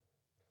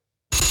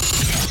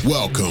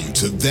Welcome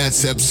to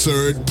That's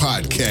Absurd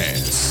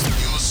Podcast,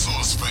 your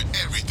source for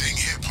everything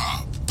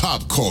hip-hop,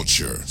 pop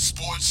culture,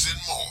 sports,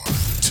 and more.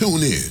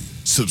 Tune in,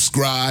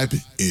 subscribe,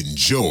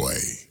 enjoy.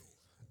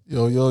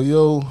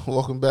 Yo.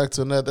 Welcome back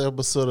to another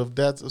episode of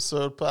That's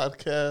Absurd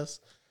Podcast.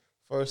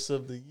 First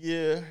of the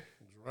year.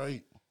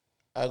 Right.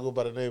 I go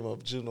by the name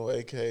of Juno,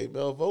 a.k.a.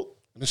 Melvo.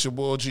 And it's your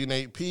boy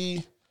G-Nate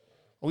P.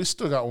 We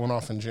still got one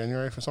off in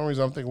January. For some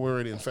reason, I'm thinking we're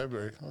already in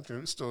February. Okay,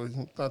 we still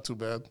not too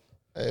bad.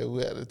 Hey,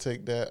 we had to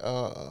take that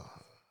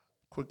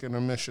Quick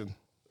intermission.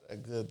 a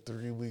good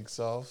 3 weeks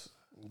off.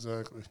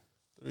 Exactly.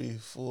 3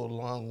 full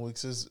long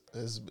weeks.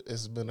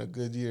 It's been a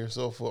good year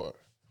so far.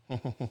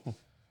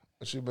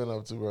 What you been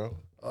up to, bro?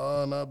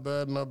 Not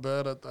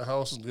bad. At the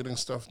house, getting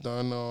stuff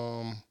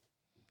done.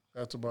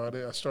 That's about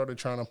it. I started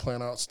trying to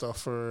plan out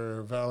stuff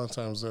for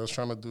Valentine's Day. I was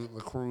trying to do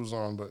the cruise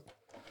on, but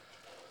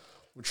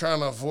we're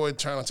trying to avoid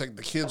trying to take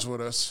the kids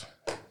with us.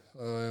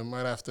 It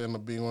might have to end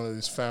up being one of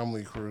these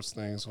family cruise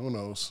things. Who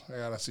knows? I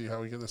gotta see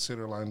how we get the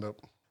sitter lined up.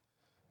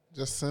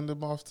 Just send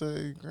them off to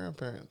your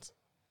grandparents.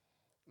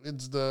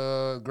 It's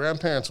the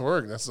grandparents'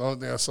 work. That's the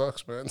only thing that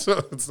sucks, man.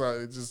 So it's not.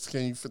 It just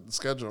can't you fit the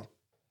schedule.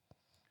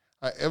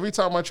 Every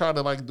time I try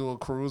to do a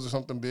cruise or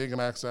something big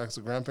and ask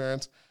the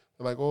grandparents,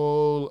 they're like,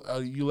 "Oh,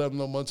 you let them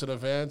know months in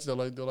advance." They're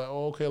like,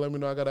 "Oh, okay, let me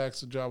know. I gotta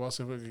ask the job. I'll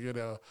see if I can get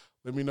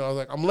let me know." I was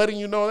like, "I'm letting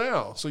you know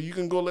now, so you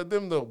can go let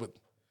them know." But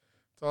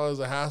it's always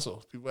a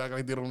hassle. People act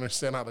like they don't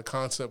understand how the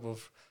concept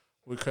of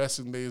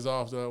requesting days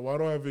off. They're like, "Why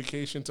do I have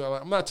vacation?"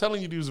 I'm not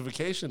telling you to use a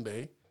vacation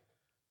day.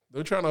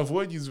 They're trying to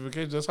avoid using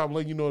vacation. That's how I'm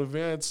letting you know in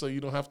advance so you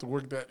don't have to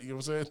work that. You know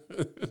what I'm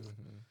saying?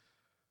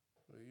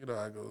 You know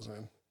how it goes,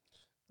 man.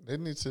 They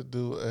need to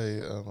do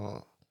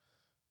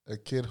a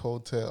kid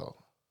hotel.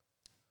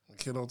 A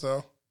kid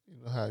hotel?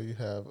 You know how you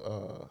have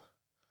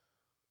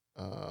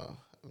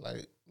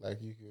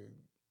like you can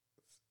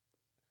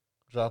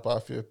drop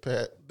off your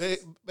pet. They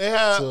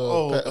have to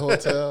a pet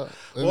hotel.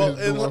 Well,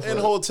 in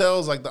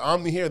hotels like the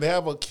Omni here, they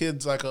have a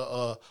kids like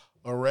a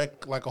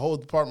rec, like a whole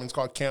department. It's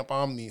called Camp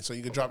Omni, so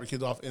you can drop your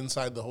kids off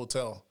inside the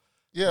hotel.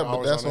 Yeah,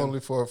 but that's only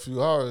for a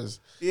few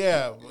hours.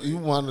 Yeah, you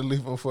want to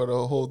leave them for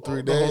the whole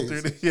 3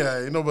 days.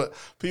 Yeah, but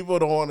people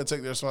don't want to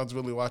take their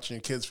responsibility watching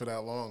your kids for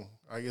that long.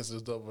 I guess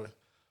it's dope, but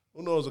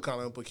who knows what kind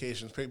of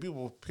implications?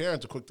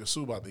 Parents are quick to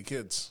sue about their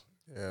kids.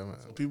 Yeah, man.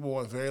 So people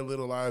want very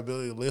little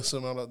liability.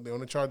 Listen, they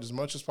want to charge as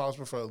much as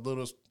possible for as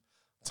little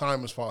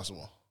time as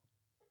possible.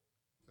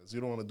 Because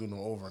you don't want to do no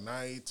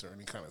overnights or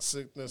any kind of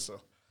sickness.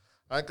 So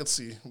I could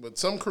see. But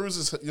some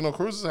cruises,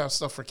 cruises have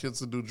stuff for kids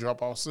to do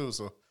drop off too.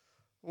 So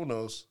who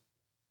knows?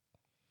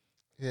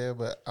 Yeah,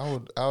 but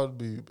I would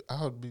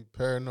be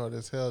paranoid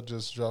as hell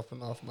just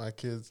dropping off my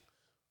kids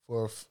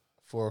for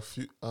a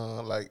few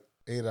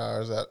 8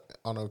 hours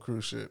on a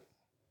cruise ship.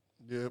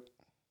 Yep.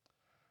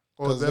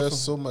 Because there's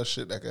so much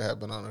shit that could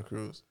happen on a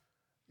cruise.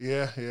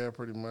 Yeah,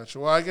 pretty much.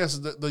 Well, I guess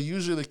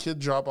usually the kid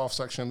drop off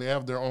section, they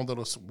have their own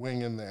little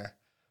wing in there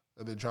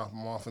that they drop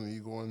them off and then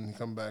you go in and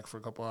come back for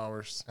a couple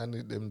hours. I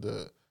need them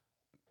to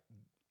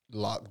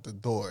lock the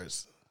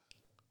doors.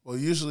 Well,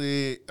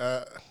 usually,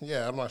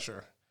 I'm not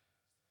sure.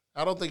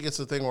 I don't think it's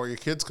a thing where your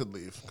kids could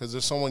leave because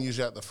there's someone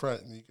usually at the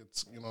front and you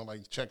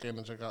could, check in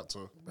and check out.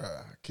 So,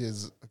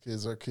 kids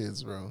are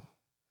kids, bro.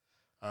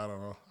 I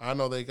don't know. I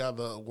know they got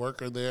the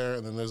worker there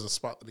and then there's a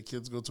spot that the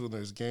kids go to and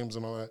there's games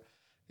and all that.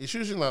 It's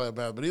usually not that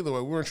bad, but either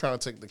way, we weren't trying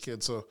to take the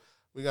kids, so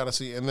we got to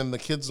see. And then the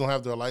kids don't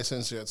have their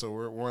license yet, so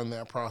we're in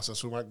that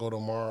process. We might go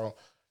tomorrow.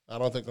 I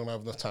don't think we're going to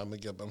have enough time to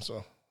get them.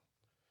 So,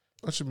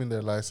 what you mean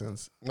their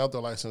license? Not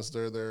their license,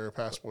 their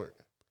passport.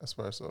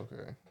 Passport,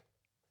 okay.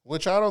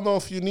 Which I don't know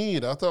if you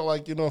need. I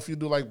thought, if you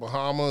do,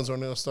 Bahamas or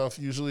new stuff,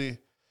 usually,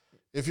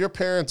 if your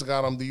parents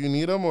got them, do you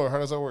need them, or how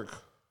does that work?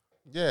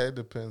 Yeah, it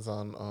depends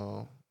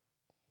on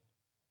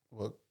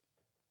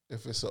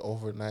if it's an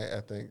overnight,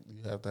 I think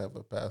you have to have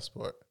a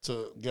passport.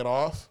 To get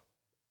off?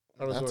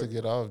 Not to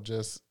get off,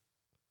 just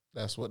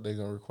that's what they're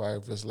going to require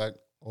if it's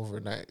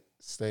overnight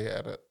stay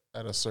at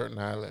a certain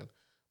island.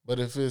 But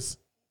if it's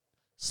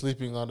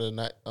sleeping on the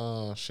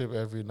night ship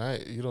every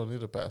night, you don't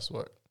need a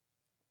passport.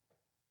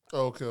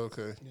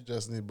 Okay. You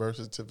just need birth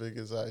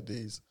certificates,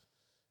 IDs.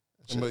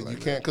 But you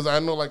can't, because I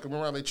know, remember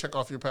how they check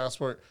off your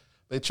passport?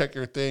 They check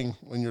your thing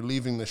when you're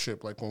leaving the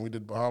ship, like when we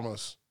did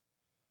Bahamas.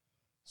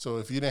 So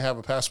if you didn't have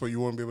a passport, you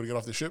wouldn't be able to get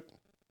off the ship?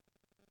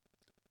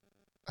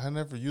 I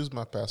never used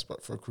my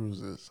passport for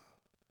cruises.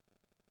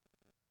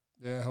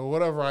 Yeah, or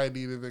whatever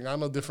ID they think. I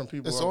know different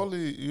people.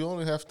 You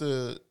only have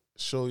to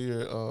show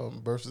your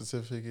birth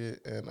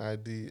certificate and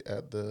ID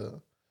at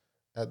the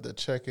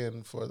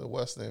check-in for the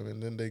West End,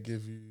 and then they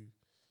give you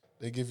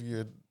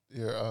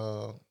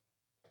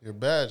your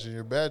badge, and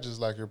your badge is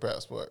like your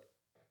passport.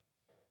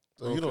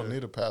 So you don't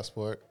need a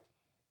passport.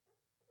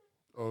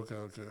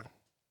 Okay.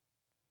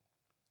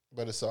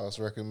 But it's always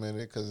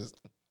recommended because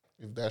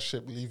if that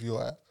ship leave you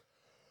at,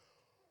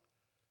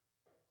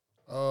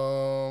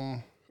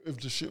 if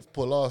the ship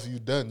pull off,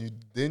 then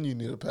you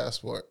need a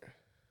passport.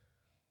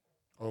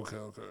 Okay.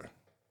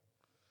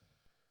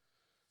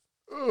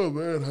 Oh,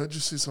 man, I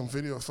just see some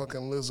video of fucking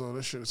Lizzo.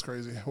 This shit is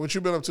crazy. What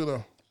you been up to,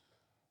 though?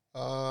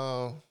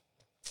 Nigga,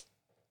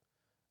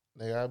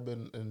 I've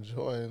been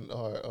enjoying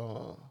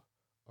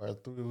our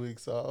 3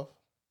 weeks off.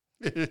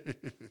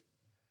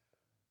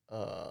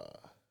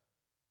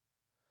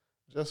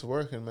 Just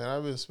working, man.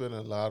 I've been spending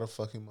a lot of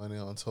fucking money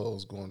on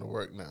tolls going to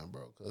work now,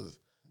 bro, because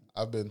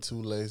I've been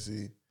too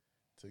lazy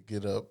to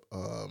get up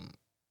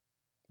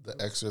the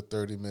extra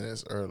 30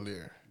 minutes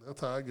earlier. That's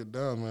how I get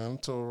done, man. I'm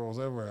toll rolls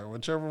everywhere.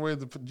 Whichever way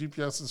the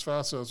GPS is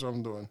faster, that's what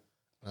I'm doing.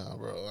 Nah,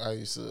 bro. I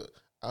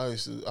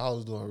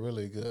was doing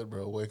really good,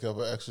 bro. Wake up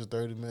an extra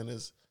 30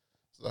 minutes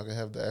so I can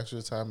have the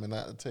extra time and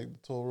not take the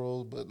toll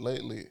rolls. But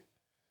lately,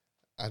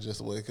 I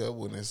just wake up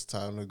when it's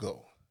time to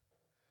go.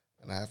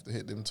 And I have to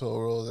hit them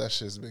toll rolls. That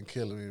shit's been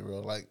killing me, bro.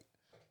 Like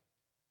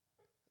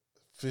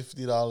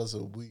 $50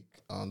 a week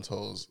on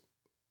tolls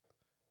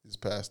these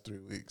past 3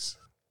 weeks.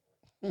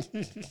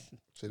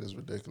 Shit is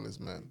ridiculous,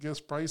 man. It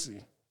gets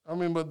pricey. I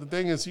mean, but the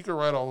thing is, you can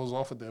write all those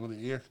off at the end of the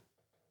year.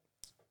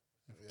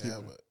 Yeah,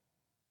 but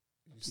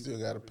you still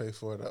got to pay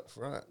for it up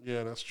front.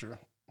 Yeah, that's true.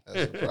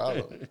 That's the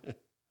problem.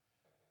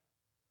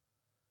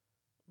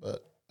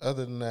 But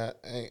other than that,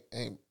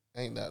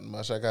 ain't nothing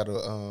much. I got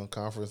a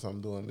conference I'm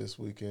doing this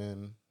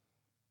weekend.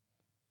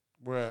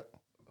 Where at?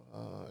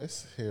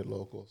 It's here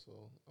local, so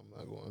I'm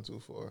not going too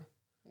far.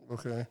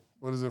 Okay.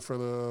 What is it for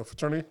the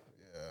fraternity?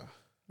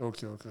 Yeah.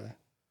 Okay.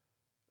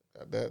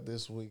 Got that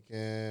this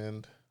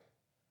weekend.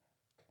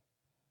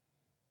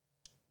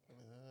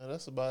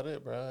 That's about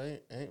it, bro.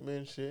 Ain't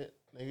been shit.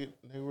 Nigga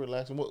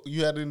relaxing. What,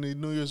 you had any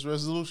New Year's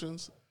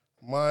resolutions?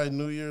 My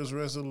New Year's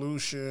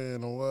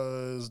resolution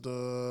was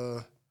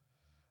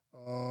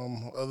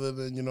other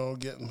than, you know,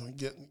 get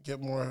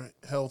more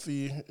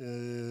healthy,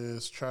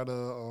 is try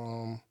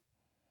to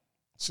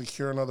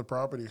secure another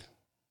property,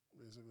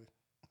 basically,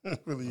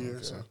 for the year.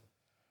 Okay. So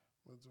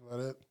that's about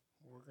it.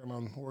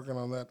 Working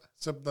on that.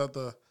 Except that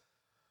the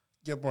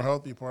get more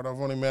healthy part, I've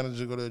only managed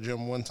to go to the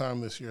gym one time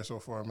this year so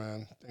far,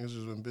 man. Things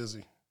just been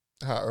busy.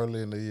 How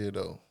early in the year,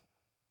 though?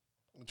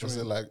 Was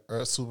it like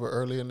super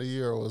early in the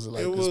year, or was it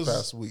like this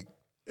past week?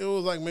 It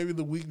was like maybe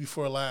the week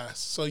before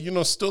last. So, you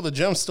know, still the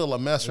gym's still a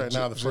mess right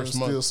now. The first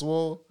month. Still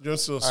swole?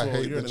 Gym's still swole. I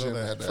hate the gym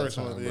at that first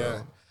time, month, bro.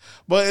 yeah.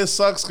 But it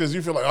sucks because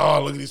you feel like,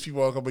 oh, look at these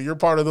people, but you're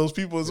part of those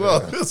people as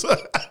well.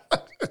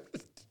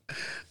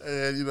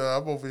 And, you know,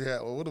 I'm over here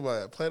at, well, what am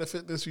I at? Planet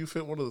Fitness, You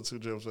Fit, one of the two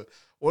gyms. But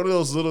one of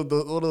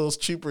those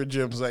cheaper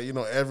gyms that, you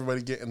know,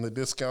 everybody getting the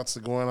discounts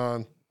that going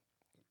on.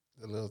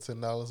 The little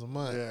 $10 a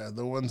month. Yeah,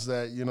 the ones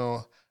that, you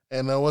know,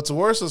 and what's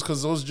worse is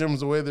because those gyms,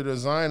 the way they're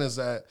designed is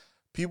that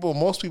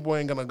most people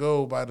ain't going to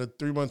go by the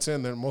 3 months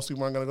in. Then most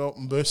people aren't going to go.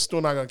 They're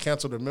still not going to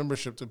cancel their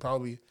membership to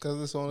probably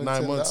because it's only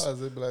 9 $10. months.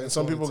 Like, and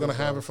some people are going to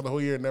have it for the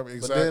whole year. Never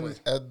exactly.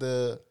 But then at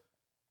the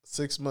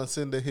 6 months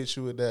in, they hit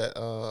you with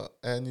that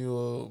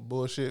annual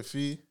bullshit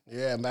fee.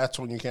 Yeah, and that's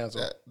when you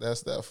cancel.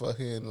 That's that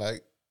fucking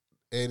like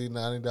 $80,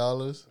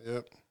 $90.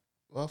 Yep.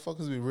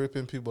 Motherfuckers be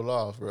ripping people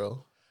off,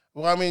 bro.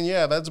 Well, I mean,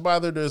 yeah, that's by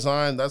their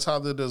design. That's how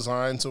they're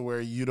designed to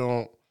where you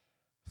don't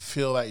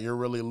feel that you're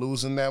really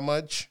losing that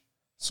much.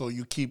 So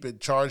you keep it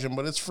charging,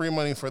 but it's free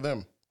money for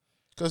them.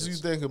 Because you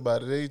think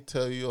about it, they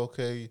tell you,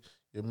 okay,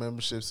 your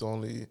membership's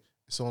only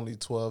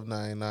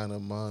 $12.99 a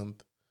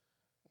month.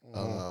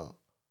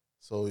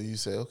 So you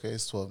say, okay,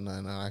 it's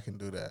 $12.99, I can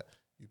do that.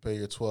 You pay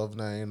your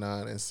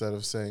 $12.99 instead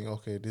of saying,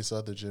 okay, this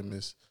other gym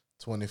is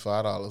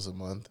 $25 a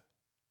month.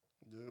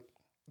 Yep.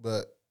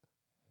 But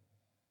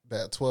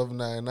that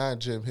 $12.99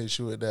 gym hits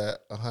you with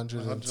that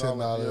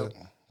 $110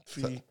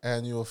 fee,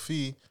 annual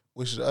fee,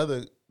 which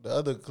the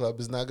other club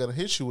is not going to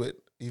hit you with,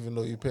 even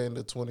though you're paying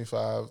the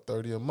 $25,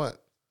 $30 a month.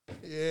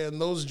 Yeah,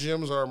 and those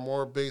gyms are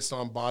more based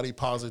on body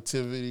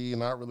positivity,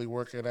 not really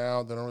working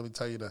out. They don't really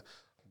tell you to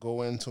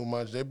go in too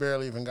much. They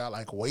barely even got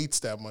like weights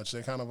that much.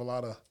 They're kind of a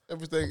lot of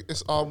everything.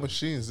 It's all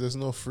machines. There's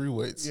no free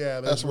weights.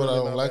 Yeah, that's what really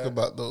I don't like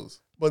about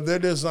those. But they're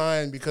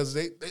designed because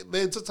they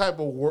it's a type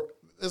of work.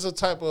 It's a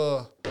type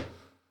of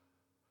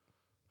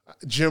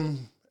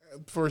gym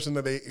person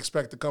that they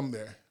expect to come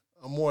there.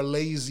 A more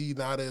lazy,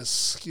 not as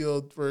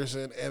skilled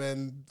person, and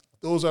then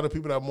those are the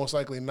people that are most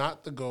likely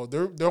not to go.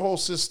 Their whole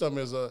system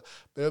is I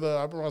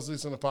was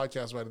listening to the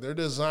podcast about it. They're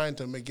designed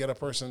to get a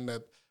person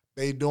that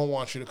they don't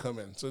want you to come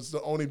in. So it's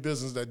the only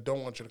business that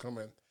don't want you to come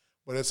in,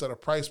 but it's at a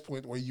price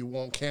point where you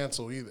won't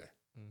cancel either.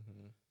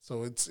 Mm-hmm.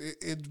 So it's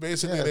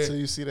basically so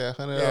you see that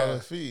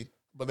 $100 fee.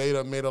 But they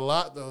done made a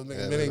lot though. They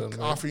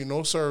didn't offer you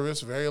no service,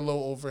 very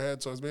low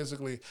overhead. So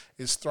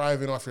it's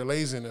thriving off your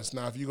laziness.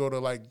 Now, if you go to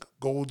like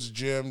Gold's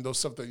Gym, those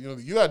stuff that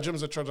you got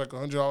gyms that charge like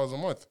 $100 a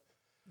month.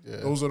 Yeah.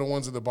 Those are the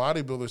ones that the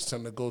bodybuilders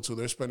tend to go to.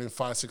 They're spending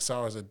 5-6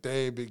 hours a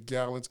day, big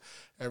gallons,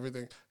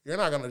 everything. You're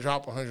not gonna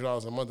drop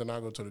 $100 a month and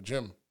not go to the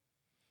gym.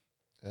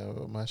 Yeah,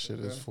 but my shit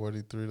is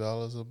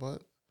 $43 a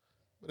month.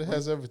 But it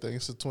has everything.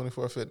 It's a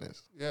 24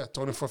 Fitness. Yeah,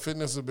 24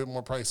 Fitness is a bit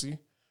more pricey.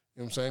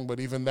 You know what I'm saying? But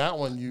even that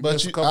one,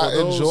 I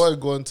enjoy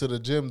going to the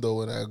gym, though,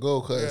 when I go.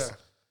 Cause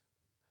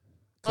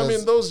I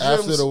mean, those gyms.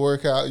 After the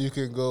workout, you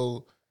can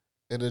go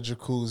in the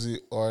jacuzzi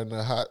or in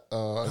the hot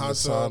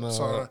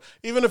sauna.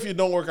 Even if you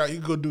don't work out, you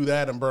can go do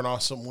that and burn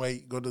off some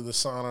weight. Go to the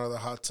sauna or the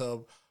hot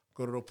tub.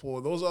 go to the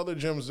pool. Those other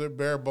gyms, they're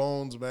bare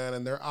bones, man,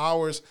 and their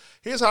hours.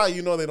 Here's how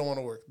you know they don't want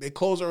to work. They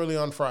close early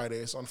on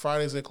Fridays. On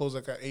Fridays, they close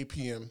like at 8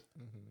 p.m.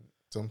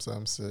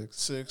 Sometimes 6.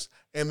 6.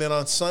 And then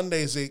on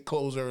Sundays, they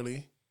close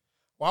early.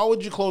 Why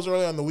would you close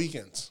early on the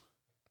weekends?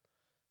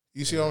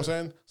 You see what I'm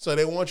saying? So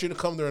they want you to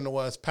come during the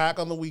West, pack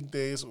on the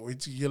weekdays, or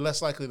you're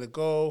less likely to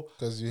go.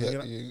 Because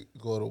you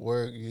go to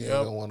work, you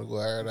don't want to go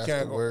out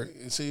after work.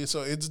 See,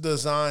 so it's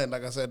designed,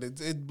 like I said,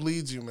 it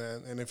bleeds you,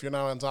 man. And if you're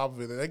not on top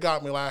of it, they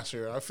got me last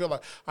year. I feel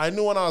like I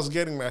knew when I was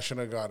getting that, I should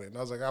have got it. And I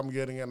was like, I'm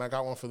getting it, and I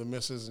got one for the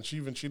missus, and she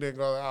didn't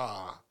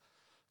go,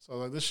 So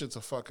like, this shit's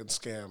a fucking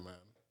scam, man.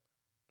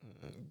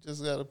 You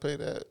just gotta pay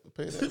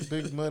that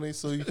big money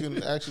so you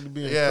can actually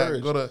be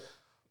encouraged. Go to.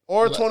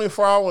 Or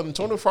 24-hour one.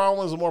 24-hour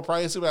ones are more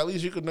pricey, but at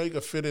least you could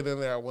fit it in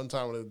there at one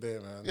time of the day,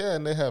 man. Yeah,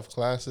 and they have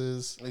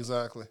classes.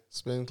 Exactly.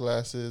 Spin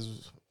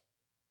classes,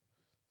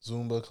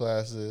 Zumba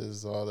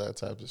classes, all that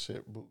type of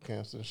shit, boot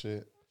camps and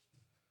shit.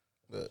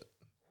 But,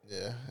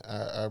 yeah,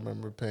 I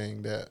remember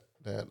paying that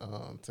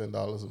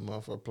 $10 a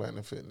month for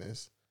Planet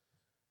Fitness.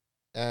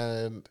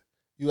 And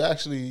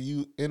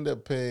you end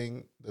up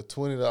paying the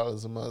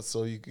 $20 a month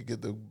so you could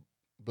get the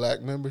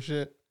black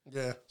membership.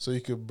 Yeah. So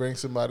you could bring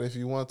somebody if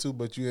you want to,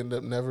 but you end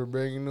up never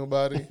bringing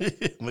nobody.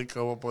 They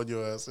come up on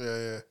your ass.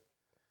 Yeah.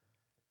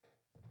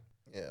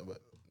 Yeah, but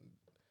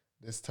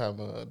this time,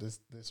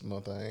 this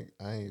month, I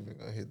ain't even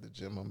gonna hit the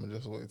gym. I'm gonna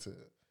just wait till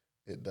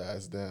it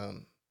dies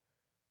down.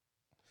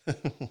 All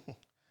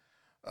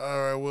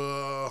right,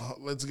 well,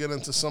 let's get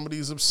into some of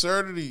these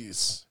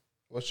absurdities.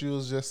 What you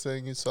was just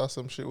saying, you saw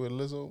some shit with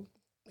Lizzo?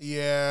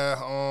 Yeah,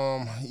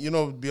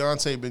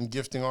 Beyonce been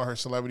gifting all her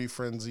celebrity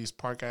friends these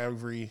Park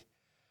Ivory.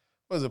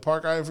 What is it?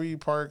 Park Ivory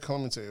Park?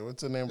 Let me tell you,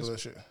 what's the name of that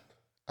shit?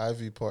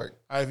 Ivy Park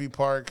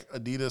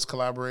Adidas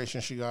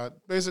collaboration she got.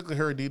 Basically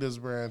her Adidas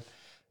brand.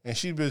 And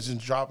she's been just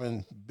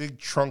dropping big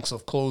trunks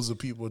of clothes to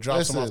people.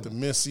 Drops them off to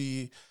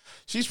Missy.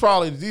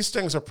 These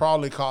things are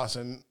probably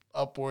costing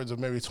upwards of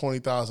maybe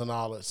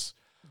 $20,000.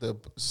 The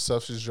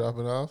stuff she's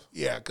dropping off?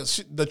 Yeah,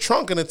 because the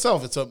trunk in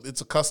itself,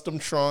 it's a custom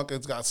trunk.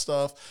 It's got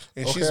stuff.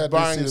 And she's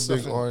buying the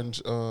big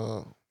orange.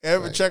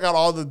 Check out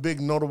all the big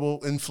notable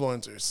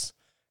influencers.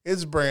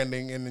 It's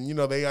branding, and then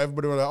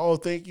everybody was like, "Oh,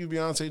 thank you,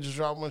 Beyonce just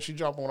dropped one." She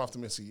dropped one off to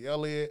Missy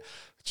Elliott.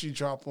 She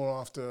dropped one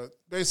off to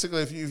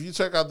basically. If you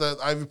check out the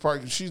Ivy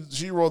Park,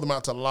 she rolled them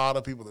out to a lot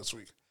of people this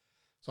week.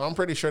 So I'm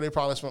pretty sure they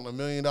probably spent $1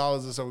 million,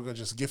 and so we're gonna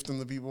just gift them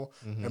to people.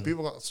 Mm-hmm. And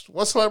people,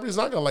 what celebrity's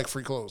not gonna like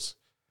free clothes?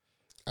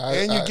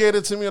 You get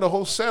it to me the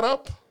whole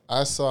setup.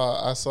 I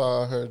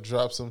saw her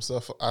drop some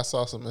stuff. I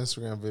saw some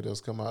Instagram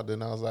videos come out.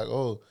 Then I was like,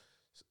 oh.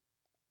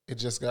 It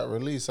just got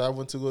released. I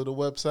went to go to the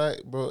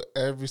website, bro.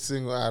 Every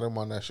single item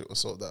on that shit was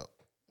sold out.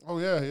 Oh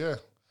yeah.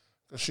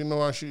 Cause she know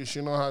how she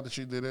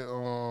did it.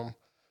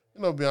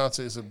 Beyonce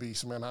is a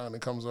beast, man. How it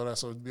comes with that.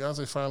 So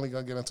Beyonce finally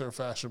gonna get into her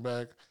fashion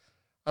bag.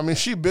 I mean,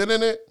 she been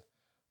in it,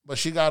 but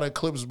she got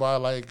eclipsed by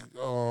like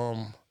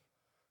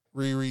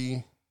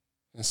Riri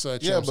and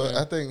such. Yeah, but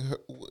I think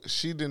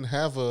she didn't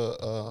have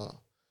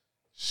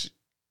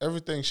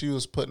everything she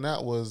was putting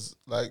out was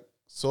like.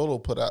 Solo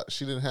put out.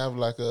 She didn't have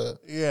like a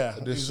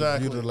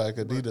distributor like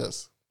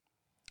Adidas.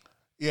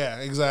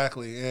 Yeah,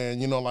 exactly.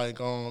 And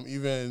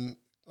even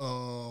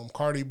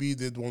Cardi B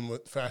did one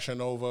with Fashion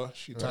Nova.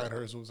 She tied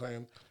hers with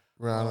saying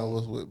Rihanna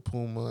was with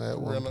Puma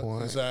at one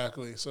point.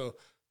 Exactly. So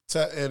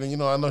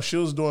and I know she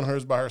was doing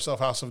hers by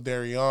herself, House of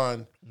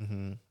Darion.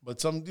 Mm-hmm.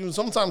 But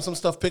sometimes some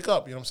stuff pick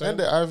up. You know what I'm saying? And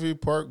the Ivy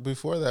Park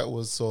before that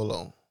was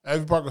solo.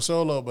 Ivy Park was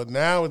solo, but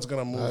now it's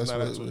gonna move. Now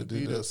that's with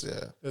Adidas,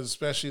 yeah.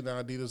 Especially now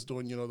Adidas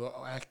doing the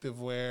active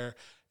wear,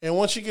 and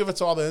once you give it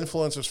to all the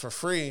influencers for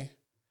free, you know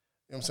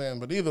what I'm saying.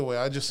 But either way,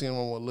 I just seen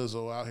one with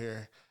Lizzo out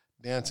here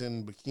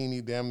dancing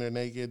bikini, damn near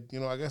naked.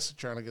 I guess they're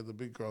trying to get the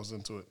big girls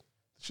into it.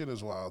 Shit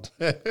is wild.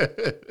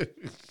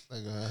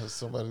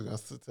 Somebody's gonna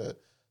sit there.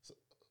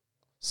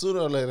 Sooner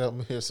or later, I'm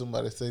gonna hear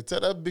somebody say, "Tell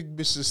that big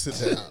bitch to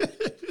sit down."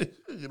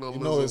 you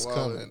know it's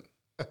coming.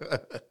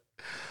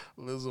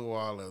 Lizzo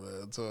Wilder,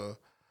 man. So.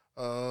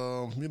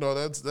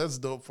 That's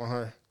dope for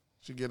her.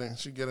 She getting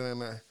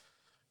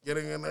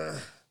in there,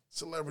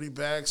 celebrity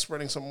bag,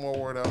 spreading some more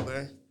word out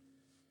there.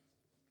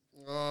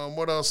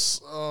 What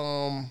else?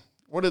 Are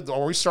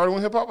we starting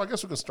with hip hop? I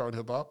guess we can start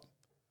hip hop.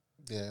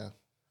 Yeah.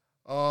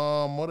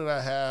 What did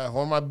I have?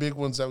 One of my big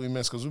ones that we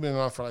missed because we've been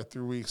on for like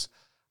 3 weeks.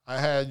 I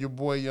had your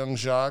boy Young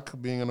Jock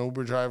being an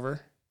Uber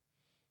driver.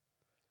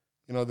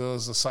 There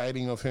was a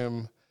sighting of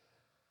him.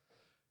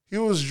 He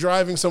was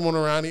driving someone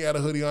around. He had a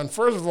hoodie on.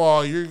 First of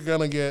all, you're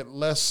going to get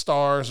less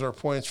stars or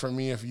points from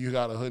me if you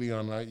got a hoodie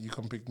on, right? You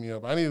come pick me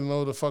up. I need to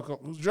know the fuck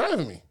who's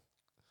driving me.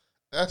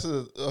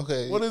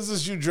 Okay. What is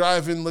this you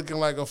driving looking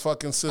like a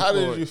fucking Sith How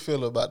Lord? did you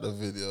feel about the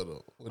video,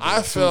 though?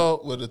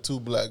 With the two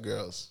black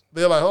girls.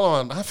 They're like, hold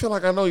on. I feel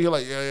like I know you.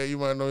 Like, yeah, you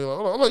might know. You're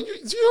like, hold on. You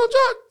Young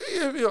Jock?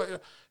 Yeah.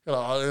 You're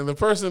like, and the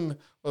person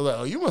was like,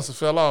 oh, you must have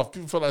fell off.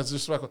 People feel like it's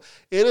disrespectful.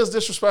 It is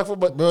disrespectful,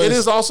 but it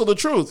is also the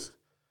truth.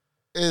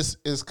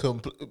 It's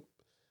complete.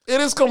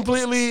 It is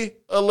completely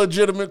a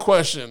legitimate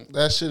question.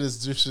 That shit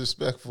is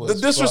disrespectful. The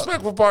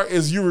disrespectful part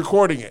is you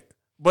recording it.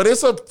 But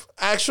it's a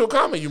actual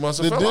comment. You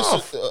must have fell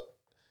off.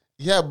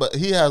 Yeah, but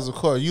he has a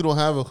car. You don't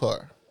have a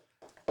car.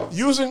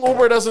 Using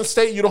Uber doesn't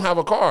state you don't have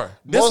a car.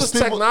 This is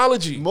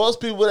technology. Most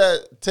people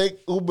that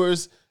take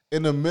Ubers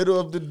in the middle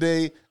of the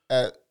day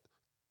at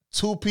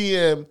 2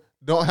 p.m.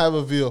 don't have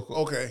a vehicle.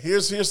 Okay,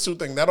 here's two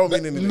things. That don't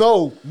mean anything.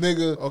 No,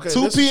 nigga. Okay,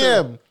 2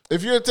 p.m.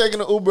 If you're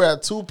taking an Uber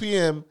at 2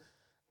 p.m.,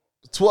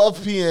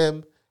 12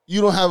 p.m.,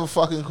 you don't have a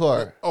fucking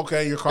car.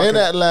 Okay, your car in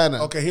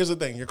Atlanta. Okay, here's the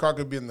thing. Your car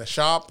could be in the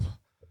shop.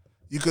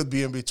 You could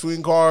be in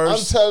between cars.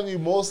 I'm telling you,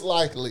 most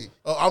likely.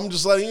 I'm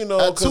just letting you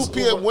know. At 2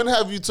 p.m., when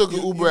have you took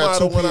an Uber at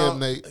 2 p.m.,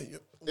 Nate?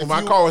 When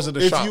my car was in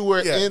the shop. If you were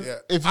in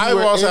your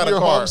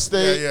car. home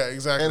state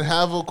exactly. and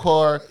have a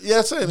car,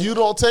 you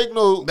don't take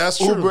no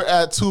Uber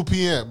at 2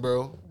 p.m.,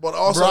 bro. But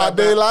also broad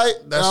daylight,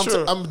 that's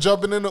true. I'm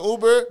jumping in the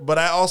Uber. But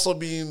that also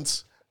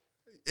means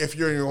if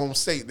you're in your home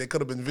state, they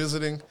could have been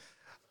visiting.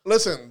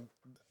 Listen,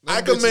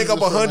 I could make up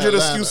 100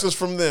 excuses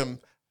from them.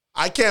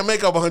 I can't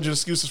make up 100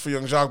 excuses for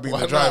Young Jock being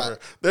the driver.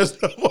 There's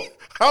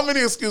how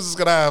many excuses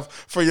could I have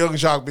for Young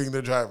Jock being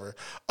the driver?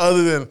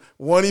 Other than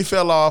one, he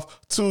fell off.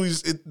 Two,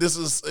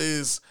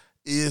 this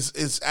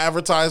is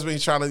advertisement.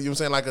 He's trying to, you know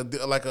what I'm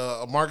saying, like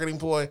a marketing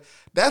ploy.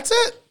 That's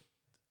it.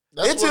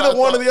 It's either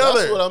one or the other.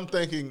 That's what I'm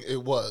thinking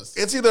it was.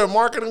 It's either a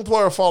marketing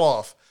ploy or fall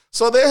off.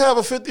 So they have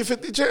a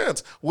 50-50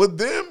 chance. With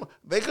them,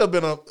 they could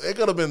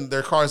have been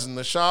their cars in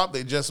the shop.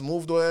 They just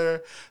moved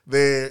there.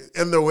 They're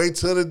in their way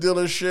to the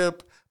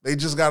dealership. They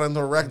just got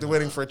into a wreck. They're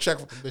waiting for a check.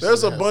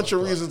 There's a bunch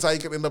of reasons how you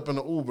can end up in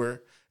an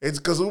Uber. It's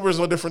because Uber is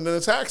no different than a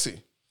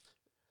taxi.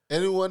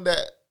 Anyone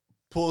that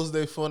pulls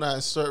their phone out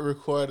and start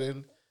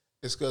recording,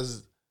 it's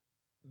because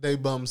they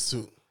bums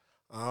too.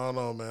 I don't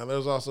know, man.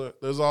 There's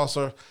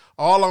also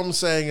all I'm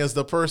saying is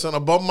a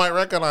bum might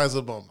recognize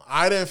a bum.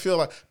 I didn't feel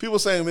like people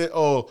saying that,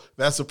 oh,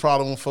 that's the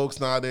problem with folks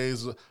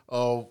nowadays.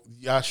 Oh,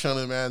 y'all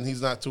shunning, man.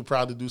 He's not too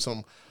proud to do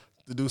some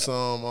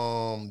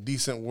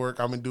decent work.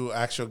 I'm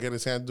gonna get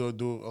his hand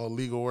do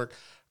legal work.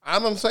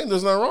 I'm saying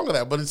there's nothing wrong with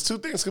that, but it's two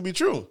things could be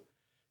true.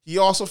 He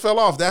also fell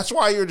off. That's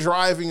why you're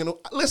driving. And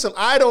listen,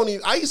 I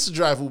used to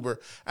drive Uber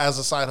as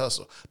a side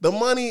hustle. The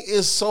money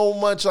is so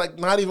much like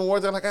not even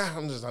worth it. Like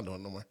I'm just not doing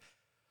it no more.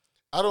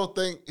 I don't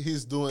think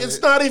he's doing it. It's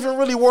not even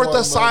really worth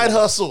a side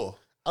hustle.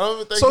 I don't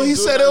even think so. He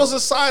said it was a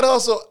side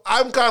hustle.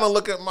 I'm kind of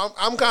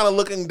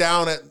looking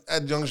down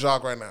at Young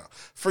Jock right now.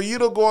 For you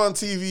to go on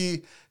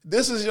TV,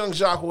 this is Young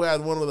Jock who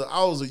had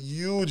I was a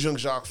huge Young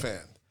Jock fan.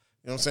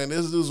 You know what I'm saying?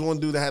 This was one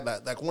dude that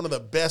had like one of the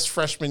best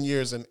freshman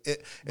years in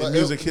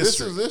music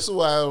history. This is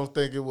why I don't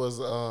think it was.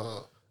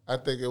 I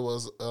think it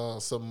was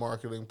some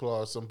marketing ploy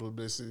or some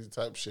publicity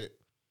type shit.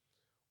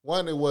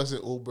 One, it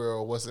wasn't Uber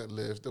or wasn't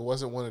Lyft. It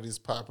wasn't one of these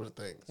popular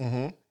things.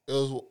 Mm-hmm. It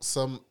was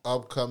some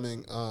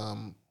upcoming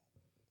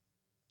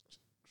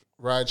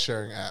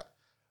ride-sharing app.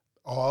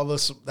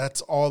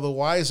 That's all the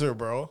wiser,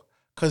 bro.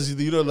 Because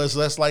there's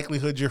less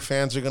likelihood your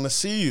fans are going to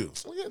see you.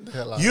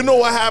 You know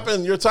what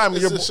happened? Your time.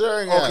 It's a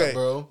sharing app,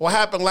 bro. What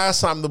happened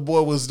last time the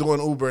boy was doing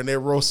Uber and they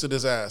roasted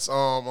his ass?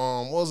 What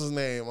was his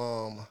name?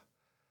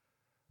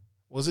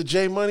 Was it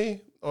J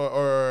Money?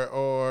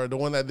 Or the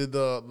one that did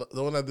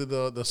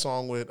the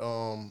song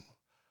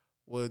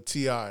with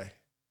T.I.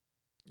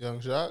 Young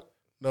Jock?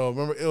 No,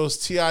 remember it was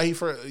T.I. He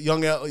for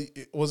Young L.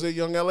 Was it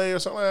Young L.A. or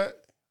something like that?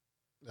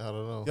 I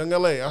don't know. Young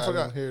L.A. I forgot.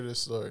 I didn't hear this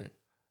story.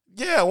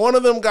 Yeah, one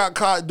of them got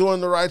caught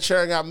doing the ride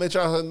sharing app. And they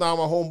tried to say, "Nah,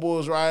 my homeboy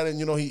was riding."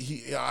 You know,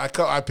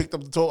 I picked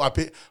up the toll.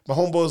 My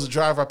homeboy was the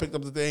driver. I picked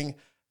up the thing.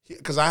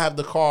 Because I have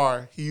the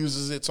car, he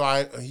uses it, so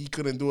he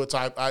couldn't do it.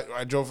 So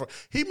I drove for.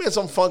 He made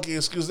some funky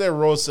excuse. They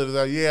roasted it.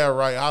 Like, yeah,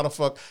 right. How the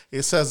fuck?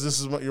 It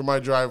says you're my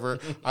driver.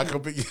 I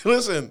could be.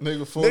 Listen,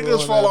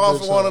 niggas fall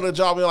off one of the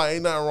job. You're like,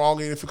 ain't nothing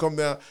wrong. And if you come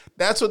down,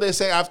 that's what they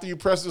say after you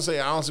press it. Say,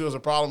 I don't see what's a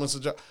problem. It's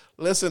a job.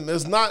 Listen,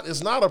 it's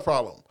not a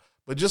problem.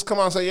 But just come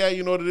out and say, yeah,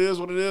 you know what it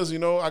is. You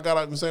know,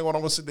 I'm saying when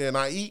I'm gonna sit there and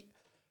I eat.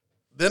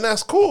 Then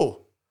that's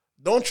cool.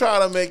 Don't try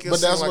to make it. But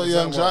that's what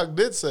Young Jock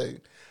did say.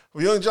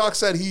 Well, Young Jock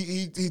said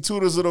he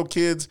tutors little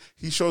kids.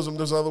 He shows them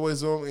there's other ways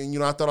to do them.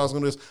 And I thought I was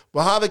gonna do this.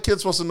 But how are the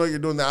kids supposed to know you're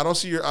doing that? I don't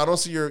see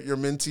your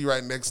mentee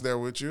right next there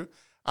with you.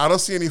 I don't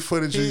see any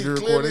footage of you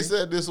recording. He clearly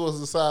said this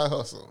was a side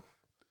hustle.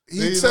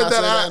 He said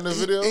that in the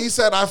video. He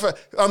said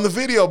on the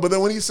video, but then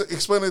when he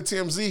explained it to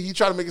TMZ, he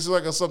tried to make it seem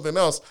like it's something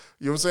else.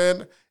 You know what I'm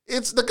saying?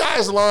 It's the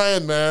guy's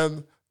lying,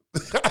 man.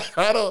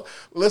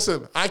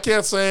 I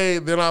can't say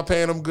they're not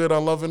paying him good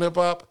on Love and Hip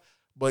Hop.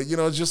 But,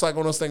 it's just like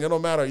one of those things. It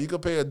don't matter. You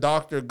could pay a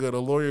doctor good, a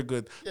lawyer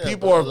good. Yeah,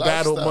 people are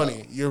bad with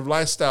money. Your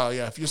lifestyle,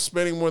 yeah. If you're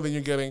spending more than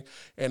you're getting,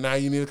 and now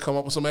you need to come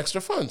up with some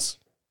extra funds.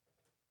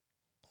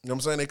 You know what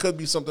I'm saying? It could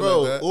be something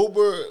like that.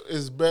 Uber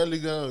is barely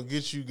going to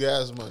get you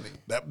gas money.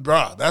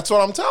 That's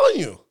what I'm telling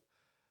you.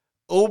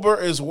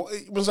 Uber is,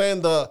 I'm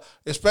saying,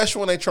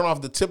 especially when they turn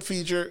off the tip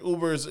feature,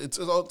 Uber is, it's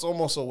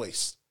almost a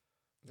waste.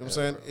 You know what I'm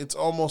saying? Bro. It's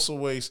almost a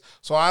waste.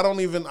 So I can't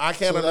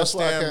understand. That's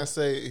why I can't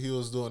say he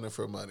was doing it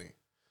for money.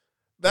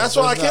 That's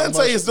why I can't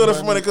say he's doing it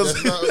for money because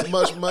there's not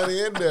much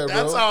money in there, bro.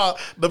 That's how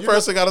the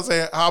person got to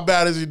say, how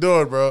bad is he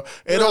doing, bro?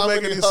 It don't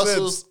make any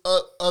sense.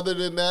 Other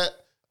than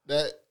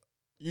that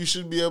you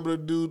should be able to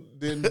do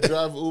then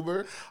drive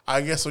Uber.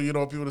 I guess so you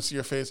don't want people to see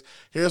your face.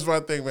 Here's my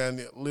thing, man.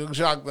 Young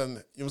Jacques, then, you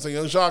know what I'm saying?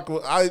 Young Jacques,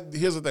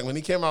 here's the thing. When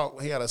he came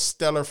out, he had a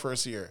stellar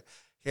first year.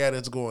 He had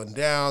It's Going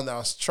Down. That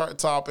was chart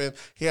topping.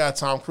 He had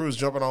Tom Cruise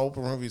jumping on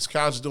Oprah Winfrey's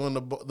couch doing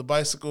the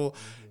bicycle.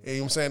 Mm-hmm. You know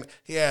what I'm saying?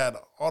 He had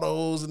all the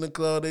hoes in the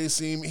club. They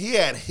see him. He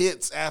had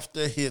hits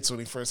after hits when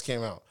he first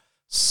came out.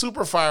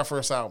 Super fire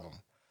first album.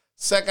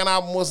 Second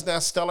album wasn't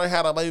that stellar.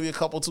 Had maybe a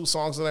couple, 2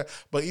 songs in there.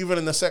 But even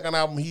in the second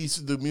album, he used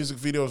to do music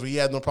videos where he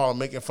had no problem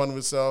making fun of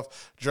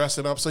himself,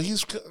 dressing up. So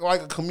he's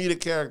like a comedic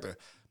character.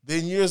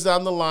 Then years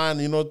down the line,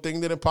 you know, thing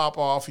didn't pop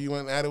off. He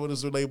went at it with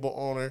his label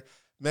owner.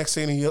 Next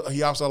thing,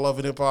 he also Love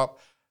and Hip Hop.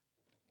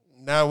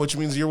 Now, which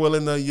means you're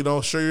willing to, you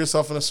know, show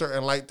yourself in a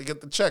certain light to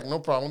get the check. No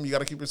problem. You got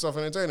to keep yourself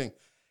entertaining.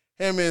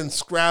 Him and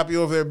Scrappy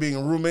over there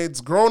being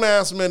roommates.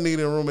 Grown-ass men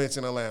needing roommates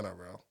in Atlanta,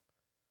 bro.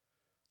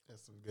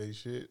 That's some gay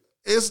shit.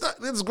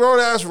 It's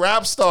grown-ass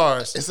rap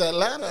stars. It's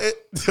Atlanta.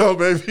 Yo,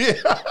 baby.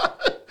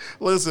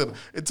 Listen,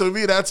 to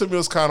me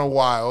was kind of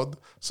wild.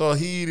 So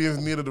he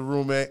even needed a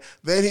roommate.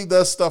 Then he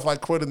does stuff like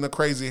quitting the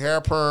crazy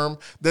hair perm.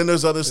 Then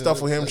there's other stuff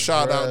with him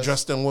shout out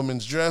dressed in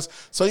women's dress.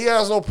 So he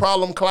has no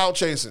problem clout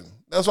chasing.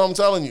 That's what I'm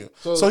telling you.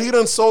 So he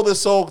done sold his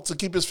soul to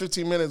keep his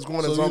 15 minutes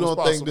going as long as possible. So you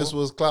don't think this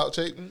was clout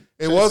chasing?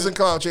 It wasn't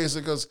clout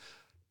chasing because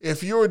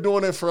if you were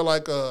doing it for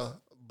like a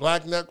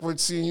black network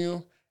seeing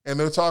you and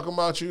they're talking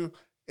about you,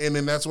 and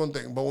then that's one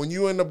thing. But when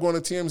you end up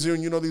going to TMZ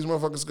and you know these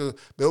motherfuckers,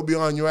 they'll be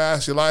on your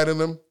ass, you lie to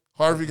them,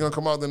 Harvey gonna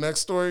come out the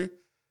next story,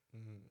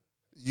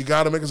 you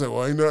got to make it say,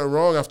 well, ain't nothing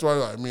wrong. After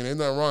all, I mean, ain't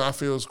nothing wrong. I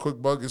feel it's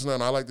quick buck. It's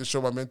nothing. I like to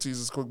show my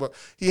mentees it's quick buck.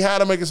 He had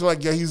to make it seem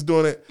like, yeah, he's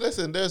doing it.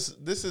 Listen, this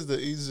is the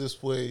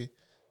easiest way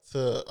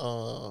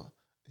to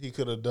he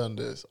could have done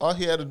this. All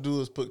he had to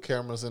do is put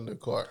cameras in the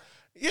car.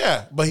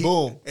 Yeah, but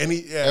boom, and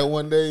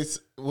when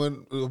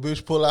a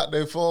bitch pull out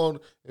their phone,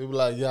 it be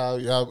like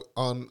y'all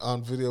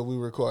on video, we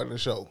recording the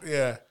show.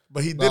 Yeah,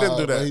 but he didn't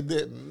do that. But he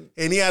didn't,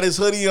 and he had his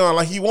hoodie on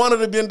like he wanted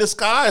to be in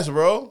disguise,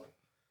 bro.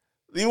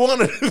 He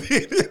wanted to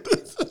be.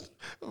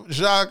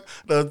 Jacques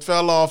done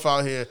fell off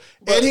out here,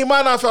 and he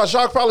might not fell.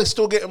 Jacques probably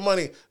still getting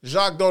money.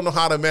 Jacques don't know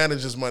how to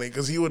manage his money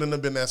because he wouldn't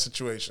have been in that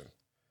situation.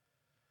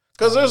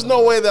 Because there's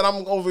no way that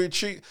I'm over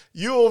treat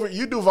you.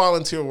 You do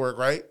volunteer work,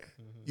 right?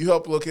 You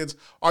help little kids.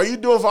 Are you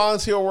doing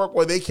volunteer work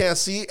where they can't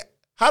see?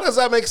 How does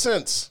that make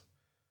sense?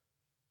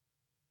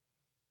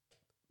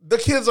 The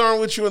kids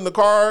aren't with you in the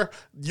car.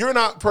 You're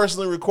not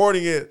personally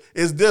recording it.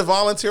 Is this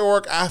volunteer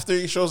work after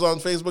he shows on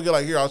Facebook? You're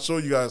like, here, I'll show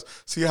you guys.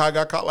 See how I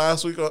got caught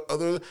last week?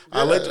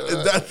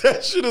 That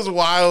shit is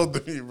wild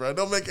to me, bro. It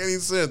don't make any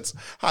sense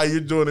how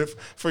you're doing it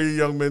for your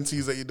young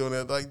mentees that you're doing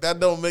it. Like, that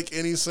don't make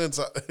any sense.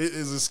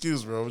 His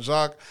excuse, bro.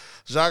 Jacques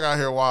out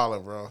here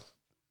wilding, bro.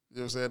 You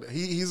know what I'm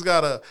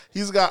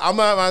saying?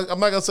 I'm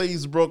not gonna say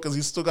he's broke because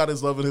he's still got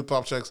his Love and Hip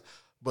Hop checks,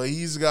 but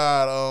he's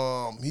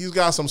got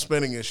some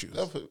spending issues.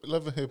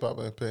 Love and Hip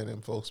Hop ain't paying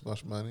them folks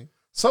much money.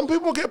 Some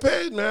people get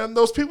paid, man.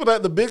 Those people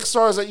the big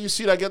stars that you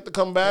see that get to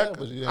come back.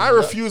 I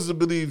refuse to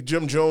believe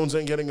Jim Jones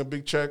ain't getting a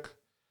big check.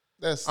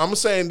 I'm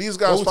saying these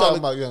guys. We're talking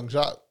about Young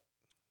Jacques.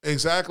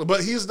 Exactly,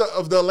 but he's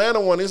of the Atlanta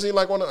one. Isn't he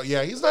like one?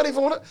 Yeah, he's not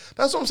even one.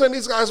 That's what I'm saying.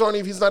 These guys aren't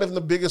even. He's not even the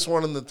biggest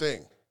one in the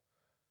thing.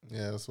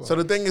 Yeah, that's so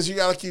the thing is, you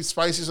got to keep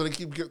spicy so they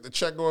keep the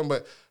check going.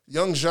 But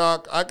Young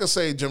Jacques, I could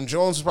say Jim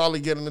Jones is probably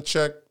getting a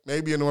check,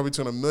 maybe anywhere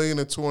between $1 million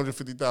and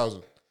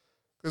 $250,000.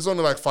 There's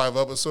only like 5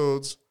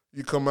 episodes.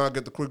 You come out,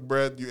 get the quick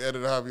bread, you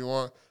edit it however you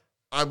want.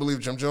 I believe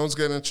Jim Jones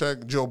getting a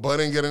check, Joe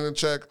Budden getting a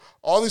check.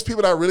 All these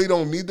people that really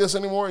don't need this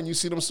anymore, and you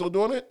see them still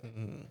doing it.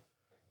 Mm-hmm.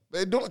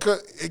 They do it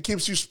because it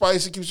keeps you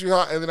spicy, keeps you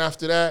hot, and then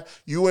after that,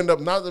 you end up,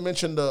 not to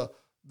mention the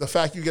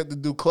fact you get to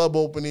do club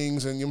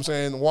openings and, you know what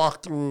I'm saying,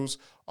 walkthroughs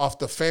off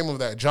the fame of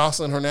that.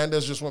 Jocelyn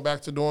Hernandez just went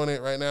back to doing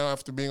it right now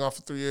after being off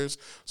for 3 years.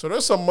 So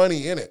there's some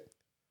money in it.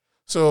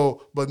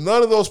 So, but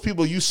none of those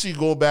people you see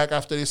go back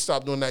after they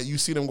stop doing that. You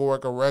see them go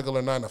work a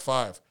regular 9 to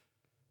 5.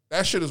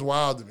 That shit is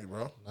wild to me,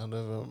 bro. None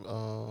of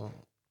them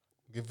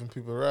giving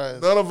people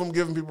rides. None of them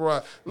giving people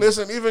rides.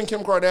 Listen, even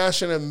Kim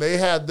Kardashian, and they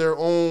had their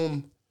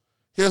own.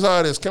 Here's how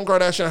it is. Kim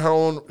Kardashian had her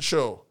own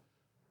show.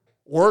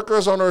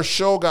 Workers on her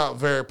show got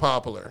very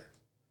popular.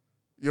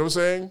 You know what I'm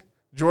saying?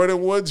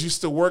 Jordan Woods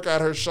used to work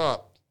at her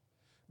shop.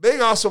 They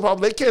also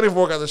probably, they can't even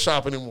work at the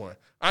shop anymore.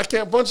 I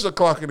can't punch the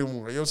clock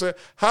anymore. You know what I'm saying?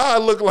 How I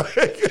look like,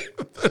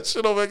 that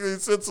shit don't make any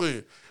sense to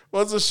you.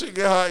 Once the shit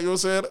get hot, you know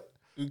what I'm saying?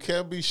 You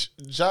can't be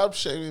job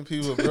shaming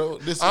people, bro.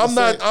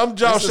 I'm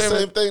job shaming. The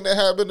same thing that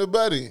happened to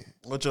Buddy.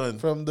 Which one?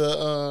 From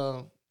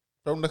the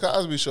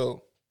Cosby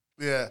Show.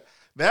 Yeah.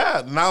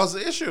 That was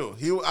the issue.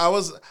 That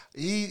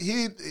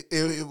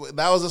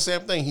was the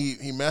same thing.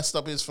 He messed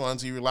up his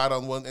funds. He relied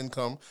on one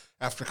income.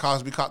 After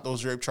Cosby caught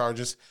those rape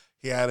charges,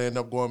 he had to end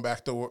up going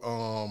back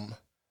to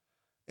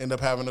end up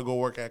having to go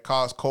work at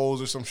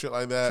Kohl's or some shit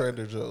like that.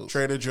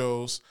 Trader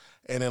Joe's.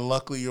 And then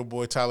luckily your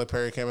boy Tyler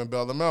Perry came and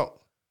bailed him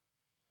out.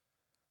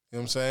 You know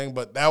what I'm saying?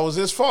 But that was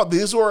his fault.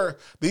 These were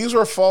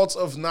faults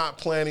of not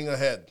planning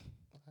ahead.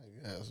 I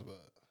guess, but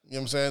You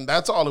know what I'm saying?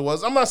 That's all it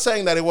was. I'm not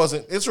saying that it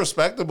wasn't. It's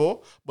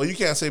respectable, but you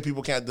can't say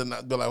people can't be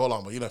like, hold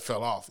on, but you done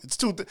fell off. It's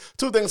two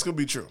things could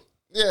be true.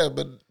 Yeah,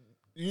 but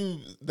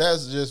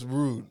that's just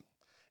rude.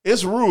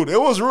 It's rude.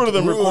 It was rude of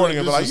them recording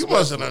it, but like, you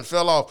must have disrespectful. done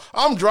fell off.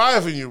 I'm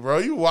driving you, bro.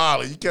 You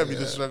wild. You can't be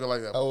disrespectful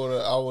like that.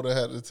 I would have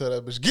had to tell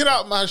that bitch, get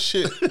out my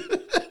shit.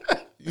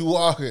 You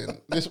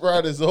walking. This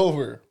ride is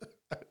over.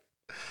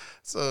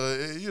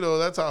 So, you know,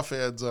 that's how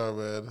fans are,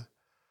 man.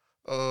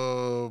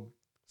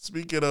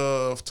 Speaking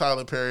of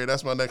Tyler Perry,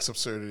 that's my next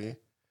absurdity.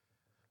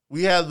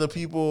 We had the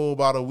people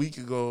about a week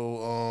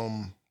ago,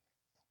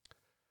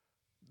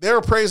 they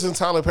were praising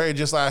Tyler Perry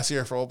just last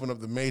year for opening up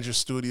the major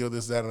studio,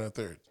 this, that, and the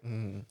third.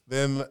 Mm-hmm.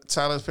 Then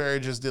Tyler Perry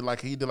just did an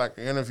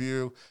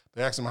interview.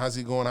 They asked him, how's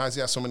he going? How's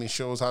he got so many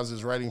shows? How's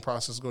his writing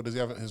process go? Does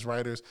he have his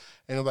writers?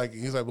 And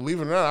he's like,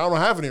 believe it or not, I don't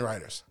have any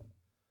writers. You know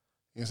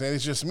what I'm saying?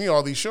 It's just me,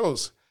 all these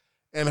shows.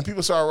 And then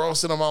people started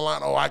roasting him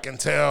online. Oh, I can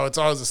tell. It's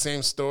always the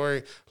same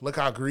story. Look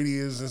how greedy he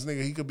is. This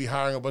nigga, he could be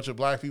hiring a bunch of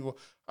black people.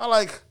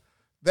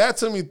 That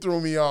to me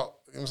threw me out.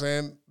 You know what I'm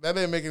saying? That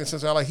didn't make any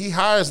sense. He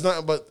hires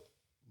nothing but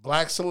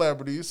black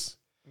celebrities.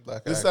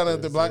 Black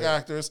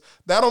actors.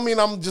 That don't mean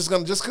I'm just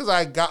because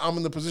I'm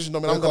in the position,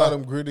 don't mean I'm gonna gonna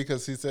him greedy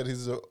because he said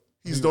he's the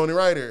only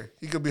writer.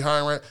 He could be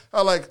hiring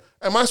right.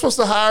 Am I supposed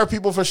to hire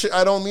people for shit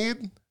I don't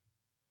need?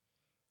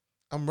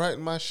 I'm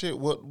writing my shit.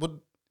 What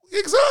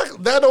Exactly.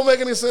 That don't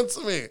make any sense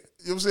to me. You know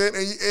what I'm saying?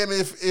 And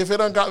if it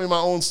done got me my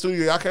own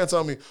studio, y'all can't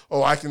tell me,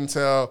 oh, I can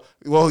tell.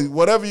 Well,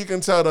 whatever you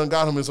can tell done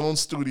got him his own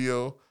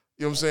studio.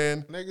 You know what I'm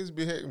saying? Niggas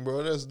be hating,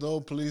 bro. There's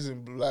no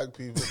policing black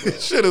people, bro.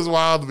 Shit is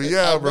wild to me.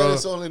 Yeah, bro.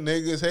 It's only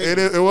niggas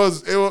hating. It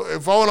was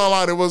if I went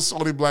online, it was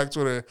only black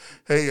Twitter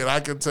hating.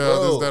 I could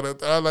tell Bro, this,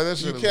 that. I was like, that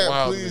shit is you can't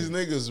wild. please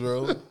niggas,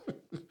 bro.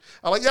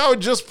 I'm like, y'all were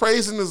just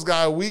praising this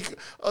guy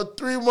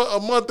a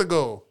month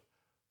ago.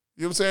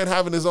 You know what I'm saying?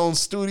 Having his own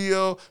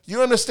studio.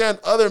 You understand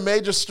other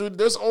major studios.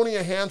 There's only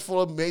a handful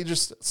of major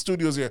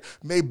studios here.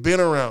 They've been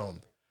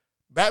around.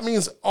 That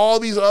means all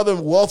these other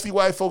wealthy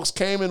white folks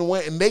came and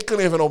went, and they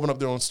couldn't even open up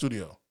their own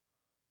studio.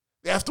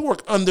 They have to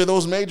work under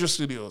those major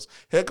studios.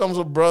 Here comes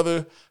a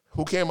brother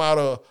who came out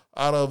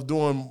of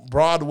doing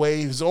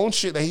Broadway, his own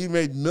shit that he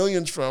made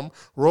millions from,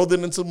 rolled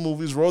that into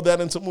movies,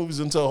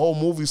 into a whole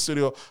movie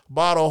studio,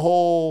 bought a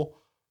whole,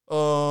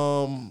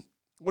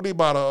 what did he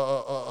buy?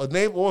 A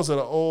name? What was it? An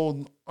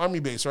old army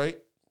base, right?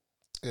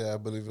 Yeah, I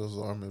believe it was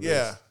an army base.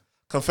 Yeah,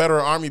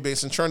 Confederate army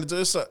base, and turned into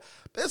this.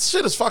 That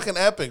shit is fucking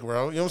epic,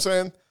 bro. You know what I'm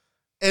saying?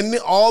 And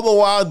all the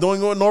while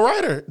doing it with no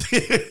writer.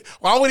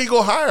 Why would he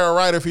go hire a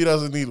writer if he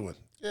doesn't need one?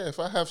 Yeah, if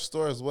I have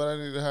stories, what I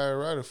need to hire a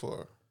writer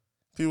for?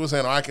 People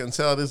saying, I can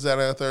tell this, that,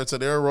 and the third. So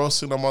they were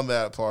roasting him on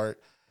that part.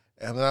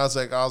 And then I was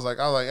like,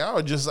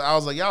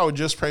 y'all would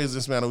just praise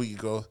this man a week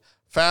ago.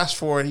 Fast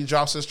forward, he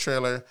drops his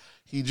trailer.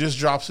 He just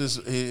drops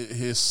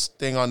his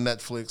thing on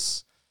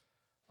Netflix.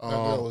 That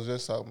girl was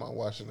just talking about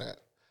watching that.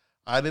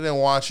 I didn't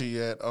watch it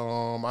yet.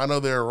 I know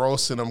they're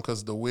roasting him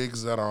because the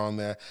wigs that are on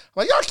there.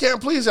 Like, y'all can't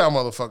please y'all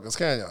motherfuckers,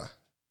 can y'all?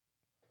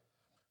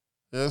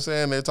 You know what I'm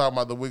saying? They're talking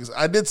about the wigs.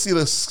 I did see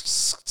the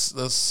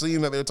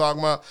scene that they're talking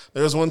about.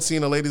 There's one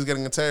scene, a lady's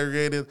getting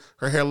interrogated.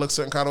 Her hair looks a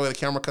certain kind of way. The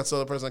camera cuts to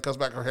the other person and cuts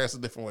back. Her hair's a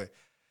different way.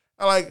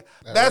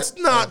 That's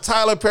not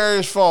Tyler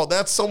Perry's fault.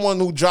 That's someone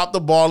who dropped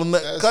the ball in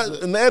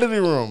the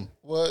editing room.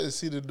 Well,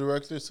 is he the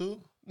director too?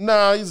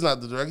 No, he's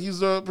not the director. He's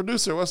the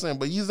producer. What's his name?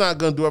 But he's not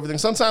going to do everything.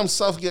 Sometimes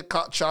stuff get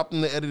chopped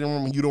in the editing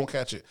room and you don't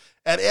catch it.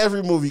 At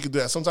every movie, you can do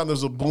that. Sometimes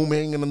there's a boom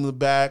hanging in the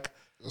back.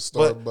 A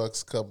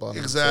Starbucks cup on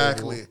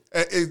exactly.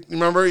 the table.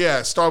 Remember?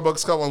 Yeah,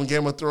 Starbucks cup on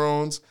Game of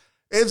Thrones.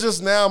 It's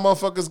just now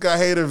motherfuckers got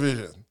hater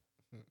vision.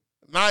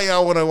 Now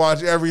y'all want to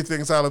watch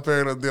everything Tyler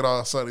Perry did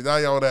all Sunday. Now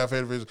y'all want to have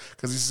hater vision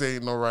because he's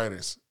saying no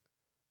writers.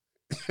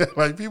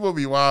 Like, people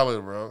be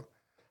wilding, bro.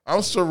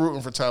 I'm still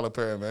rooting for Tyler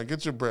Perry, man.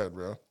 Get your bread,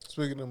 bro.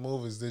 Speaking of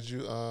movies, did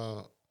you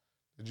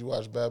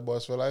watch Bad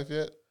Boys for Life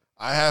yet?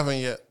 I haven't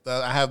yet.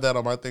 I have that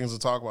on my things to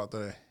talk about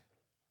today.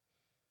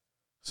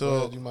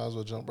 So you might as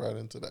well jump right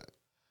into that.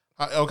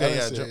 Okay,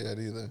 I didn't see it yet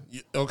either.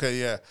 Okay,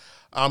 yeah.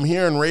 I'm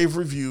hearing rave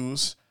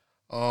reviews.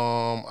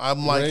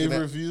 I'm liking rave it.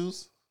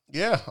 Reviews.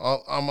 Yeah,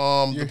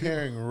 I'm. You're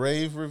hearing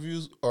rave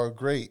reviews or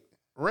great?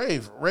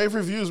 Rave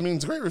reviews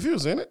means great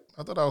reviews, ain't it?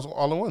 I thought that was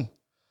all in one.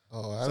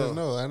 Oh, I don't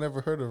know. I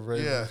never heard of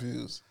rave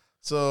reviews.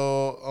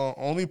 So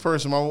only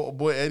person, my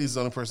boy Eddie's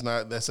the only person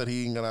that said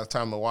he ain't gonna have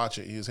time to watch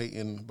it. He was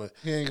hating, but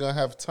he ain't gonna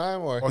have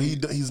time, or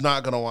he's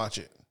not gonna watch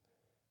it.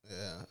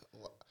 Yeah,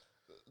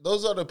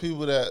 those are the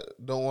people that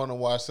don't want to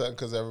watch something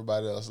because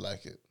everybody else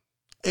like it.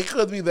 It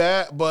could be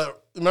that,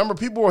 but remember,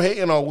 people were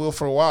hating on Will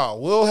for a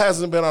while. Will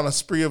hasn't been on a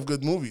spree of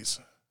good movies.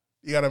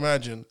 You gotta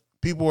imagine.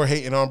 People were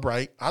hating on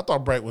Bright. I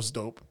thought Bright was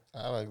dope.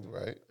 I like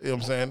Bright. You know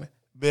what I'm saying?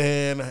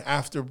 Then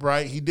after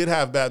Bright, he did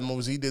have bad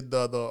movies. He did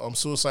the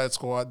Suicide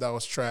Squad. That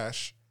was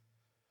trash.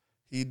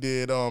 He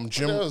did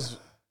Jim. There was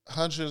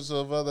hundreds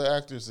of other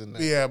actors in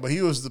there. Yeah, but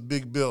he was the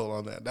big bill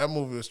on that. That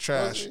movie was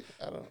trash. Was he?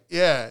 I don't.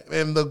 Yeah,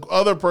 and the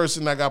other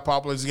person that got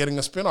popular is getting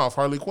a spinoff,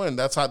 Harley Quinn.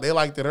 That's how they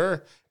liked it.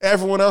 Her.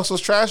 Everyone else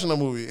was trash in the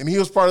movie, and he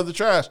was part of the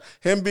trash.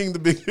 Him being the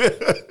big.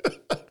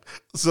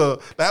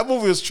 So that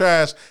movie was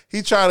trash.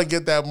 He tried to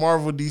get that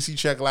Marvel DC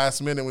check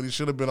last minute when he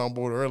should have been on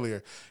board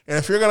earlier. And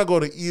if you're going to go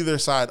to either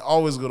side,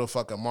 always go to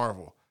fucking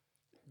Marvel.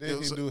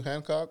 Did he do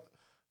Hancock?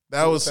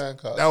 That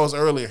was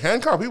earlier.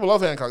 Hancock, people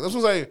love Hancock. This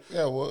was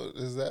yeah. What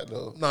is that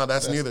though? No,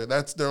 that's neither.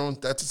 That's their own.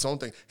 That's its own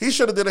thing. He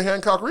should have did a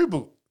Hancock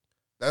reboot.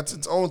 That's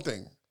its own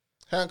thing.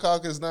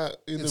 Hancock is not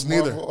either. It's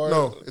Marvel neither. Or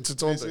no, it's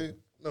its own DC? thing.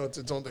 No, it's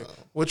its own thing.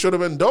 Which should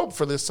have been dope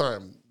for this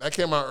time. That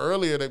came out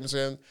earlier. They've been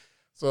saying.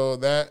 So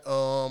that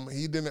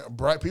he didn't.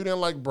 People didn't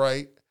like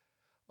Bright.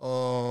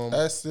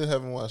 I still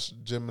haven't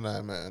watched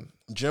Gemini Man.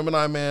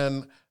 Gemini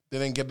Man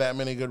didn't get that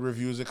many good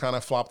reviews. It kind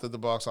of flopped at the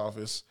box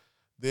office.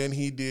 Then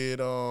he did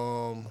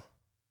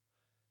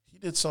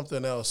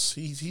something else.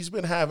 He's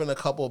been having a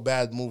couple of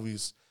bad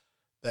movies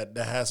that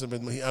hasn't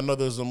been. I know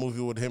there's a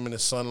movie with him and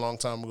his son a long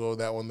time ago.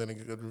 That one didn't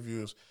get good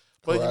reviews.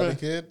 But Karate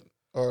Kid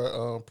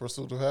or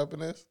Pursuit of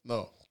Happiness?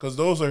 No, because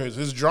those are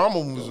his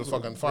drama movies are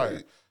fucking fire.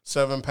 Great.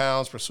 7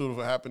 Pounds, Pursuit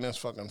of Happiness,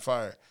 fucking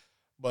fire.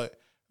 But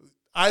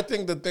I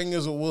think the thing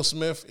is with Will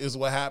Smith is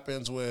what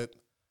happens with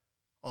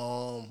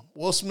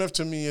Will Smith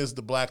to me is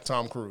the black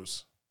Tom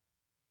Cruise.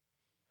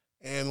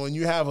 And when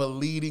you have a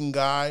leading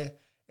guy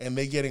and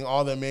they getting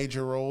all the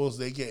major roles,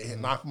 they get hit,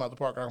 knock them out the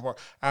park.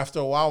 After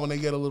a while, when they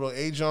get a little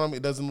age on them,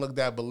 it doesn't look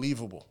that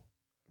believable.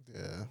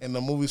 Yeah. And the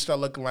movies start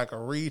looking like a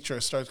reach or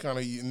it starts and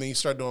then you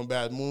start doing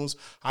bad moves.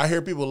 I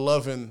hear people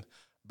loving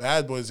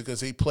Bad Boys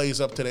because he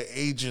plays up to the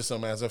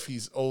ageism as if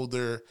he's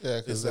older. Yeah,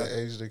 because they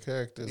age the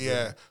characters.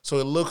 Yeah, so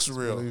it looks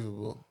real.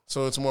 Believable.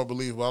 So it's more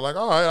believable. I'm like,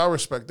 all right, I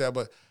respect that.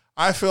 But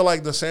I feel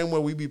like the same way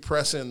we be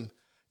pressing,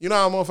 you know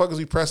how motherfuckers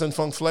be pressing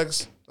Funk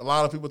Flex? A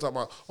lot of people talk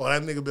about, oh,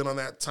 that nigga been on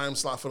that time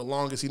slot for the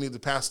longest. He needs to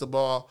pass the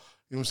ball.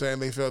 You know what I'm saying?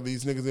 They feel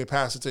these niggas, they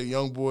pass it to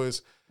young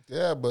boys.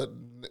 Yeah, but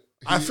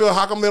I feel,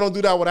 how come they don't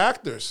do that with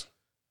actors?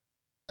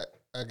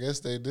 I guess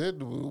they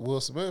did with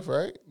Will Smith,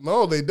 right?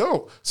 No, they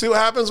don't. See what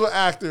happens with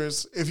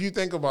actors, if you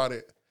think about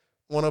it.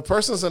 When a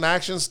person's an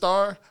action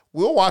star,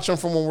 we'll watch them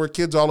from when we're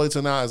kids all the way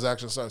to now as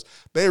action stars.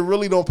 They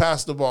really don't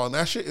pass the ball, and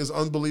that shit is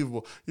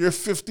unbelievable. You're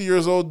 50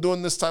 years old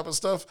doing this type of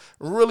stuff.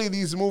 Really,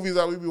 these movies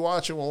that we be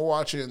watching, when we're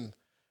watching,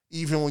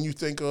 even when you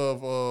think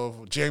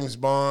of James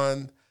Bond,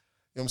 you know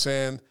what I'm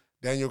saying,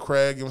 Daniel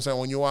Craig, you know what I'm saying,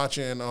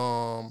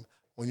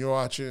 when you're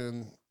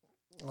watching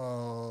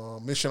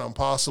Mission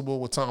Impossible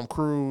with Tom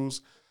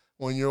Cruise,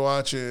 when you're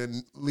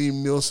watching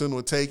Liam Neeson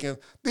with Taken,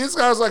 these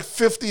guys are like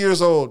 50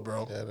 years old,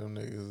 bro. Yeah, them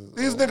niggas.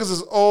 These niggas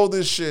is old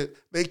as shit.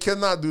 They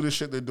cannot do the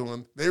shit they're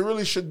doing. They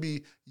really should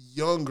be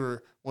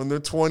younger when they're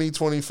 20,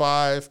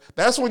 25.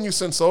 That's when you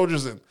send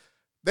soldiers in.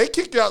 They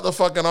kick you out the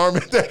fucking army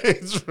at that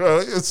age,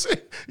 bro.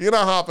 You're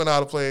not hopping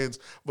out of planes.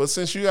 But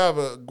since you have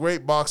a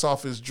great box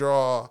office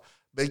draw,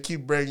 they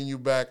keep bringing you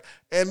back.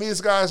 And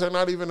these guys are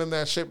not even in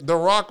that shape. The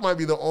Rock might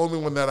be the only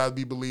one that I'd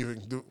be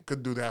believing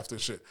could do half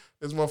this shit.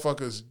 This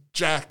motherfucker's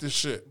jacked as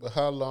shit. But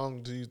how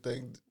long do you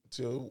think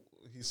till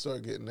he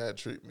start getting that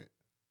treatment?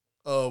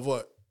 Of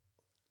what?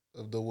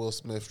 Of the Will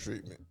Smith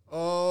treatment.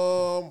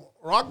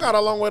 Rock got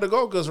a long way to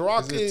go because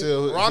Rock's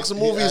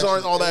movies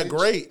aren't all that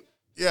great.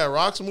 Yeah,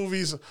 Rock's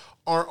movies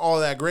aren't all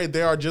that great.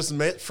 They are just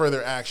meant for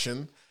their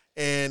action.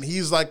 And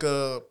he's like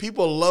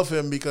people love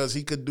him because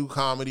he could do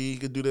comedy, he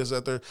could do this,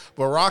 that, there.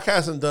 But Rock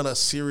hasn't done a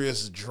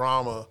serious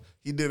drama.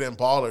 He did in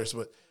Ballers,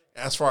 but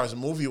as far as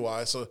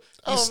movie-wise, so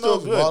he's still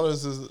good.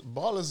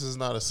 Ballers is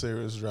not a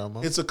serious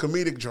drama. It's a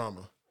comedic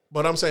drama.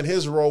 But I'm saying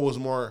his role was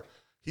more,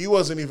 he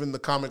wasn't even the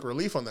comic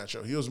relief on that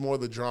show. He was more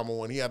the drama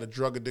one. He had a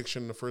drug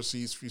addiction in the first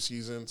few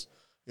seasons.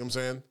 You know what I'm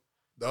saying?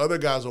 The other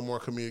guys were more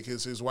comedic.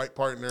 His white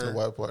partner. The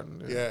white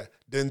partner, yeah.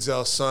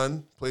 Denzel's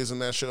son plays in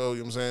that show, you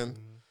know what I'm saying?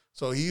 Mm-hmm.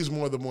 So he's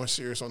more the more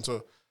serious one.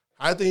 So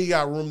I think he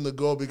got room to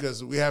go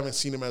because we haven't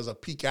seen him as a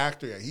peak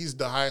actor yet. He's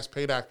the highest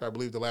paid actor, I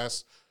believe, the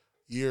last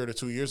year to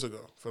 2 years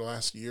ago, for the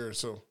last year or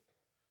so.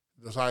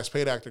 The highest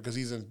paid actor because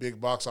he's in big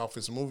box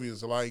office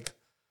movies like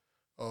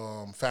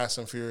Fast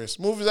and Furious.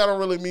 Movies that don't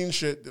really mean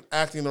shit. The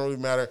acting don't really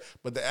matter,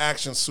 but the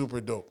action's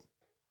super dope.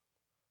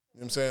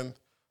 You know what I'm saying?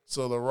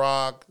 So The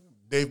Rock,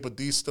 Dave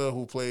Bautista,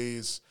 who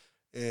plays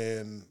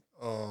in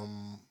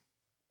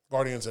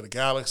Guardians of the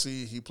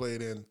Galaxy, he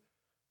played in,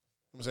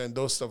 I'm saying,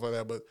 those stuff like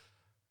that. But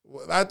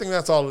I think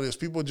that's all it is.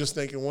 People just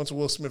thinking once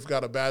Will Smith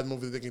got a bad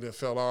movie, they think he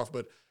fell off.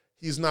 But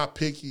he's not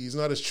picky. He's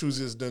not as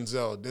choosy as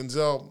Denzel.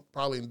 Denzel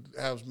probably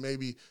has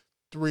maybe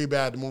 3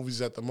 bad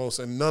movies at the most,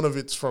 and none of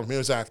it's from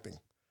his acting.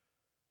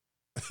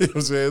 You know what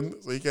I'm saying?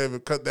 So you can't even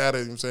cut that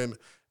in. You know what I'm saying?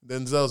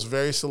 Denzel's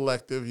very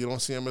selective. You don't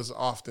see him as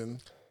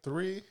often.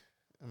 3?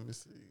 Let me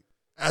see.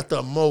 At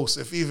the most,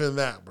 if even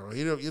that, bro.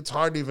 It's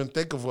hard to even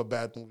think of what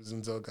bad movies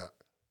Denzel got.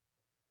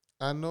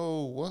 I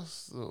know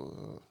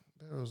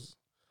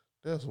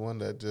there's one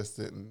that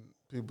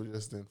people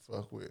just didn't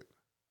fuck with.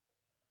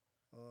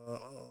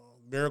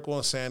 Miracle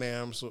on St.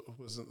 Am's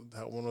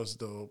that one was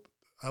dope.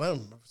 I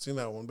haven't seen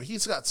that one, but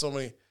he's got so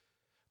many.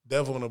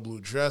 Devil in a Blue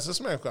Dress. This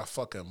man got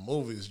fucking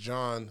movies.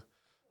 John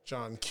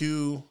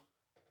Q.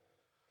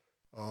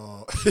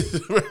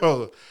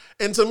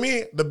 And to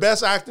me, the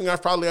best acting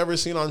I've probably ever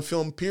seen on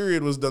film,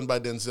 period, was done by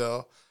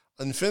Denzel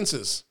in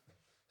Fences.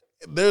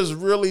 there's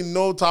really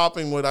no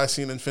topping what I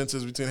seen in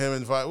Fences between him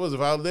and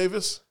Viola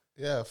Davis?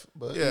 Yeah,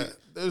 but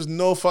There's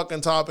no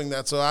fucking topping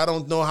that. So I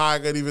don't know how I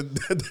could even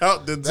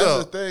doubt Denzel.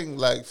 That's the thing.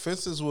 Like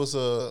Fences was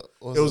a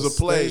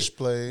stage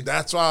play.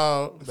 That's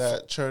why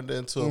that turned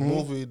into a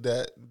movie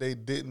that they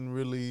didn't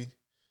really.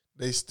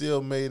 They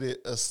still made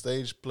it a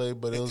stage play,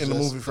 but it was in the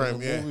movie frame.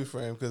 Movie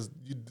frame because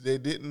they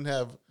didn't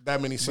have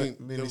that many scene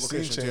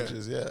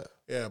changes.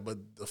 Yeah, but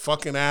the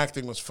fucking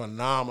acting was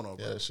phenomenal.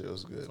 Bro. Yeah, that shit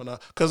was good.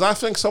 Because I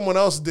think someone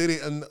else did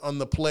it on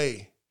the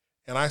play,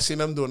 and I seen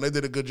them doing. They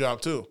did a good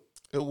job too.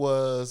 It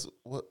was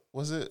what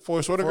was it?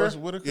 Forrest Whitaker. Forrest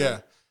Whitaker. Yeah.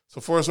 So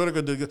Forrest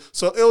Whitaker did good.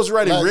 So it was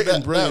already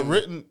written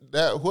brilliantly.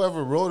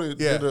 Whoever wrote it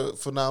did a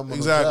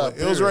phenomenal job.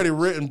 It was already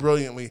written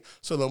brilliantly.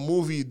 So the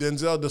movie,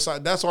 Denzel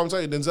decided. That's what I'm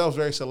telling you. Denzel's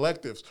very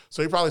selective.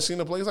 So he probably seen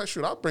the play. He's like,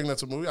 shoot, I'll bring that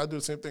to the movie. I'll do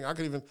the same thing. I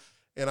could even.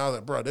 And I was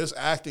like, bro, this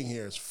acting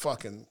here is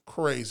fucking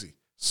crazy.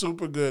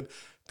 Super good.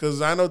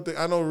 Because I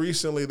know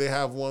recently they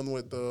have one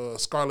with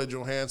Scarlett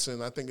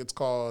Johansson. I think it's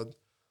called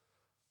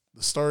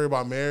The Story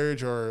About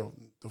Marriage or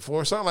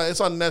Divorce. Something like it's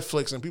on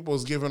Netflix, and people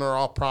was giving her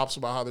all props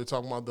about how they're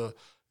talking about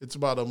it's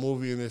about a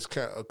movie and it's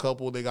a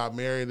couple, they got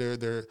married. They're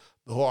the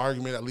whole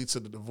argument that leads to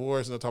the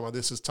divorce, and they're talking about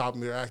this is topping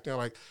their acting. I'm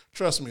like,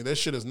 trust me, this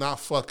shit is not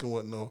fucking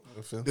with no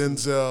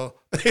Denzel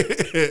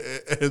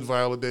and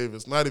Viola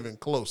Davis. Not even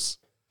close.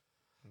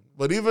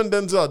 But even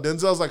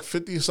Denzel's like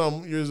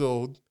 50-some years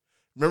old.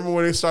 Remember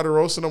when they started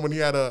roasting him when he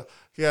had to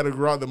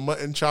grow out the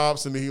mutton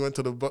chops and then he went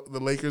to the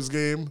Lakers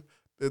game?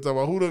 They talking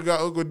about who done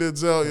got Uncle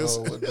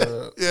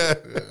Denzel. Yeah.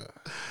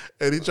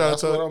 And he tried to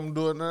tell. That's what I'm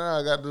doing now.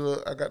 I got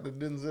the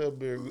Denzel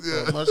beard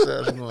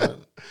mustache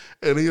going.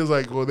 And he was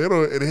like, well, they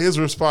don't. And his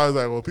response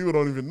was like, well, people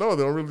don't even know.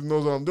 They don't really know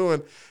what I'm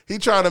doing. He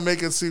tried to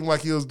make it seem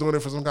like he was doing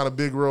it for some kind of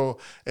big role.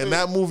 And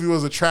that movie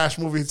was a trash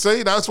movie.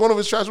 Say that's one of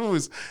his trash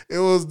movies. It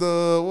was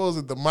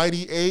the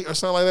Mighty Eight or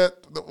something like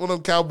that. One of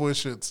them cowboy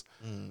shits.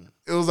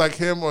 It was like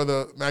him or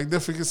the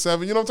Magnificent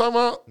Seven. You know what I'm talking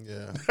about?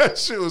 Yeah. That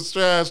shit was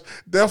trash.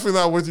 Definitely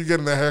not worth you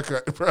getting a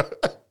haircut, bro.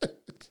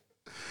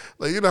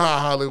 Like, you know how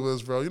Hollywood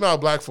is, bro. You know how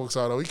black folks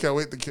are, though. We can't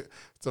wait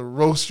to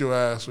roast your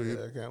ass. I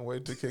can't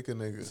wait to kick a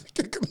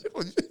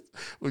nigga.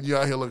 When you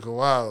out here looking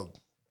wild.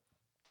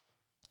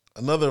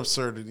 Another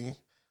absurdity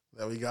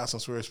that we got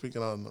since we were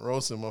speaking on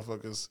roasting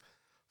motherfuckers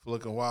for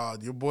looking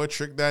wild. Your boy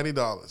Trick Daddy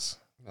Dollars.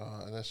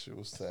 That shit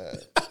was sad.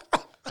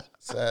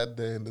 Sad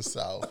day in the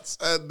South.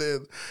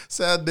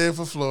 Sad day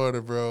for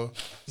Florida, bro.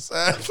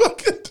 Sad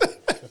fucking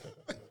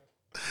day.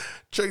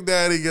 Trick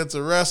Daddy gets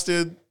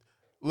arrested,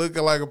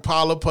 looking like a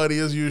pile of putty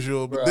as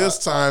usual. But this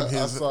time,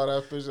 I saw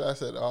that picture. I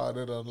said, "Oh,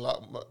 they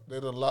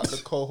done locked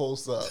the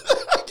co-host up.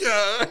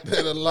 Yeah.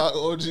 They done locked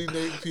OG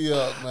Nate P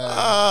up,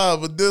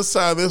 man." But this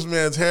time, this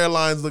man's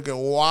hairline's looking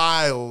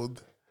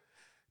wild.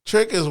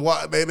 Trick is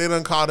wild. They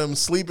done caught him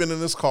sleeping in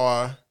his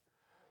car.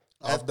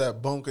 Off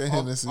that bunk and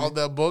Hennessy. Off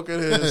that bunk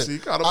and Hennessy.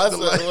 When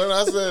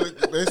I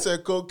said, they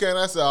said cocaine,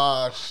 I said,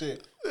 oh,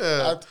 shit.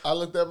 Yeah. I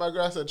looked at my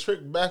girl, I said,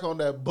 Trick back on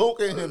that bunk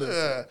and Hennessy.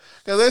 Yeah.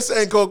 Because they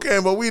saying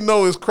cocaine, but we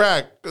know it's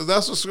crack. Because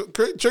that's what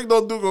Trick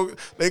don't do.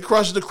 They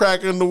crush the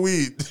crack in the weed.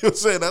 You know what I'm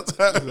saying? That's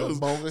how it was.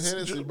 Bunk and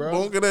Hennessy, bro.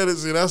 Bunk and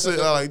Hennessy. That's it.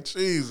 I'm like,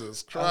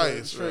 Jesus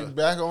Christ. Trick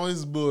back on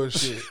his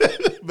bullshit.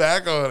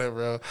 Back on it,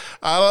 bro.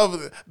 I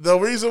love it. The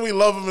reason we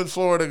love him in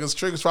Florida because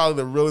Trick is probably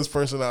the realest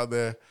person out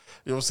there.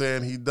 You know what I'm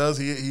saying? He does.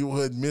 He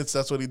admits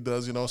that's what he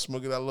does. You know,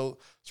 sprinkle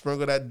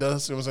that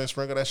dust. You know what I'm saying?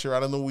 Sprinkle that shit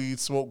right in the weed,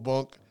 smoke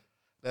bunk.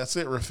 That's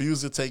it.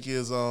 Refuse to take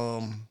his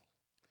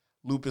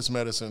lupus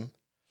medicine.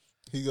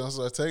 He gonna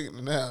start taking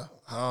it now.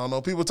 I don't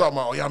know. People talking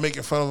about, oh, y'all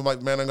making fun of him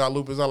like, man, I got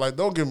lupus. I'm like,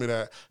 don't give me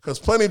that. Because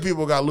plenty of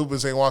people got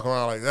lupus ain't walking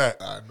around like that.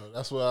 I know.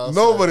 That's what I was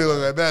Nobody saying.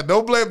 look like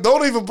that.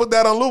 Don't even put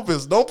that on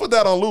lupus. Don't put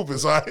that on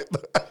lupus. All right?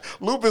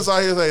 Lupus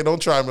out here saying,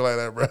 don't try me like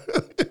that, bro.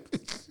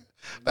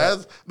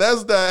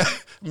 That's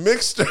that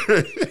mixture.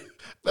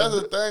 That's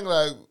the thing.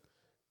 Like,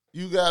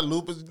 you got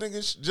lupus,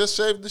 nigga, just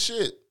shave the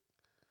shit.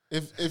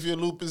 If your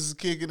lupus is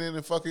kicking in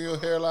and fucking your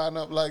hairline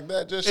up like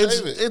that, just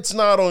shave it. It's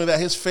not only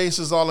that, his face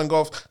is all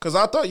engulfed. Because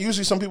I thought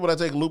usually some people that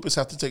take lupus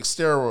have to take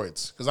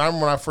steroids. Because I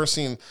remember when I first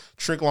seen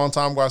Trick a long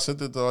time ago, I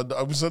sent it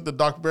to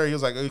Dr. Barry. He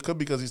was like, it could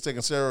be because he's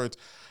taking steroids.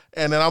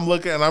 And then I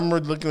remember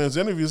looking at his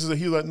interviews.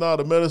 He's like, no,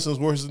 the medicine's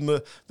worse than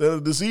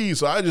the disease.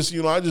 So I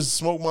just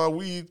smoke my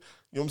weed.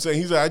 You know what I'm saying?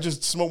 He's like, I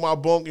just smoke my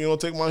bunk,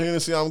 take my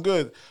Hennessy, I'm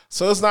good.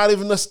 So it's not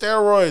even the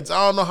steroids.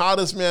 I don't know how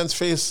this man's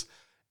face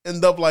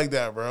end up like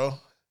that, bro.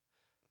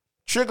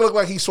 Trick looked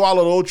like he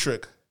swallowed old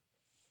Trick.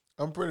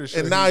 I'm pretty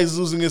sure. And now he's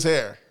losing his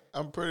hair.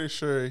 I'm pretty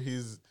sure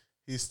he's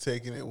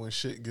taking it when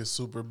shit gets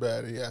super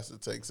bad. He has to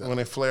take something. When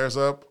it flares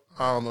up,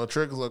 I don't know.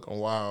 Trick is looking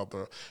wild,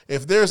 bro.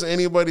 If there's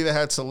anybody that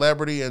had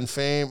celebrity and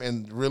fame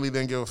and really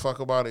didn't give a fuck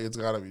about it, it's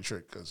got to be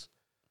Trick. Because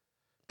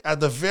at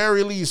the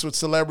very least, with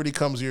celebrity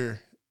comes your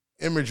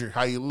imagery,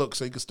 how you look,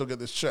 so you can still get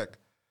this check.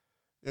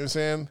 You know what I'm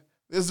saying?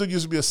 This dude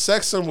used to be a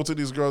sex symbol to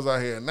these girls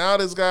out here. Now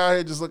this guy out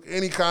here just look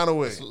any kind of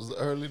way. This was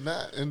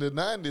in the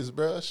 90s,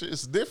 bro.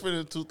 Shit's different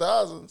in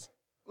 2000s.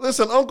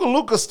 Listen, Uncle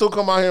Lucas still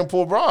come out here and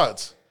pull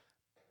broads.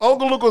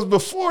 Uncle Luke was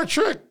before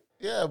Trick.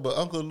 Yeah, but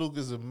Uncle Luke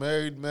is a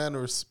married man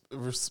who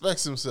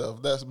respects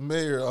himself. That's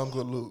Mayor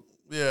Uncle Luke.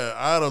 Yeah,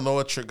 I don't know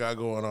what Trick got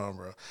going on,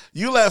 bro.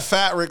 You let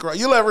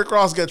Rick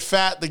Ross get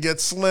fat to get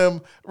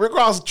slim. Rick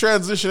Ross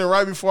transitioning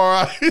right before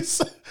our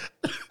eyes.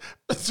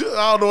 I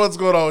don't know what's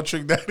going on with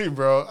Trick Daddy,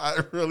 bro. I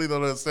really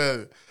don't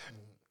understand it.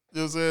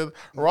 You know what I'm saying?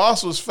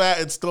 Ross was fat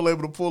and still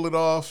able to pull it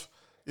off.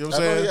 You know what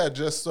I'm saying? Yeah,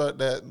 just start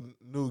that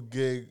new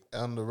gig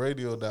on the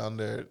radio down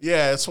there.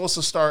 Yeah, it's supposed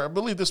to start, I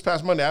believe, this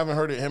past Monday. I haven't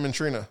heard it, him and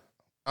Trina.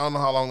 I don't know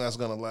how long that's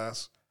going to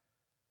last.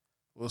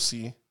 We'll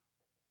see.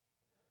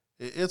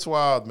 It's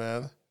wild,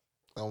 man.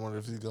 I wonder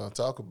if he's going to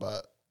talk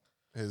about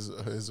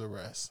his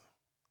arrest.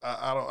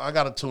 I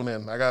got to tune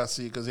in. I got to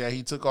see because, yeah,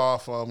 he took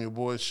off your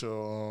boy's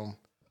show.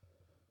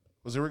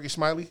 Was it Ricky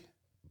Smiley?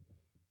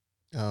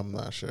 I'm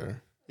not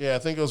sure. Yeah, I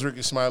think it was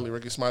Ricky Smiley.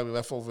 Ricky Smiley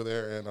left over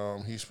there,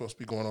 and he's supposed to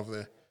be going over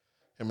there.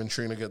 Him and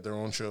Trina get their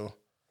own show.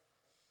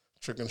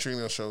 Trick and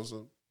Trina show.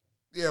 So,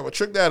 yeah, but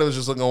Trick Daddy was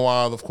just looking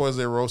wild. Of course,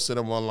 they roasted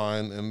him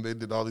online, and they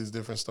did all these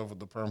different stuff with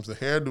the perms. The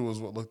hairdo was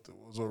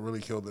what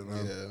really killed it,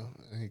 man. Yeah,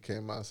 and he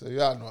came out and said,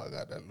 "Y'all know I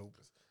got that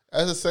lupus."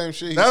 That's the same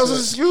shit. That was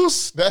his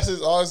excuse.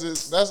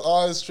 That's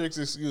all his Trick's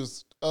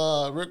excuse.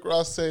 Rick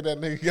Ross say that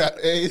nigga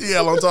got AIDS.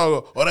 Yeah, long time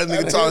ago. Oh, that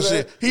nigga talk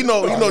shit. He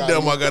know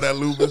damn I got that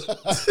lupus.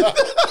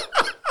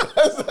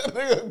 That's that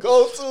nigga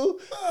go to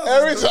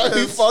every time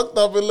he fucked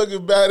up and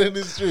looking bad in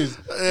the streets.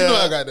 Yeah. You know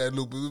I got that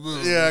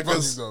lupus. Yeah,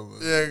 because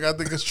I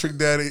think it's Trick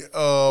Daddy.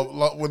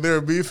 When they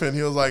were beefing,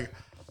 he was like,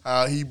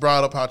 he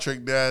brought up how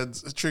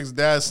Trick's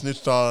dad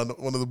snitched on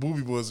one of the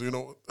Booby Boys,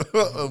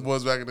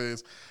 boys back in the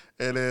days,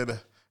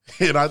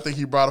 and I think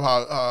he brought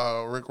up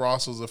how Rick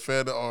Ross was a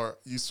fed or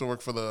used to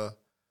work for the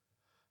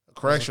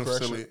correction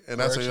facility, and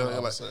that's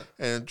what like.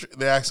 And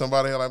they asked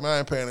somebody like, "Man, I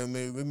ain't paying him.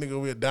 This nigga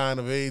over here dying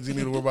of AIDS. He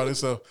need to worry about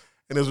himself."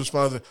 And his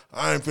response is,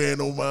 "I ain't paying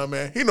no mind,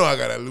 man. He know I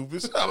got that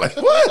lupus." I'm like,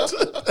 what?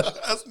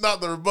 That's not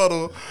the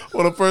rebuttal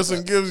what a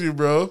person gives you,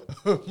 bro.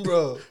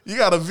 Bro, you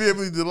got to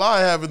vehemently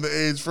deny having the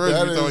AIDS first.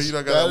 You know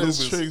I got that lupus.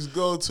 That is Trick's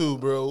go to,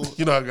 bro.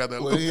 You know I got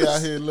that when lupus. He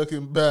out here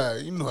looking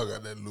bad. You know I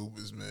got that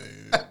lupus,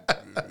 man.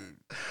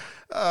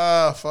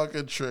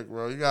 Fucking Trick,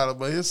 bro. You got it,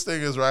 but his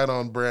thing is right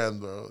on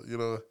brand, bro. You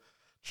know,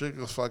 Trick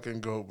was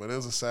fucking goat, but it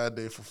was a sad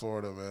day for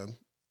Florida, man.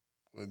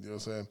 You know what I'm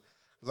saying?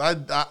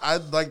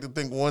 I'd like to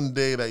think one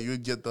day that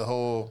you'd get the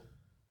whole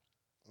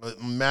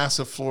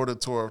massive Florida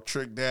tour of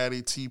Trick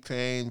Daddy,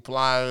 T-Pain,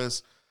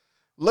 Pliers.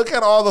 Look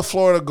at all the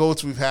Florida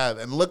goats we've had,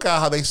 and look at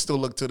how they still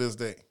look to this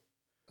day.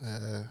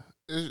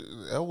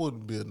 That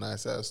wouldn't be a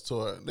nice-ass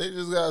tour. They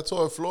just got a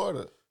tour of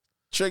Florida.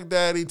 Trick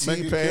Daddy,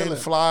 T-Pain,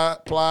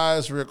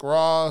 Pliers, Rick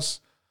Ross.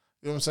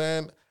 You know what I'm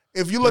saying?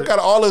 If you look at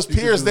all his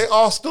peers, they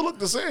all still look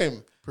the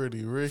same.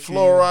 Pretty Ricky.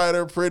 Flo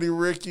Rida, Pretty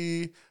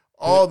Ricky,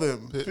 all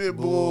them.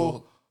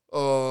 Pitbull. You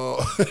know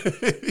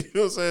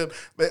what I'm saying?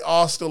 They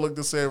all still look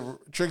the same.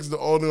 Trick's the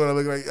only one that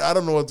look like, I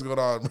don't know what's going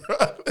on, bro.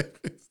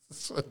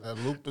 That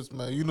lupus,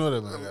 man. You know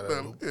that man got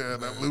that lupus. Yeah,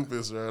 that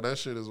lupus, bro. That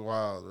shit is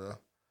wild,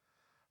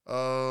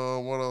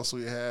 bro. What else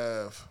we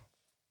have?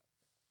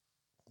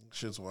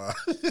 Shit's wild.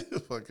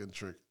 Fucking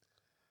Trick.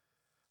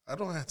 I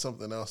don't have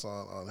something else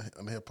on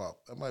hip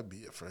hop. That might be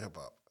it for hip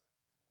hop.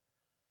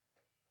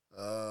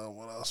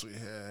 What else we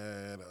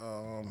had?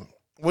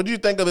 What do you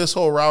think of this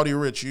whole Rowdy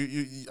Rich?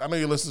 I know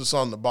you listen to the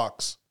song The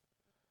Box.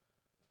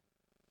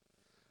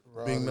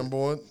 Rowdy. Being number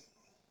one.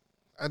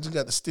 I just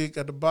got the stick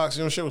at the box.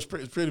 You know, shit was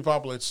pretty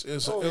popular.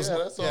 That song's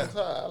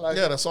high. I like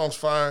it. That song's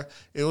fire.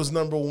 It was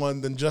number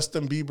one. Then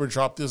Justin Bieber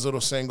dropped his little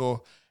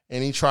single,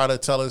 and he tried to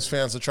tell his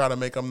fans to try to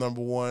make him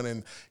number one,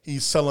 and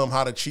he's telling them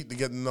how to cheat to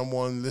get the number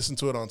one. Listen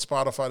to it on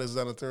Spotify, this,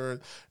 that, and the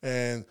third.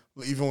 And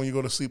even when you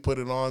go to sleep, put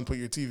it on, put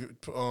your TV,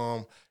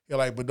 you're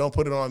like, but don't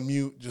put it on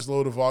mute. Just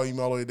lower the volume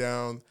all the way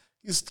down.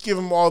 Just give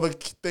him all the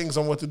things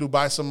on what to do,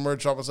 buy some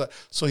merch off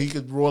so he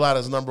could roll out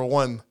as number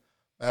one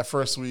that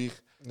first week.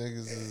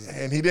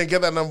 And he didn't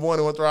get that number one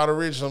and went through Rowdy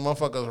Rich, and the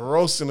motherfuckers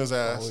roasting his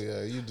ass. Oh,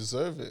 yeah, you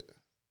deserve it.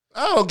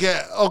 I don't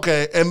get,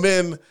 okay. And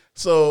then,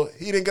 so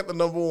he didn't get the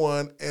number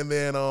one, and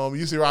then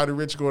you see Rowdy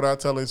Rich going out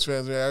telling his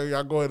fans, yeah,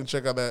 y'all go ahead and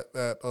check out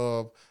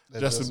that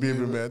Justin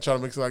Bieber, man, trying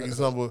to make it like he's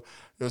number, you know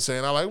what I'm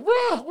saying? I'm like,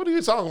 bruh, what are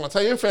you talking about?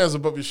 Tell your fans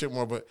about your shit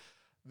more, but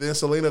then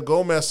Selena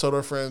Gomez told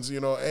her friends, hey,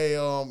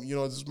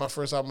 this is my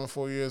first album in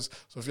 4 years,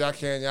 so if y'all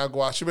can, y'all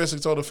go out. She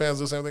basically told the fans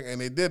the same thing,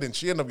 and they did, and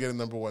she ended up getting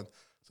number one.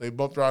 So they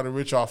bumped Rowdy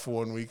Rich off for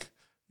 1 week.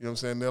 You know what I'm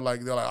saying? They're like,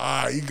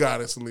 you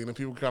got it, Selena.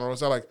 People kind of roast.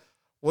 They're like,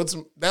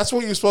 that's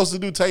what you're supposed to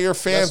do. Tell your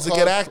fans to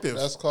get active.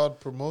 That's called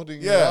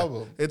promoting your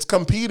album. It's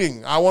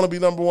competing. I want to be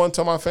number one.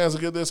 Tell my fans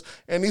to get this.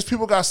 And these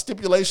people got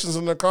stipulations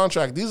in their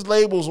contract. These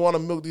labels want to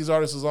milk these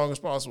artists as long as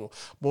possible.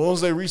 But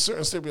once they reach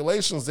certain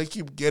stipulations, they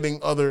keep getting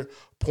other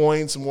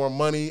points, more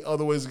money,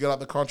 other ways to get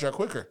out the contract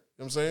quicker. You know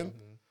what I'm saying?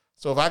 Mm-hmm.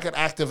 So if I could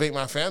activate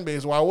my fan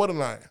base, why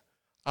wouldn't I?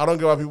 I don't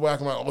get why people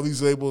acting like, oh,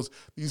 these labels,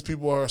 these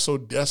people are so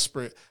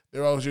desperate.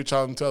 They're always here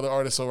trying to tell the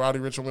artist, so Rowdy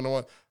Rich will win the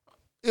one.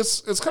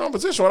 It's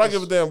competition. What I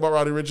give a damn about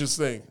Rowdy Rich's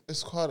thing.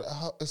 It's called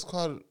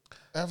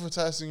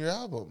advertising your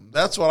album.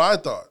 That's what I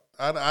thought.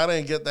 I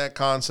didn't get that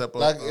concept.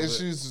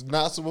 She's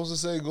not supposed to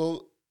say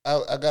go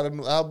I got a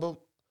new album.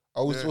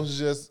 Are we Yeah. supposed to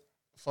just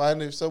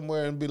find it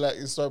somewhere and be like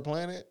and start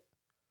playing it?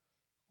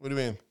 What do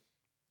you mean?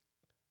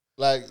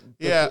 Like,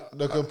 Yeah.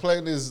 the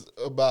complaint is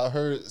about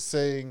her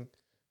saying,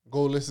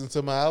 "Go listen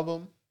to my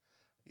album."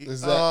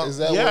 Is that?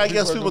 Yeah, what I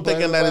guess are people complaining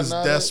thinking that about it's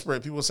now?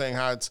 desperate. People saying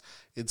how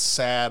it's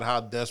sad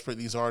how desperate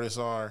these artists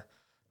are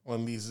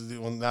when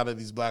now that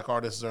these black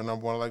artists are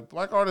number one. Like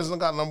black artists have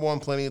got number one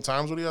plenty of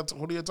times. What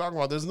are you talking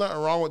about? There's nothing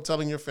wrong with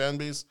telling your fan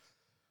base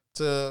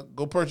to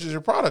go purchase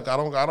your product. I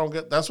don't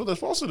get. That's what they're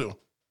supposed to do.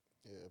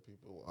 Yeah,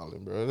 people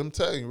wilding, bro. I'm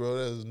telling you, bro.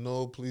 There's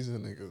no pleasing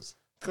niggas.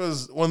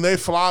 Because when they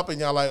flop and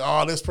y'all like,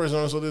 oh, this person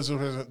also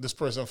this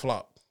person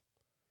flop.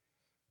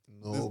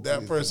 No,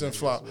 That person niggas,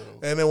 flop. bro.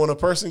 And then when a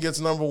person gets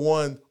number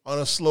one on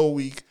a slow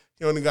week,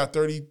 he only got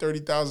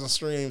 30,000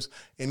 streams,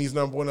 and he's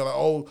number one. They're like,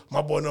 oh,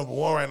 my boy number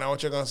one right now.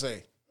 What you gonna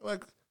say?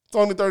 Like, it's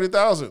only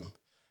 30,000.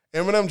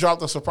 Eminem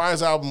dropped a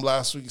surprise album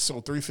last week,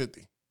 sold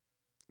 350.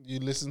 You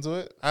listen to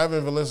it? I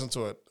haven't even listened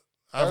to it.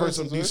 I've heard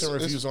some listened to it. decent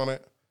reviews on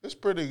it. It's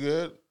pretty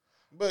good,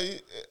 but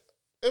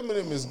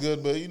Eminem is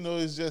good. But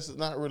it's just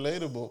not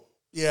relatable.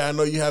 Yeah, I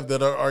know you have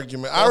that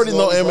argument. I already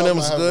know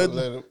Eminem's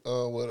good.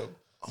 With him.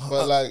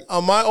 But like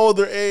on my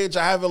older age,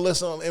 I haven't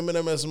listened to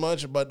Eminem as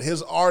much, but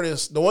his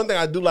artist, the one thing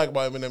I do like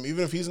about Eminem,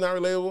 even if he's not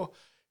relatable,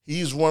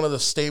 he's one of the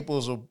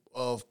staples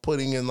of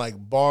putting in like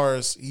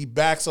bars. He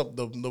backs up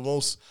the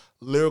most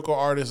lyrical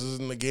artists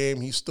in the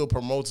game. He still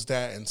promotes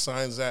that and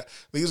signs that.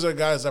 These are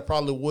guys that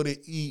probably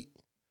wouldn't eat.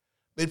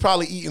 They'd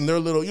probably eat in their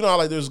little, how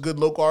like there's good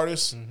local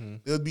artists. Mm-hmm.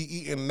 They'll be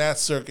eating that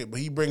circuit, but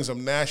he brings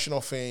them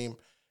national fame.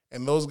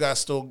 And those guys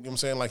still, you know what I'm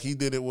saying, like he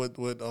did it with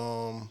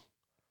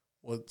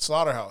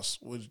Slaughterhouse,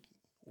 with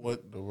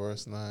the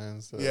worst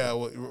nines. Yeah,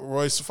 with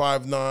Royce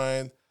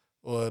 5'9",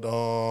 with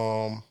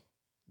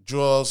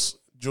Joel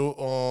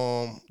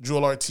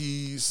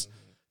Ortiz,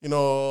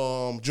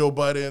 Joe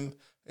Budden,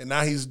 and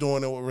now he's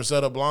doing it with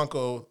Rosetta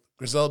Blanco,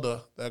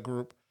 Griselda, that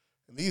group.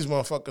 And these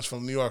motherfuckers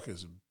from New York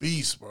is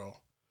beasts, bro.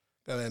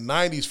 Got that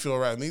 90s feel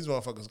right, and these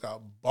motherfuckers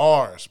got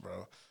bars,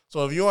 bro.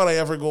 So if you want to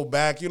ever go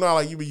back,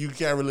 like you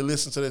can't really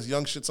listen to this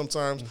young shit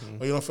sometimes,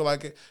 or you don't feel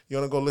like it. You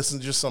want to go listen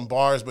to just some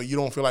bars, but you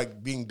don't feel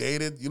like being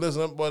dated. You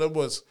listen, but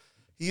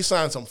he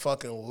signed some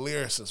fucking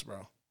lyricists,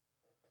 bro.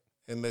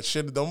 And that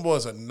shit, them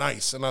boys are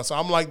nice. And so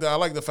I'm like that. I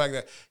like the fact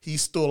that he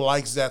still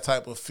likes that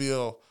type of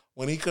feel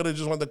when he could have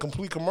just went the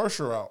complete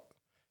commercial route.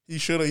 He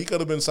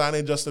could have been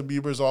signing Justin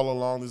Bieber's all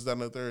along, this, that,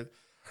 and the third.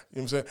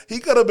 You know what I'm saying? He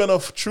could have been a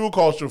true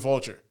culture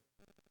vulture.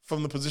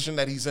 From the position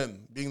that he's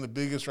in, being the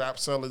biggest rap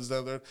sellers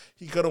there,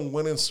 he could have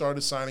went and started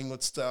signing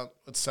what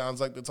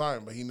sounds like the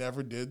time, but he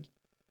never did.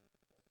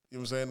 You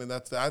know what I'm saying? And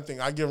I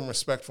think I give him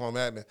respect for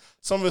that. And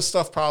some of his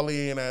stuff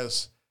probably ain't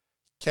as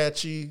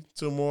catchy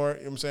to more. You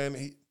know what I'm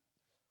saying?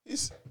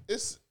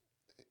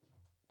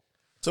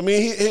 To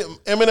me,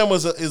 Eminem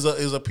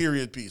is a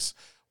period piece.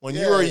 When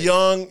you were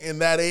young in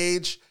that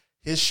age,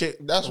 his shit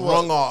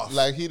rung off.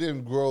 Like he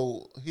didn't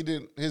grow.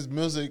 His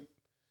music.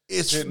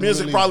 Music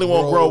really probably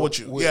won't grow with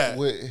you.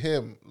 With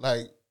him.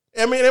 Like,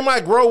 I mean, it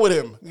might grow with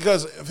him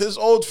because if his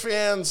old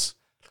fans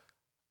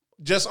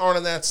just aren't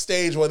on that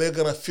stage where they're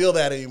gonna feel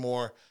that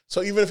anymore.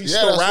 So even if he's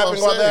still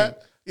rapping about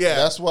that,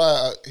 that's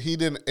why he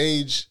didn't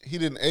age.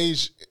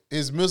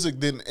 His music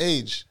didn't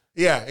age.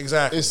 Yeah,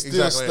 exactly. It's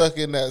still stuck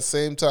in that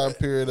same time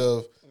period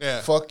of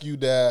fuck you,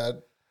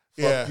 dad,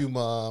 fuck you,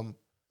 mom.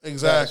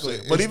 Exactly.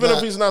 But even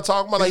if he's not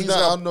talking about, he's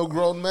not on no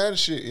grown man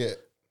shit yet.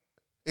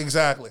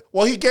 Exactly.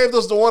 Well, he gave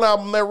us the one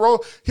album that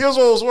here's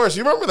what was worse.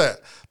 You remember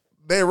that?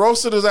 They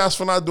roasted his ass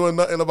for not doing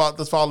nothing about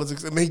this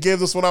politics, and he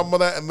gave us one album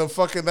of that, and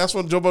that's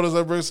when Joe Budden's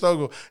at Big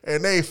Struggle,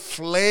 and they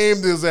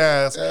flamed his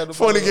ass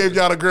before he gave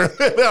y'all the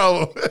Grammy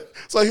album.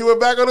 So he went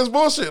back on his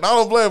bullshit. I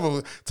don't blame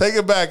him. Take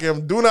it back,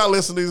 him. Do not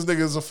listen to these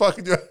niggas.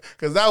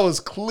 Because that was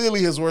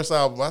clearly his worst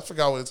album. I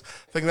forgot what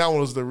I think that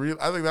one was the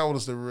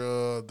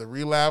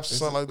Relapse or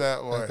something like that.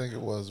 Or I think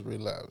it was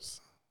Relapse.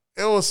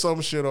 It was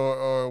some shit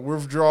or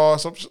Withdrawal.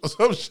 Some shit.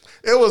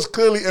 It was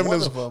clearly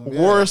Eminem's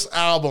worst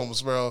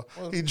albums, bro.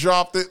 He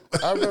dropped it.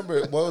 I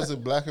remember, what was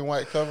it, black and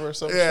white cover or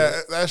something?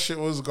 Yeah, that shit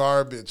was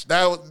garbage.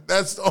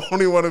 That's the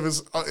only one of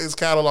his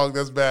catalog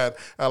that's bad.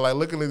 I like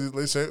looking at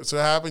this. So what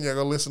happened? You're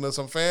going to listen to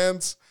some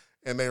fans,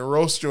 and they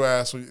roast your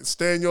ass.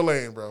 Stay in your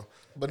lane, bro.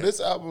 But this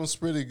album's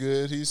pretty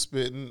good. He's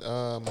spitting.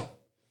 I'm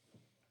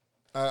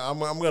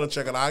going to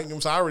check it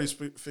out. I already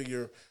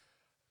figure...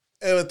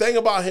 And the thing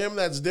about him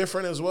that's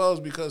different as well is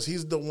because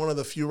he's one of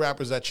the few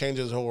rappers that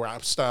changes his whole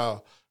rap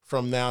style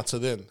from now to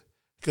then.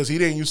 Because he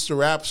didn't used to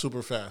rap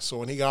super fast. So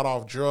when he got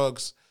off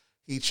drugs,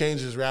 he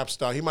changed his rap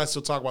style. He might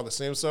still talk about the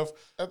same stuff.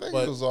 I think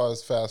it was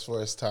always fast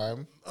for his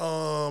time.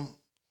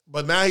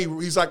 But now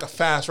he's like a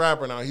fast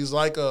rapper now. He's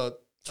like a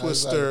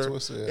Twister.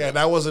 Yeah,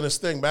 that wasn't his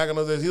thing. Back in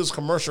those days, he was a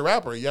commercial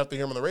rapper. You have to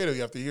hear him on the radio.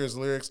 You have to hear his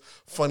lyrics,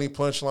 funny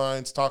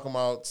punchlines, talking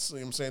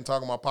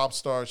about pop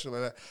stars, shit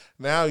like that.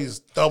 Now he's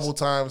double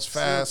times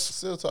fast.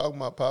 Still talking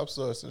about pop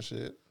stars and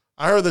shit.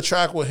 I heard the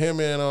track with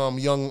him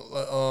and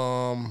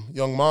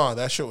Young Ma.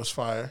 That shit was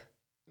fire.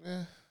 Yeah. You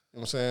know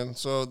what I'm saying?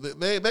 So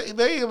they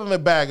in the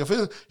bag. If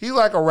he's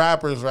like a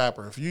rapper's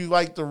rapper. If you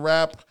like the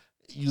rap,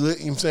 you know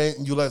what I'm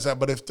saying, you let that.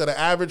 But if to the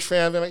average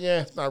fan, they're like,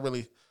 yeah, it's not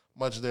really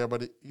much there.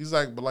 But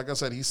but like I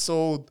said, he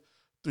sold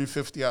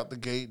 350 out the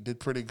gate, did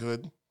pretty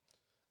good.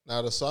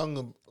 Now the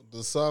song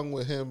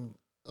with him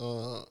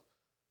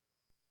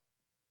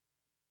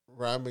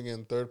rhyming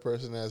in third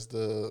person as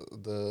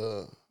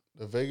the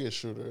Vegas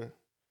shooter.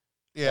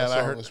 Yeah,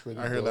 I heard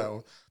that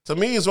one. To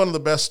me, he's one of the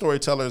best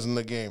storytellers in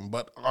the game.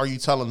 But are you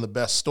telling the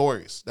best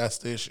stories? That's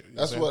the issue.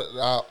 That's what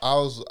I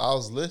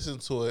was listening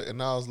to it,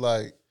 and I was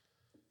like,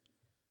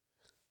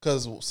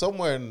 because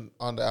somewhere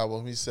on the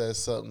album he says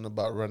something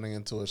about running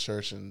into a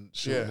church and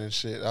shooting and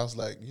shit. I was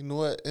like, you know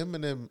what?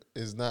 Eminem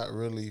is not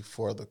really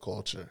for the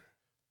culture.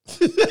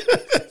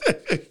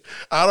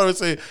 I don't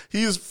say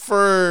he's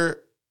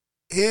for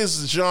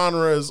his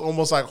genre is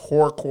almost like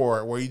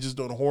horrorcore, where he's just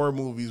doing horror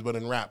movies but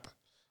in rap.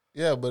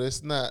 Yeah, but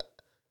it's not.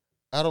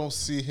 I don't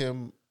see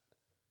him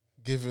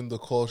giving the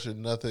culture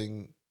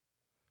nothing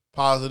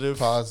positive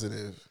and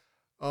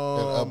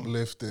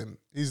uplifting.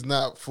 He's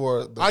not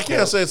for the I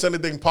can't say it's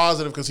anything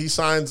positive because he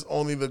signs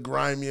only the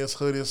grimiest,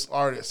 hoodest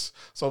artists.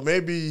 So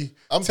maybe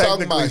I'm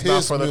talking about he's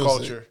not for the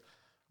culture.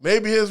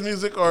 Maybe his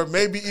music, or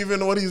maybe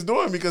even what he's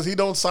doing, because he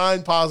don't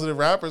sign positive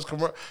rappers.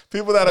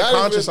 People that are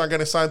conscious aren't going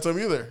to sign to him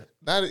either.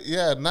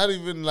 Not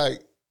even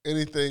like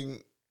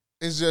anything.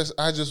 It's just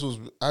I just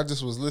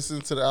was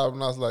listening to the album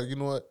and I was like, you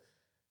know what?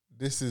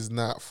 This is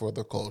not for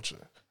the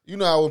culture. You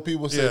know how when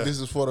people say this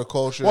is for the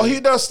culture? Well, he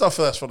does stuff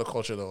that's for the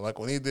culture, though. Like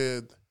when he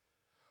did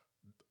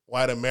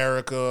White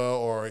America,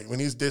 or when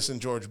he's dissing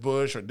George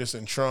Bush or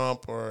dissing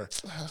Trump or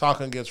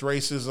talking against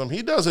racism,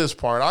 he does his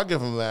part. I'll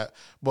give him that.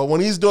 But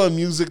when he's doing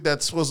music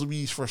that's supposed to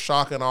be for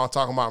shock and all,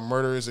 talking about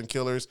murderers and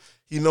killers,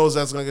 he knows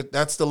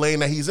that's the lane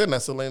that he's in.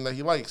 That's the lane that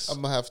he likes.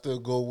 I'm gonna have to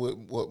go with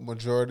what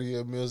majority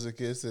of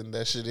music is, and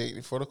that shit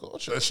ain't for the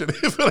culture. That shit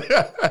ain't for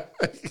the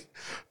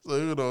So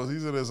who knows?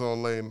 He's in his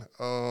own lane.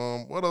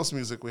 What else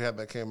music we had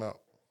that came out?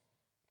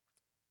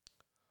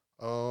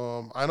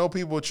 I know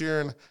people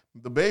cheering.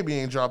 The Baby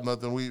ain't dropped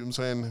nothing. I'm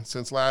saying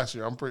since last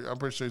year. I'm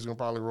pretty sure he's gonna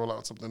probably roll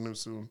out something new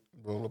soon.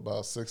 Roll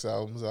about 6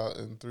 albums out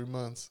in 3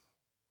 months.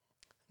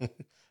 But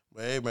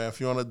hey man,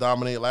 if you want to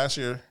dominate last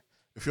year,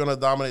 if you want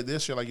to dominate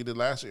this year like you did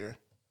last year,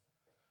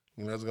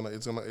 you know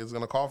it's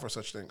gonna call for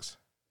such things.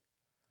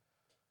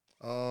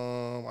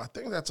 I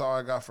think that's all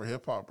I got for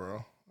hip hop,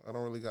 bro. I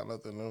don't really got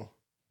nothing new.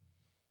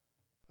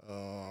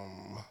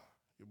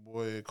 Your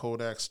boy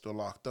Kodak's still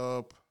locked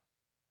up.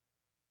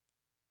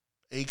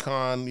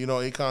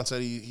 Akon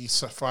said he's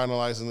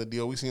finalizing the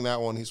deal. We seen that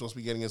one. He's supposed to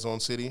be getting his own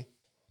city.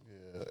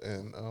 Yeah,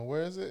 and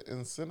where is it?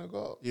 In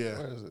Senegal? Yeah.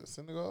 Where is it?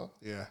 Senegal?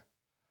 Yeah.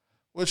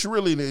 Which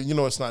really,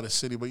 it's not a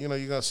city, but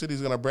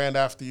city's gonna brand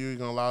after you. You're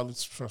gonna allow this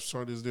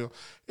sort of this deal.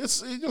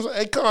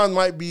 Akon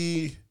might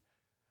be.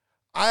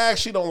 I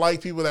actually don't like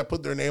people that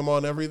put their name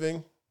on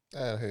everything.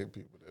 I hate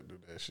people that do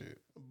that shit.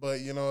 But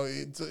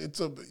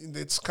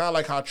it's kind of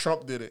like how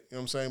Trump did it. You know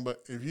what I'm saying?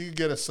 But if you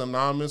get a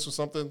synonymous or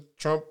something,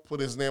 Trump put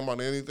his name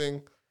on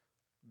anything,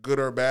 good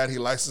or bad. He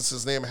licensed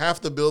his name. Half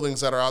the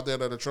buildings that are out there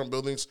that are Trump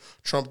buildings,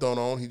 Trump don't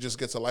own. He just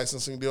gets a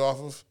licensing deal off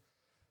of.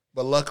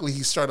 But luckily,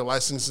 he started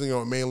licensing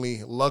on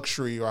mainly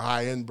luxury or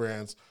high-end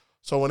brands.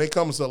 So when it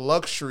comes to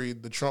luxury,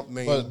 the Trump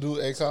name. But do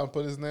Akon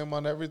put his name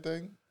on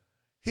everything?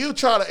 He'll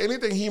try to,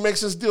 anything he makes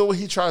his deal with,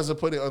 he tries to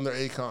put it under Akon.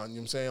 You know what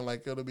I'm saying?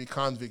 Like, it'll be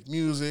Convict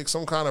Music,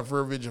 some kind of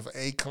verbiage of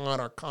Akon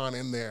or Con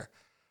in there.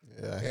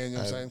 Yeah. And you know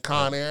what I'm saying?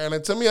 Con Air.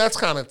 And to me, that's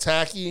kind of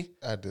tacky.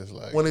 I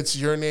dislike when it's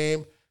your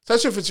name.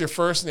 Especially if it's your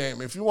first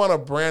name. If you want a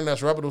brand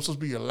that's reputable, it's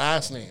supposed to be your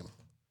last name.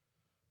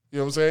 You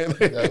know what I'm saying?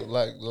 Yeah,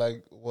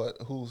 like what?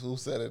 Who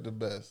said it the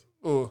best?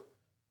 Ooh.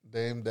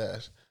 Dame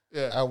Dash.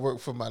 Yeah. I work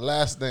for my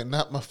last name,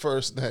 not my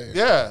first name.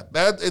 Yeah,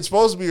 it's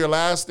supposed to be your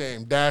last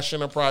name. Dash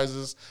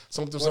Enterprises,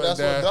 something like that.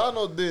 That's what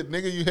Donald did.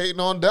 Nigga, you hating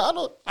on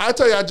Donald? I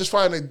tell you, I just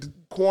find it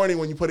corny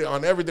when you put it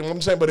on everything.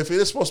 I'm saying, but if it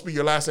is supposed to be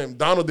your last name,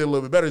 Donald did a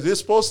little bit better. It's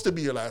supposed to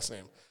be your last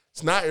name.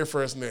 It's not your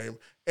first name.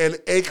 And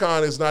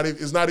Akon is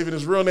not even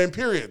his real name,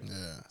 period.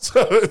 Yeah.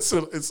 So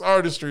it's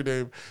artistry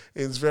name.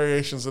 It's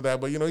variations of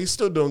that. But, he's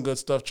still doing good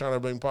stuff, trying to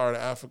bring power to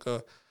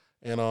Africa.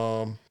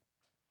 And,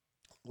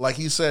 like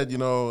he said, I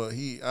know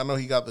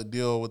he got the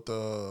deal with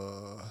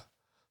the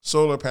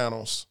solar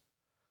panels.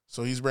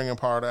 So he's bringing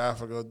power to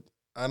Africa.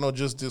 I know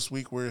just this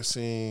week we're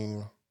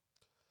seeing,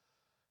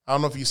 I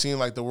don't know if you've seen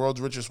like the world's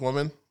richest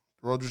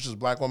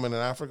black woman in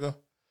Africa.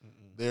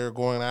 Mm-mm. They're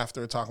going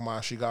after, talking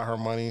about she got her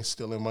money,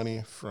 stealing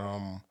money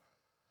from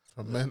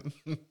men.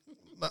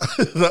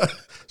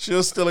 She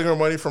was stealing her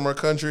money from her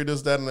country,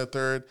 this, that, and the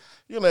third.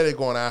 They're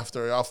going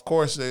after her. Of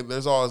course,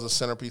 there's always a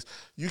centerpiece.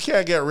 You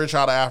can't get rich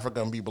out of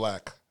Africa and be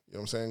black. You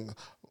know what I'm saying?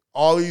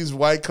 All these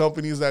white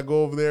companies that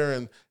go over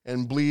there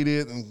and bleed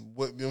it, and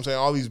what, you know what I'm saying?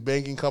 All these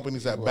banking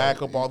companies that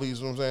back up all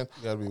these, you know what I'm saying?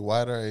 You gotta be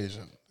white or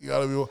Asian. You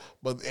gotta be,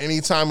 but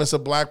anytime it's a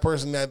black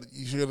person that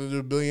you're gonna do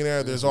a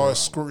billionaire, there's always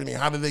scrutiny.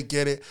 How did they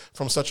get it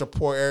from such a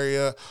poor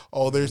area?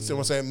 Oh, there's, you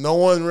know what I'm saying?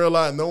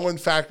 No one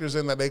factors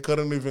in that they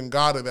couldn't even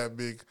got it that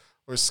big,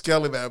 or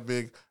Skelly that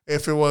big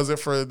if it wasn't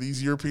for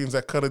these Europeans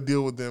that cut a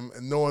deal with them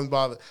and no one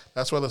bothered.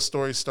 That's where the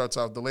story starts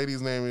off. The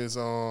lady's name is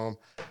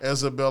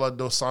Isabella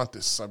dos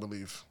Santos, I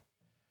believe.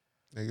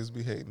 Niggas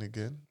be hating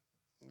again.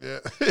 Yeah.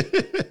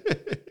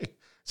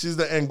 She's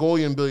the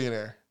Angolan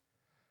billionaire.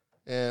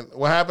 And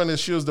what happened is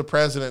she was the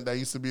president that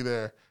used to be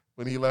there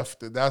when he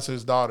left. That's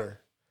his daughter.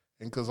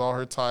 And because all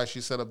her ties,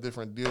 she set up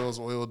different deals,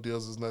 oil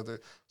deals, is nothing.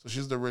 So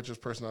she's the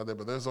richest person out there.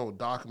 But there's old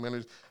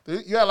documentaries.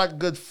 You got like a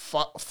good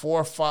 4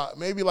 or 5,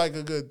 maybe like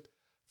a good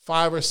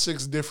 5 or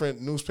 6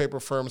 different newspaper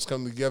firms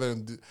come together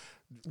and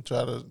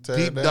try to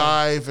deep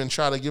dive and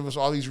try to give us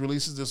all these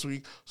releases this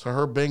week. So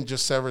her bank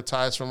just severed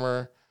ties from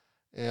her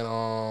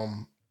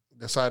and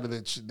decided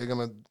that they're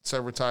gonna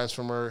sever ties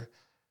from her.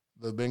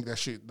 The bank that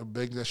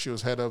she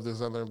was head of,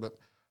 this other. But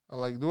I'm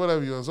like, do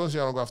whatever you want. As long as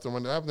y'all don't go after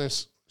money.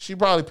 She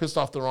probably pissed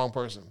off the wrong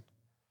person.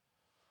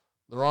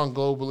 The wrong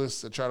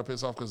globalists that try to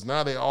piss off because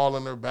now they all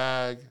in their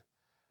bag.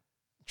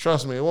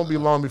 Trust me, it won't be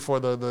long before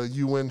the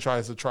UN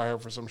tries to try her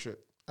for some shit.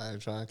 I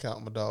ain't trying to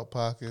count my dog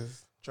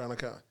pockets. Trying to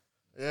count.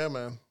 Yeah,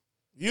 man.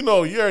 You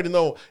already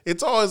know.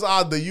 It's always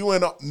odd. The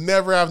UN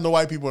never have no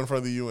white people in front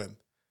of the UN.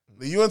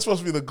 The UN's supposed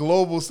to be the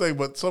global thing,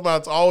 but somehow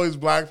it's always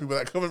black people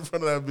that come in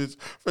front of that bitch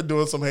for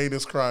doing some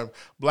heinous crime.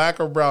 Black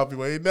or brown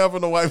people. Ain't never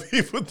no white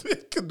people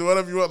that can do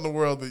whatever you want in the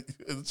world.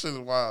 It's just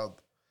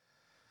wild.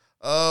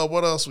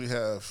 What else we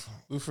have?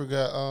 We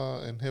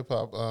forgot in hip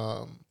hop,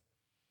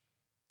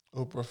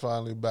 Oprah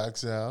finally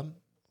backs down.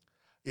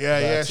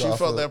 Yeah, she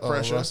felt that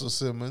pressure. Russell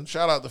Simmons.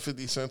 Shout out to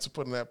 50 Cent for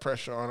putting that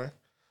pressure on her,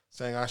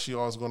 saying how she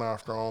always going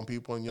after her own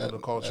people and the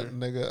culture. That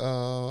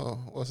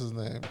nigga, what's his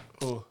name?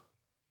 Who?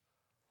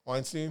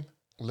 Weinstein?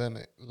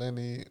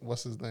 Lenny,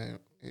 what's his name?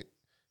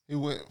 He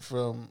went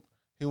from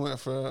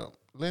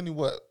Lenny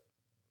what?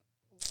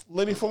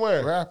 Lenny from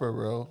where? Rapper,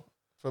 bro,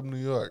 from New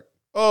York.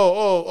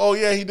 Oh,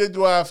 yeah, he did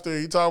go after.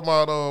 You talking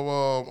about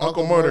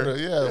Uncle Murder.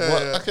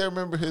 Yeah. I can't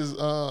remember his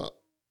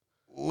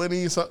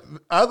Lenny.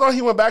 I thought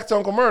he went back to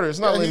Uncle Murder. It's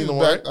not Lenny no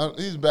more.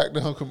 He's back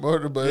to Uncle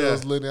Murder, but it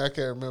was Lenny. I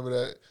can't remember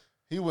that.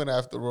 He went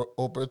after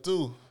Oprah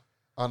too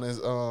on his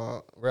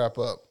wrap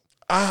up.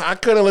 I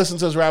couldn't listen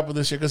to his rapper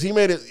this year because he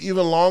made it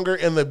even longer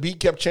and the beat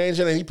kept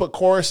changing and he put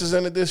choruses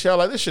in it this year.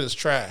 Like, this shit is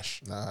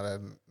trash. Nah, that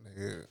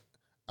nigga.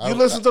 You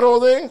listen to the whole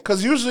thing?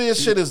 Because usually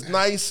his shit is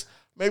nice.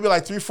 Maybe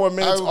like 3-4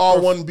 minutes,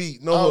 one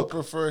beat. No I hook. would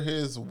prefer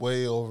his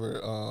way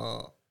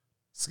over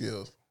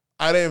Skills.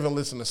 I didn't even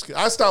listen to Skills.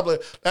 I stopped.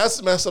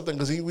 That's messed up thing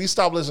because we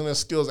stopped listening to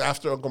Skills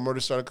after Uncle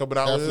Murder started coming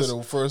out with this. After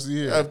the first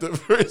year. After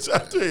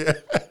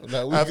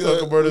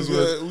Uncle Murder's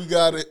we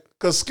got it.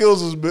 Because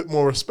Skills was a bit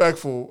more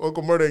respectful.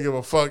 Uncle Murder didn't give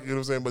a fuck, you know what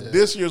I'm saying? But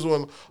this year's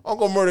one,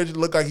 Uncle Murder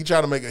looked like he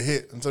tried to make a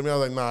hit. And to me, I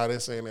was like, nah,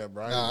 this ain't that,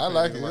 bro. Nah, I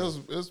like it.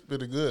 It was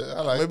pretty good.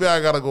 I like Maybe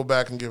I got to go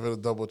back and give it a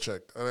double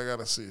check. I got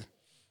to see.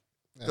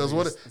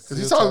 Because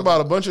he's talking about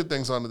a bunch of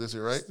things on it this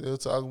year, right? Still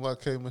talking about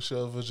K.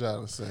 Michelle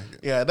vagina singing.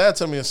 Yeah, that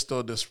to me is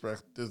still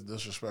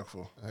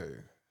disrespectful. Hey,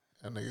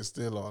 that nigga's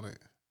still on it.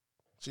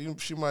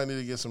 She might need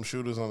to get some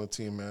shooters on the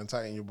team, man.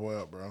 Tighten your boy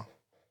up, bro.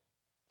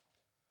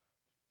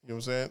 You know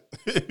what I'm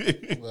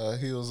saying? Well,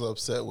 he was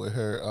upset with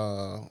her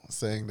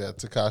saying that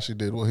Tekashi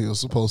did what he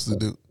was supposed to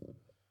do.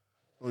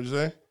 What'd you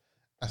say?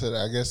 I said,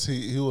 I guess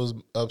he was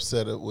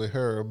upset with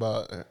her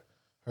about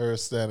her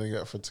standing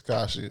up for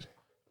Tekashi.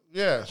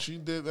 Yeah, she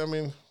did. I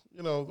mean,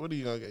 what are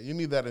you going to get? You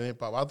need that in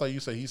hip-hop. I thought you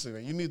said he's saying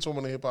that. You need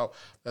someone in hip-hop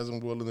that's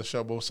willing to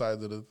show both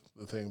sides of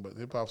the thing. But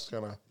hip-hop's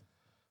kind of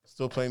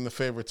still playing the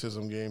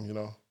favoritism game,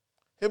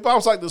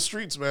 Hip-hop's like the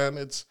streets, man.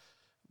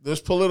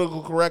 There's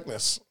political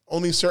correctness.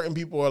 Only certain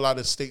people are allowed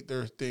to state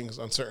their things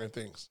on certain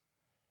things.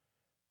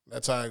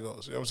 That's how it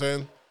goes. You know what I'm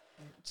saying?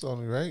 It's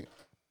only right.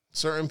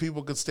 Certain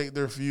people could state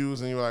their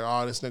views, and you're like,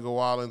 oh, this nigga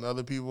wild, and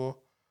other people,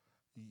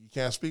 you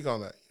can't speak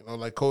on that.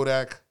 Like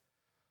Kodak.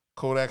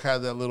 Kodak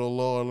had that little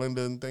Laura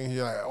Linden thing. He's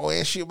like, oh,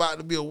 ain't she about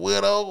to be a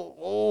widow?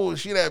 Oh,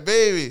 she that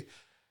baby.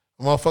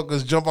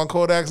 Motherfuckers jump on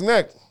Kodak's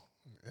neck.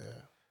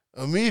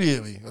 Yeah.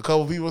 Immediately. A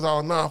couple people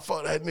thought, nah,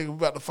 fuck that nigga. We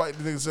about to fight.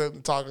 The nigga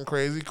said, talking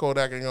crazy.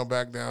 Kodak ain't gonna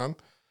back down.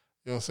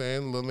 You know what I'm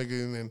saying? Little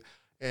nigga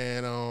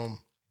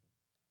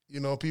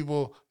and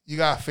people, you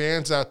got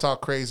fans that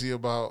talk crazy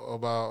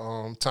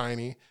about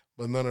Tiny,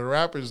 but none of the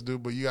rappers do.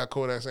 But you got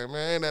Kodak saying,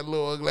 man, that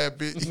little ugly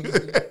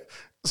bitch.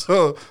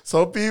 So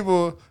some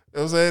people, you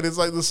know what I'm saying, it's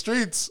like the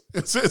streets.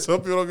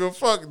 Some people don't give a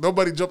fuck.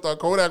 Nobody jumped on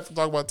Kodak for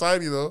talking about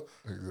Tiny, though.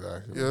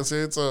 Exactly. You know what I'm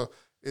saying? So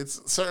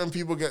it's certain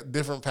people get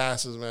different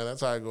passes, man.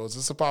 That's how it goes.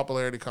 It's a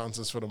popularity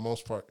contest for the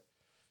most part.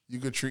 You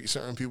could treat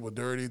certain people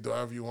dirty, do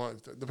however you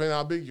want, depending on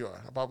how big you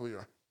are, how popular you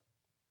are.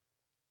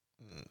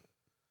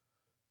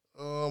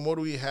 What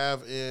do we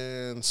have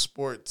in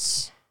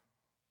sports?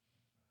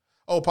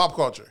 Oh, pop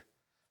culture.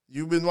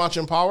 You've been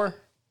watching Power?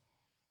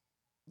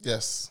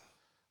 Yes.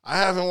 I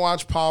haven't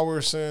watched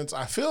Power since,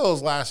 I feel it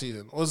was last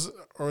season. Or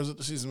is it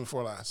the season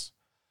before last?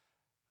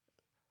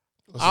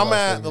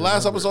 The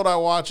last episode I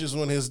watched is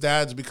when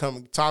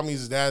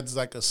Tommy's dad's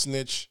like a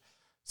snitch.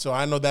 So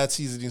I know that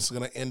season is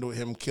going to end with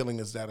him killing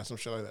his dad or some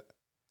shit like that.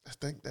 I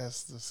think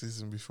that's the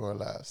season before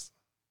last.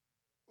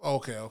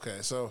 Okay.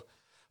 So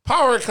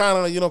Power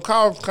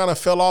kind of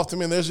fell off to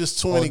me, and there's just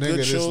too many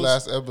good shows. This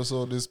last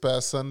episode this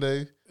past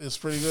Sunday, it's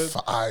pretty good.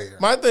 Fire.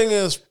 My thing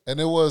is, and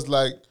it was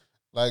like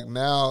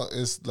now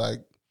it's like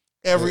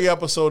every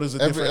episode is a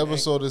different. Every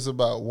episode is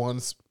about one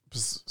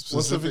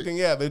specific thing.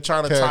 Yeah, they're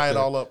trying to character. tie it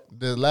all up.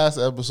 The last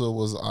episode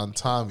was on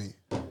Tommy.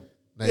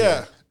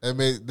 Yeah. They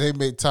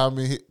made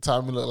Tommy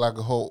look like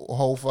a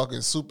whole fucking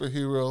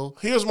superhero.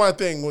 Here's my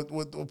thing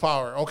with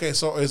Power. Okay,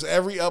 so is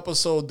every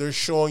episode they're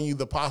showing you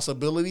the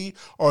possibility,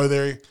 or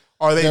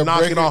are they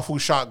knocking off who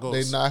shot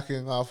Ghost? They're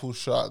knocking off who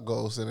shot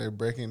Ghost, and they're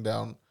breaking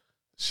down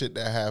shit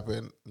that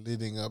happened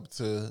leading up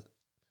to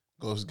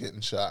Ghost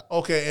getting shot.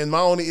 Okay, and my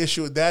only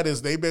issue with that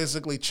is they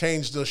basically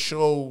changed the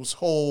show's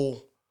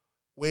whole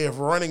way of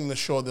running the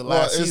show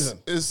last season.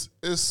 It's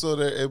so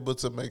they're able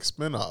to make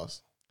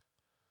spinoffs.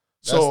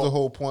 That's the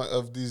whole point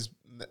of these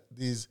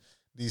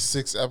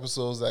 6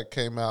 episodes that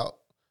came out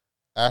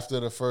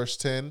after the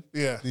first 10.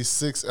 Yeah. These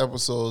 6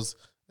 episodes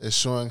is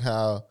showing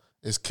how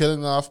it's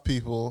killing off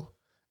people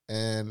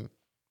and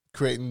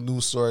creating new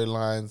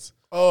storylines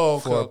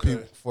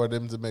for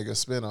them to make a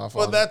spinoff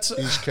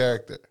on each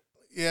character.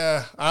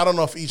 Yeah. I don't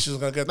know if each is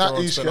going to get not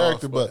each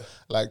character, but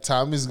like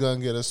Tommy's going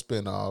to get a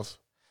spinoff.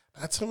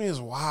 That to me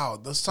is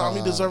wild. Does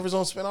Tommy deserve his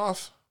own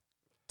spinoff?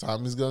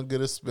 Tommy's going to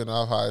get a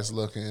spinoff, how it's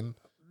looking.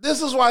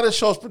 This is why the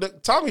show's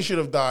Tommy should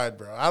have died,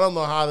 bro. I don't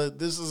know how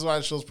this is why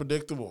the show's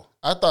predictable.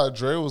 I thought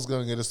Dre was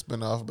going to get a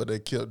spinoff, but they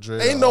killed Dre.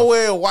 Ain't no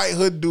way a white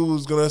hood dude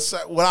is going to,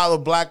 without a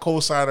black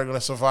co-signer, going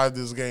to survive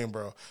this game,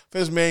 bro. If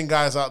his main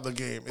guy's out the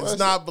game. It's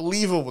not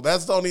believable.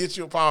 That's the only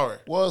issue of Power.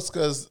 Well, it's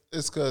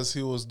because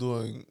he was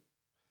doing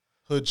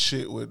hood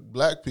shit with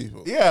black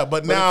people. Yeah,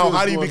 but now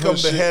how do you become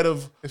the head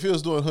of... If he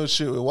was doing hood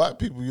shit with white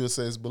people, you would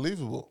say it's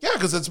believable. Yeah,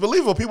 because it's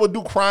believable. People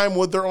do crime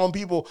with their own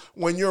people.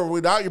 When you're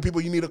without your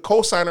people, you need a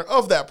co-signer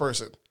of that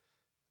person.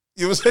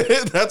 You know what I'm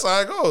saying? That's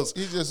how it goes.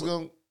 He's just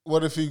going...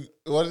 What if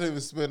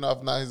it's spin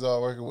off now he's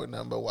all working with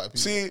nothing but white people?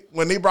 See,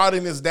 when they brought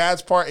in his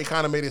dad's part, it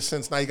kind of made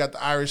sense. Now you got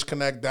the Irish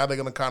connect. Now they're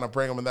going to kind of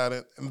bring him in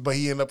that. But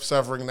he ended up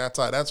suffering that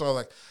side. That's why I was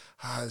like...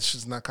 it's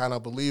just not kind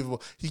of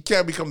believable. He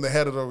can't become the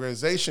head of the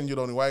organization. You're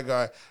the only white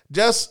guy.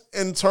 Just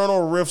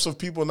internal rifts of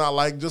people not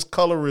like, just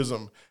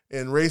colorism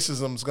and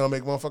racism is going to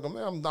make motherfucker,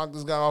 man, I'm going to knock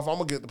this guy off. I'm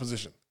going to get the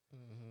position.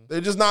 Mm-hmm.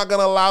 They're just not going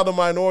to allow the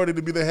minority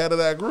to be the head of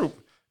that group.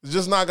 It's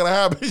just not going to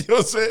happen. You know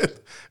what I'm saying?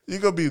 You're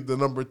going to be the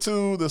number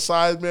 2, the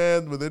side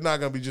man, but they're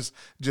not going to be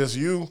just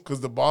you because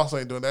the boss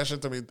ain't doing that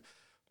shit to me.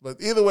 But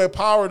either way,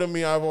 Power to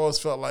me, I've always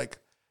felt like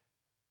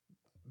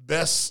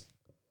best...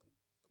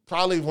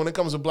 Probably when it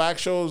comes to black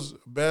shows,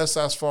 best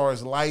as far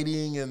as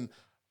lighting and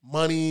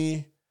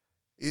money.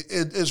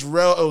 It was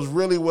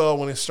really well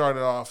when it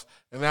started off.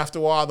 And after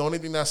a while, the only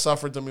thing that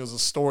suffered to me was the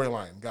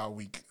storyline got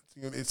weak.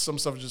 Some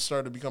stuff just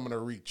started becoming a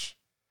reach.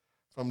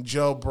 From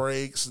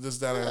jailbreaks, this,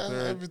 that, and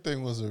third.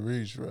 Everything was a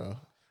reach, bro.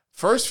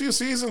 First few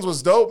seasons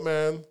was dope,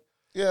 man.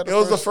 Yeah, it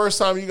was the first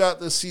time you got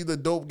to see the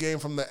dope game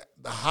from the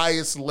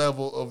highest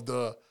level of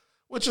the...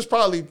 Which is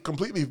probably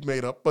completely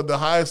made up, but the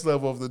highest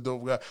level of the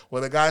dope guy,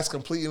 where the guy's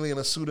completely in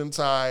a suit and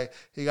tie,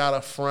 he got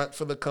a front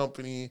for the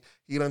company,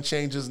 he done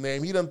changed his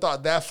name, he done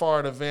thought that far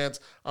in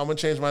advance, I'm going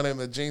to change my name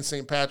to James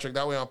St. Patrick,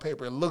 that way on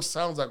paper it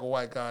sounds like a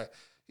white guy.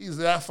 He's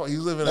that far, he's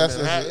living in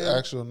Manhattan. That's his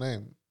actual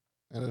name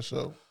in the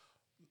show.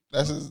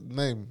 That's his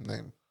name.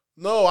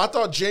 No, I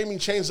thought Jamie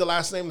changed the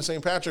last name to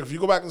St. Patrick. If you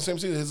go back to the same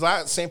season,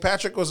 his St.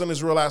 Patrick wasn't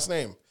his real last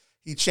name.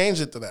 He changed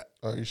it to that.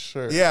 Are you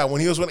sure? Yeah,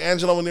 when he was with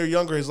Angela when they were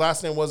younger, his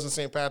last name wasn't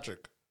St.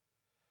 Patrick.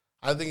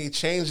 I think he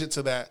changed it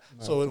to that,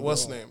 so it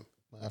was name.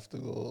 I have to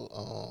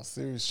go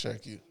series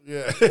check you.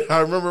 Yeah,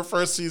 I remember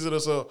first season or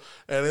so,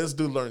 and this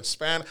dude learned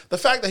Spanish. The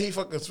fact that he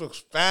fucking spoke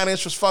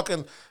Spanish was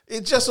fucking,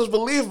 it just was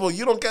believable.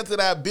 You don't get to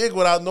that big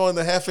without knowing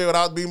the Jefe,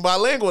 without being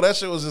bilingual. That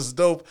shit was just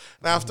dope.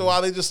 And after a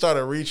while, they just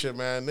started reaching,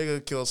 man.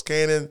 Nigga kills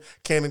Kanan.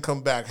 Kanan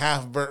come back,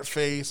 half burnt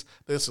face.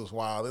 This is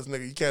wild. This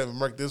nigga, you can't even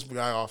murk this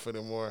guy off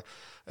anymore.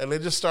 And they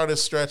just started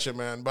stretching,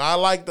 man. But I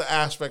like the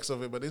aspects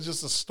of it, but it's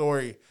just a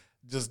story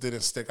just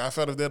didn't stick. I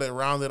felt if they'd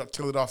rounded up,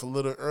 killed it off a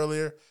little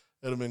earlier,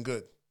 it'd have been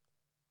good.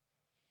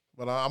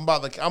 But I'm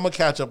gonna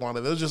catch up on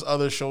it. There's just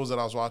other shows that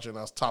I was watching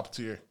that was top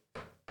tier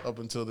up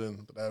until then,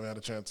 but I haven't had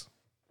a chance.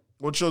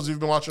 What shows have you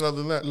been watching other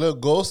than that? Look,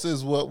 Ghost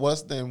is what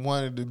what's name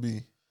wanted to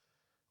be.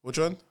 Which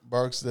one?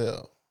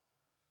 Barksdale.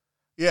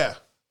 Yeah,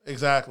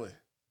 exactly.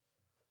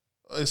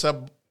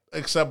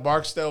 Except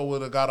Barksdale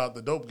would have got out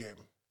the dope game.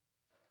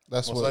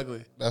 That's most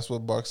likely. That's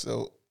what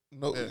Barksdale.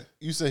 No, yeah.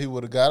 You said he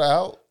would have got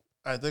out.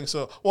 I think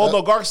so. Well,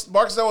 no,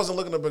 Barksdale wasn't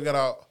looking to get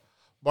out.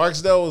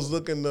 Barksdale was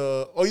looking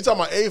to. Oh, you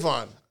talking about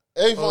Avon?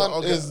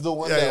 Avon is the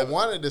one that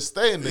wanted to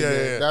stay in the game.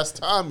 Yeah. That's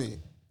Tommy.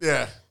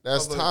 Yeah,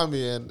 that's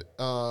Tommy, and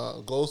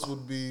Ghost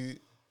would be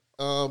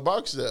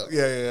Barksdale.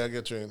 Yeah, I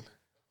get you.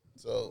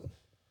 So,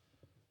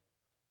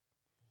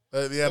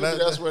 yeah,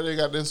 that's where they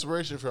got the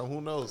inspiration from.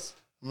 Who knows?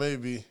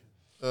 Maybe.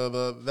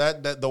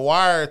 The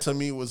Wire to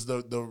me was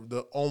the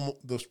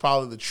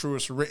probably the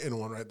truest written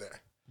one right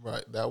there.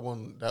 Right, that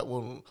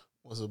one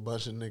was a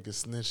bunch of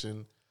niggas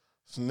snitching.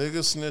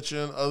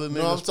 Other niggas.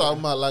 No, I'm talking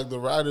about like the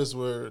writers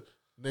were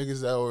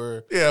niggas that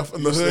were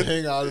from the used to hood.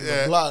 hang out in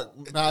the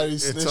block. Now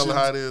he's And snitching, telling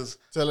how it is.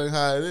 telling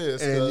how it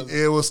is. And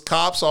it was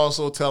cops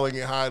also telling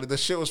it how it is. The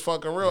shit was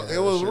fucking real. Yeah,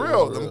 it was that shit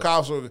real. was Them real.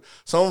 cops were,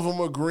 some of them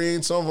were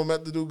green, some of them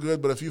meant to do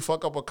good, but if you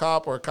fuck up a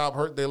cop or a cop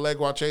hurt their leg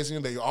while chasing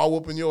you, they all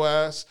whooping your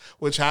ass,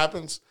 which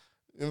happens.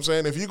 You know what I'm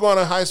saying? If you go on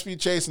a high-speed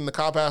chase and the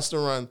cop has to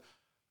run,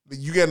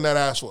 you getting that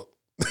ass whooped.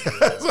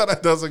 So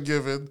that doesn't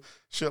give in.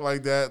 Shit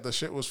like that. The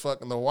shit was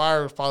fucking. The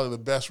Wire was probably the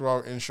best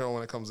raw intro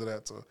when it comes to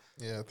that too.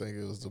 Yeah, I think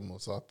it was the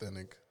most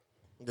authentic.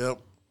 Yep.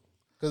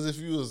 Because if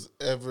you was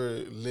ever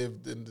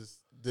lived in this,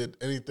 did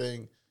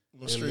anything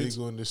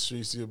illegal in the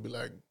streets, you'd be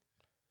like,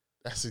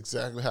 that's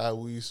exactly how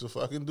we used to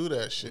fucking do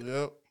that shit.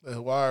 Yep.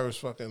 The Wire was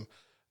fucking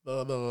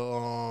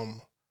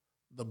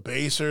the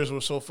basers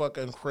were so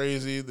fucking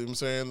crazy. You know what I'm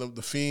saying?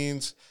 The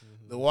Fiends.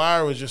 Mm-hmm. The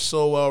Wire was just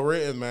so well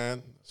written,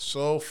 man.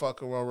 So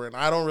fucking well written.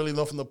 I don't really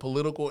know from the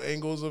political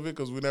angles of it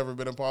because we've never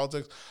been in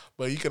politics,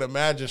 but you can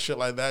imagine shit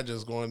like that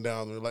just going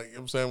down. Like, you know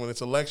what I'm saying? When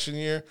it's election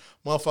year,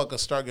 motherfuckers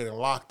start getting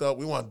locked up.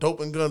 We want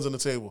dope and guns on the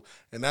table.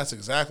 And that's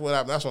exactly what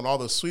happened. That's when all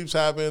the sweeps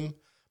happen.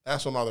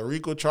 That's when all the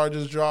RICO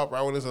charges drop,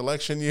 right when it's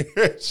election year.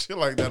 Shit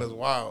like that is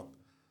wild.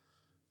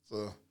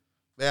 So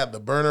they had the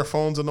burner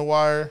phones in the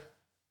Wire.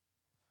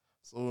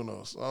 So who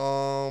knows?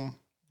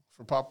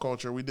 For pop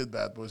culture, we did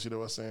Bad Boys, you know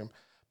what I'm saying?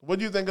 What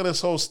do you think of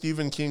this whole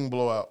Stephen King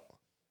blowout?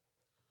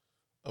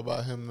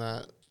 About him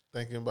not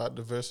thinking about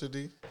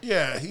diversity?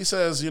 Yeah, he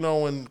says,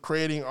 when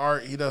creating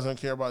art, he doesn't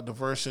care about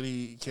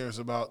diversity. He cares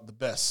about the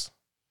best.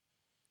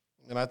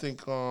 And I think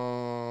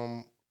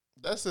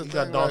that's the he thing.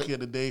 got Donkey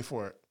of the Day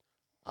for it.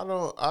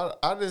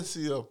 I didn't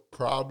see a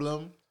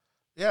problem.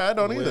 Yeah, I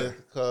don't either.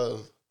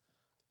 Because,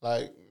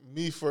 like,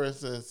 me, for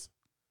instance,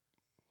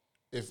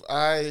 if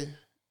I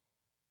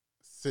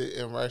sit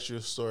and write you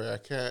a story, I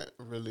can't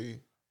really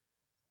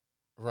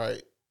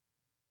write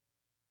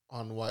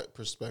on white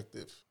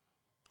perspective.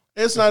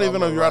 It's not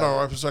even if you write on a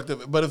white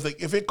perspective, but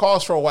if it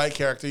calls for a white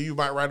character, you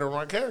might write on a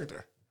white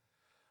character.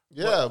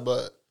 Yeah,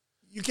 but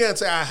you can't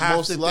say I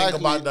have to think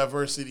about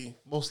diversity.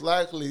 Most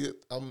likely,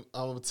 I'm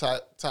a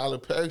Tyler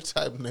Perry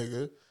type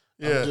nigga.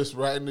 Yeah. I'm just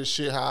writing this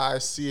shit how I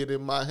see it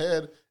in my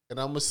head, and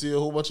I'm gonna see a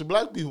whole bunch of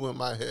black people in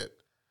my head.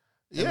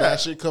 And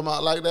that shit come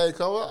out like that. It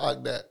come out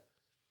like that.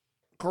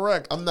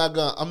 Correct. I'm not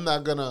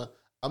gonna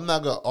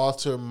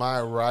alter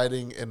my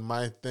writing and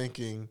my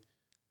thinking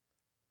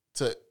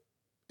to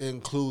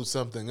include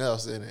something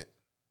else in it.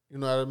 You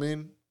know what I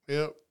mean?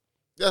 Yep.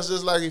 That's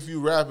just like if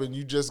you rap and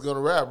you just gonna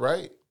rap,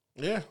 right?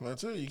 Yeah,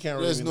 that's it. You can't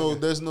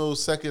There's no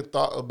second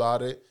thought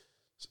about it.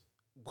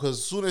 Because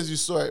as soon as you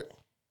start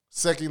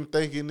second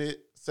thinking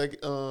it,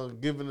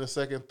 giving a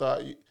second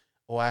thought,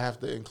 I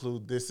have to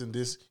include this and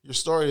this, your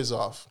story is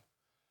off.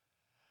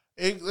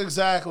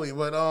 Exactly,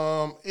 but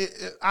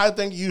I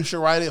think you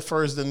should write it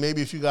first. Then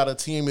maybe if you got a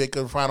team, they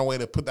could find a way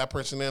to put that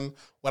person in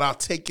without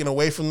taking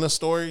away from the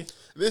story.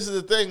 This is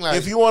the thing, like,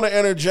 if you want to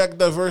interject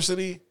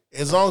diversity,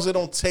 as long as it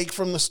don't take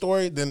from the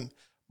story, then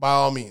by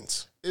all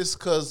means. It's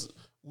because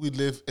we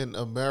live in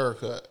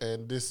America,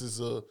 and this is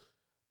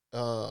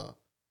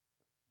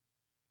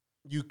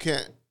you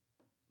can't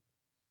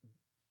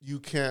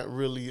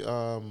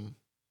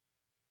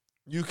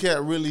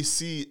really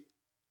see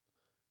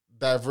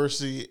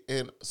diversity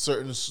in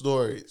certain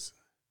stories.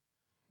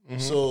 Mm-hmm.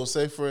 So,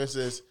 say for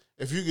instance,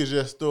 if you could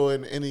just throw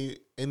in any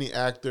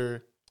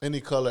actor,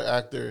 any color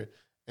actor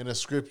in a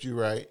script you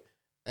write,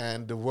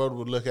 and the world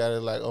would look at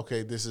it like,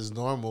 okay, this is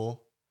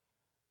normal.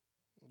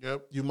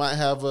 Yep. You might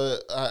have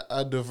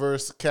a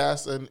diverse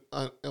cast in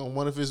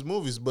one of his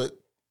movies, but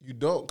you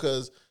don't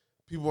because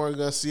people aren't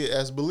gonna see it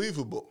as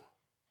believable.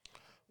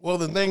 Well,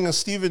 the thing is,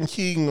 Stephen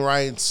King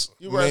writes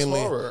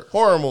mainly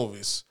horror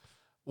movies,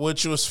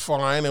 which was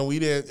fine, and we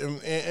did, and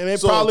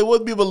it probably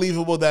would be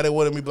believable that it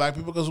wouldn't be black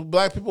people because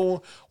black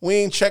people, we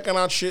ain't checking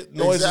out shit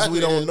noises we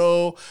don't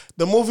know.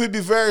 The movie would be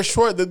very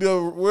short. There'd be a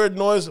weird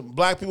noise.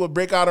 Black people would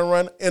break out and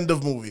run. End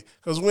of movie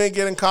because we ain't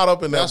getting caught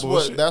up in that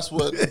bullshit. That's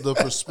what the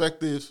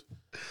perspective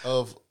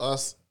of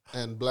us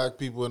and black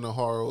people in the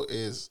horror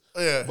is.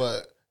 Yeah.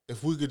 But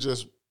if we could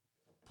just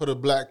put a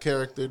black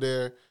character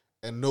there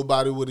and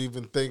nobody would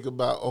even think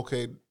about,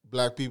 okay,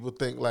 black people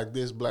think like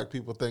this, black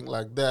people think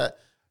like that.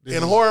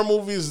 In horror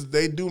movies,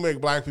 they do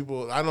make black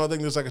people. I don't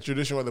think there's like a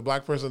tradition where the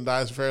black person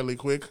dies fairly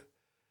quick,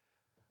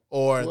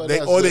 or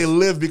they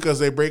live because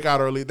they break out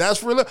early.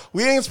 That's really,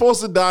 we ain't supposed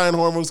to die in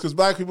horror movies because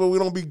black people, we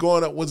don't be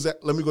going up. What's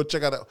that? Let me go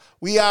check out.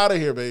 We out of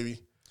here,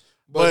 baby.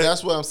 But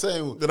that's what I'm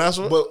saying. That's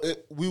what.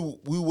 But we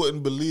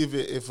wouldn't believe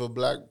it if a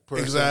black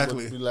person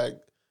would be like,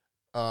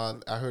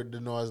 I heard the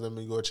noise. Let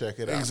me go check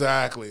it out.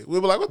 Exactly. We'd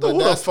be like, who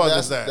the fuck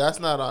is that? That's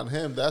not on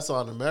him. That's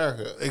on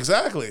America.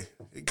 Exactly.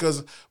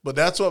 But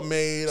that's what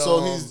made.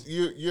 So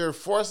you're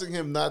forcing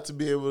him not to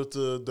be able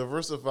to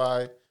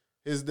diversify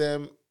his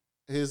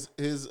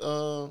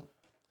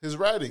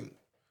writing.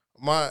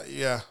 And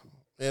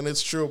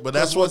it's true. But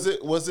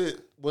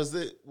was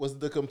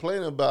the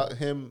complaint about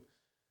him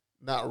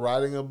not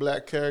writing a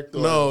black character?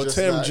 No, it's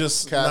him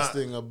just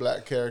casting a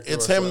black character.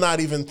 It's him not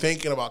even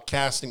thinking about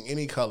casting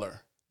any color.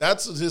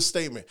 That's his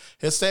statement.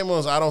 His statement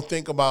was, I don't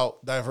think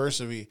about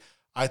diversity.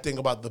 I think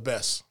about the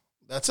best.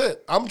 That's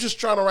it. I'm just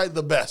trying to write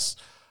the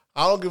best.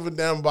 I don't give a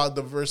damn about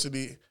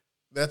diversity.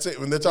 That's it.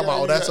 When they're talking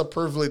about, that's a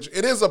privilege.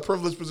 It is a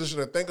privileged position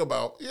to think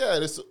about. Yeah,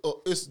 it's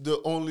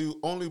the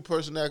only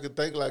person that could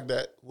think like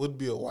that would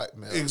be a white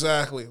man.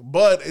 Exactly.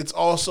 But it's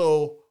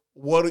also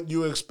what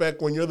you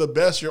expect when you're the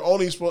best. You're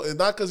only supposed,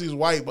 not because he's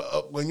white,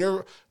 but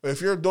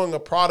if you're doing a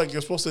product,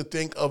 you're supposed to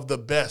think of the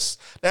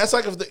best. That's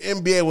like if the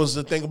NBA was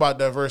to think about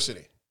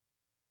diversity.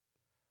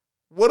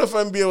 What if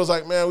NBA was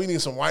like, man, we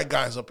need some white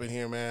guys up in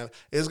here, man.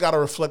 It's got to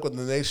reflect what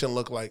the nation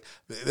look like.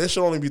 There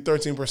should only be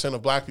 13%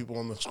 of black people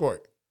on the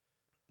court.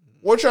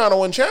 We're trying to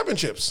win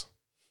championships.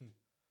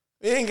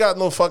 We ain't got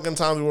no fucking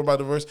time to worry about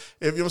diversity.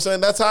 If you know what I'm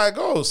saying, that's how it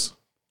goes.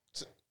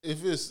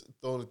 If it's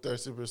only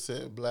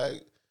 30% black,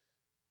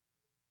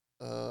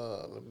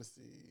 let me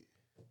see.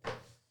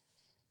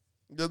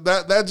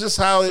 That's just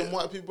how Some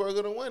white people are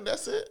gonna win.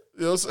 That's it.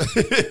 You know what I'm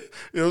saying?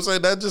 You know what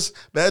I'm saying?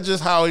 That's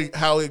just how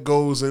it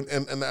goes,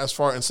 and as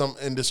far in some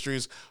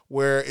industries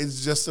where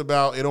it's just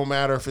about, it don't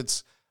matter if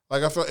it's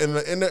like,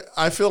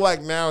 I feel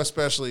like now,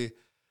 especially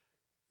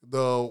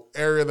the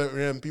area that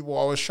we're in, people are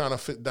always trying to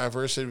fit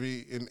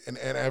diversity in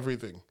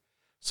everything.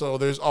 So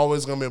there's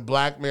always gonna be a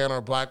black man or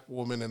a black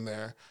woman in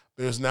there.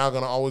 There's now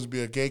gonna always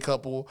be a gay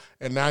couple,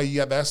 and now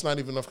that's not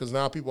even enough, because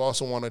now people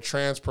also want a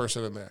trans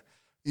person in there.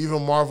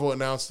 Even Marvel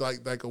announced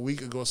like a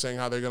week ago saying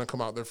how they're going to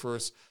come out their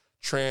first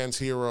trans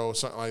hero or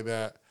something like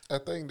that. I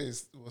think they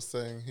was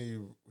saying he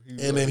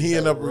and then he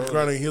ended up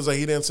regretting. He was like,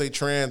 he didn't say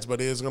trans,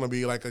 but it is going to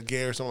be like a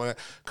gay or something like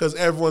that. Because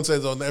everyone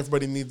says, oh,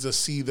 everybody needs to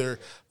see their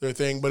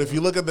thing. But if you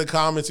look at the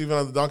comments, even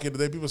on the Donkey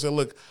Today, people say,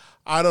 look,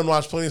 I don't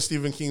watch plenty of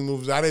Stephen King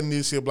movies. I didn't need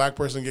to see a black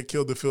person get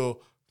killed to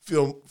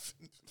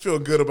feel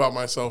good about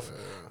myself.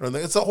 Yeah.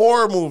 It's a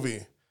horror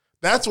movie.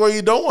 That's where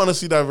you don't want to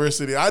see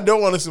diversity. I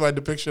don't want to see my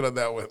depiction of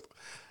that with.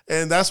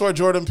 And that's where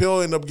Jordan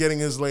Peele ended up getting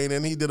his lane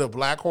in. He did a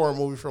black horror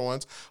movie for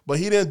once, but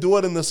he didn't do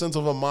it in the sense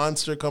of a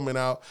monster coming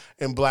out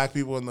and black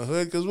people in the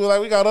hood, because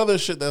we got other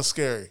shit that's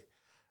scary. You know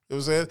what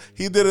I'm saying?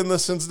 He did it in the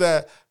sense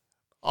that,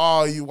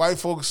 you white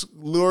folks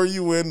lure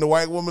you in, the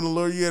white woman will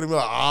lure you in, and be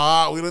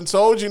like, we done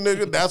told you,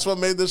 nigga. That's what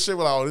made this shit.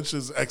 Well, this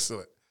shit's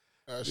excellent.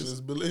 That shit's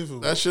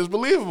believable. That shit's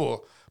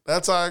believable.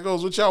 That's how it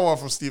goes. What y'all want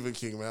from Stephen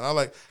King,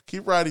 man?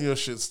 Keep writing your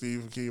shit,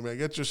 Stephen King, man.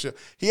 Get your shit.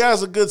 He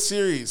has a good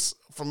series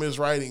from his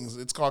writings.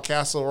 It's called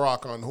Castle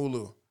Rock on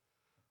Hulu.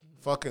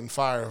 Fucking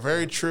fire.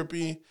 Very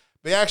trippy.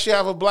 They actually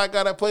have a black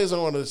guy that plays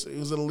on one of this. He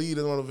was in the lead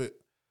in one of it.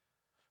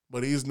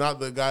 But he's not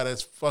the guy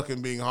that's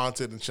fucking being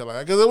haunted and shit like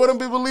that, because it wouldn't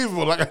be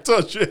believable, like I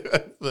told you.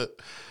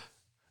 But,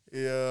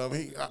 yeah.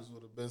 He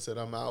would have been said,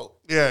 I'm out.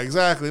 Yeah,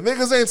 exactly.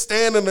 Niggas ain't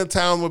staying in the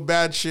town with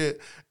bad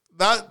shit.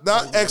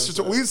 Not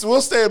extra.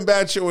 We'll stay in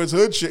bad shit where it's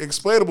hood shit,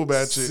 explainable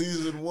bad shit.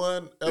 Season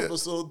 1,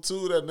 episode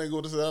 2, that nigga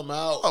would have said, I'm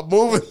out. I'm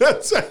moving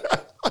that town.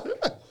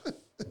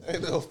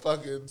 Ain't no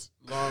fucking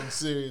long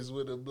series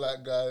with a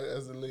black guy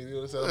as a lead.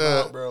 You said, I'm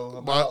out, bro.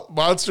 I'm out.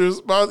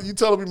 Monsters. You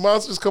telling me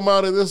monsters come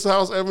out of this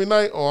house every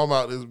night? Oh, I'm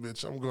out this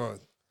bitch. I'm gone.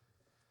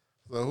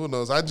 So who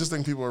knows? I just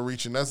think people are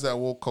reaching. That's that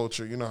woke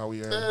culture. You know how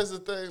we are. That's the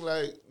thing.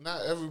 Like,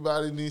 not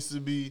everybody needs to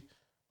be,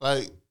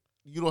 like,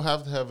 you don't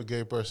have to have a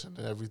gay person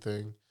in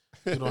everything.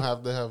 You don't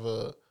have to have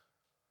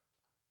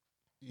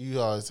you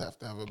always have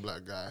to have a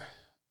black guy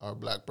or a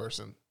black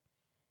person.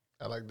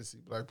 I like to see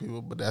black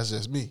people, but that's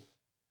just me.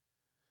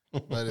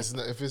 But it's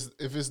not, if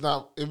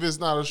it's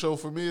not a show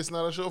for me, it's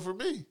not a show for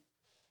me.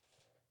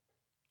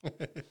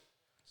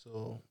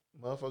 So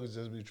motherfuckers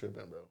just be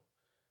tripping, bro.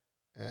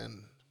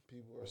 And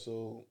people are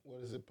so,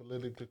 what is it,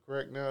 politically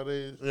correct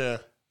nowadays? Yeah.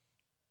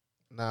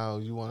 Now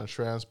you want a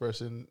trans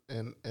person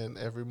in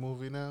every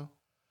movie now?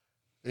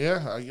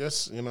 Yeah, I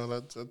guess,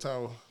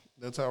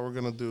 that's how we're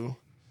gonna do.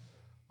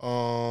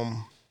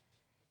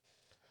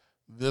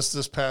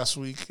 This past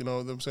week, you know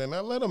what I'm saying?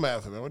 Now let them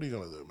have it, man. What are you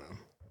gonna do, man?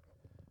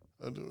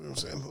 You know what I'm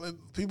saying?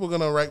 People are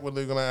gonna write what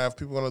they're gonna have.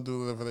 People are gonna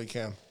do whatever they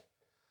can.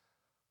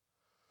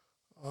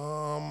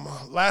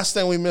 Last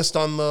thing we missed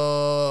on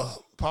the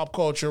pop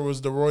culture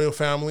was the royal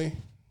family.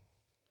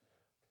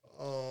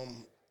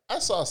 I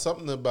saw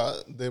something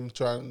about them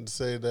trying to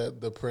say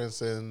that the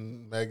prince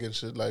and Meghan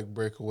should like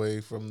break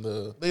away from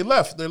the. They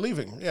left. They're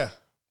leaving. Yeah,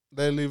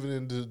 they're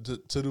leaving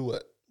to do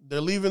what? They're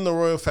leaving the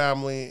royal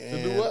family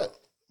to do what?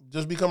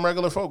 Just become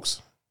regular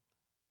folks.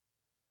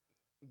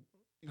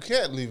 You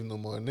can't leave no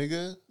more,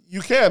 nigga.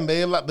 You can.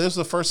 This is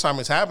the first time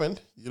it's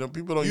happened. You know,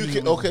 people don't. You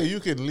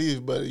can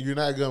leave, but you're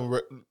not gonna.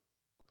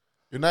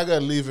 You're not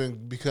gonna leave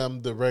and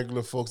become the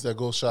regular folks that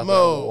go shop at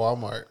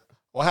Walmart.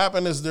 What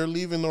happened is they're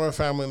leaving the royal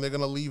family and they're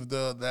gonna leave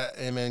that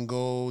and then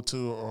go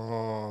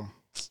to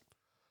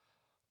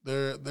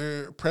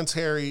their Prince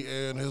Harry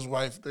and his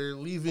wife. They're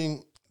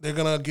leaving. They're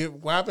gonna get.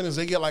 What happened is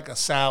they get like a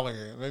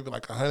salary, maybe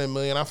like $100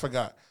 million. I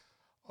forgot.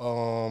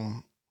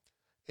 And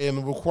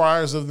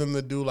requires of them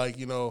to do like,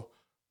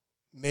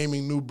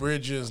 naming new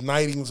bridges,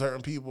 knighting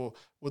certain people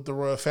with the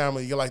royal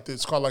family. You like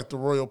it's called like the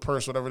royal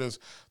purse, whatever it is.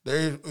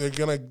 They're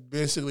gonna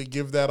basically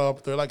give that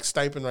up. They're like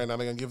stipend right now.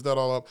 They're gonna give that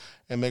all up,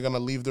 and they're gonna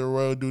leave their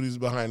royal duties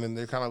behind, and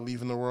they're kind of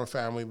leaving the royal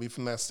family,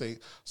 leaving that state,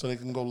 so they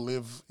can go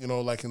live,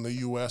 like in the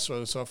U.S.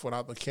 or stuff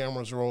without the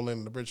cameras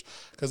rolling the bridge.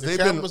 Because the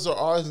cameras are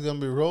always gonna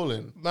be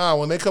rolling. Nah,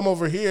 when they come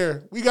over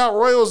here, we got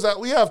royals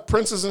we have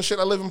princes and shit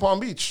that live in Palm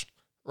Beach.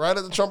 Right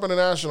at the Trump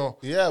International.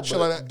 Yeah, but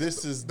like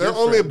this is they're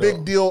only a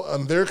big deal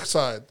on their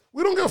side.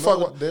 We don't give a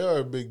fuck. They are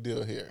a big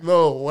deal here.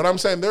 No, what I'm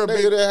saying, they're a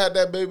big. They had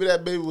that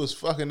baby was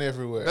fucking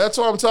everywhere. That's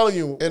what I'm telling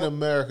you. In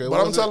America.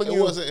 But I'm telling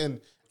you.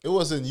 It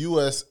wasn't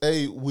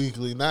USA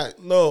Weekly,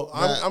 not. No,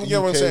 I'm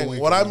getting what I'm saying.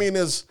 Weekly. What I mean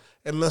is,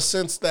 in the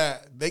sense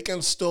that they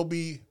can still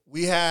be,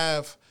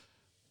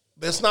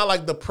 it's not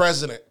like the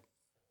president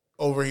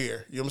over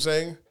here. You know what I'm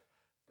saying?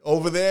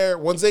 Over there,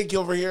 once they get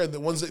over here, they're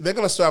going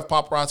to still have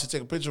paparazzi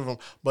take a picture of them,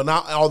 but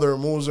not all their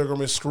moves are going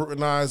to be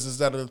scrutinized, is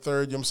that or the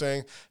third, you know what I'm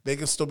saying? They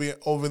can still be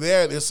over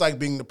there. It's like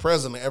being the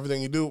president.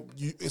 Everything you do,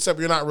 except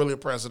you're not really a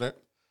president.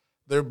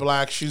 They're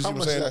black. She's, How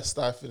much that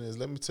stipend is?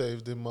 Let me tell you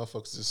if them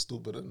motherfuckers is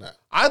stupid or not.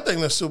 I think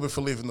they're stupid for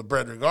leaving the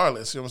bread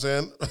regardless, you know what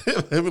I'm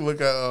saying? Let me look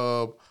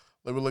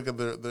at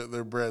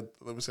their bread.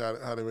 Let me see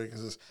how they make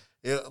this.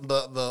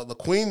 The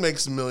queen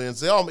makes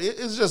millions.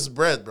 It's just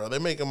bread, bro. They're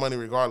making money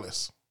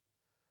regardless.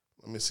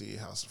 Let me see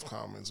House of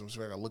Commons. I'm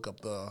sure I gotta look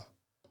up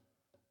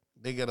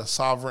they get a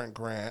sovereign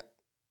grant.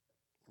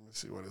 Let me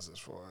see, what is this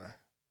for?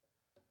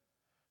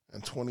 In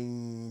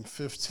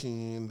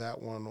 2015,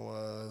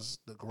 the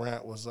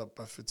grant was up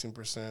by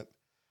 15%.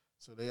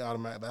 So they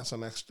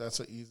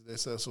they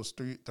said so it's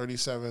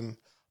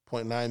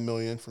 $37.9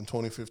 million from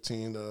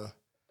 2015 to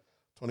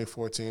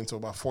 2014, so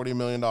about $40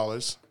 million.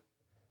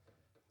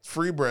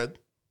 Free bread.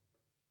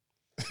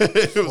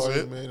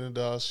 $40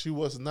 million. She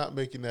was not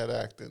making that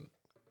acting.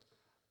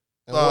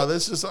 I'm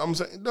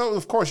saying, no,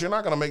 of course, you're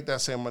not going to make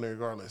that same money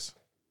regardless.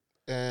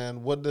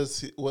 And what does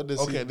they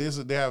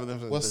have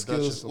them. What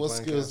skills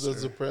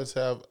does the prince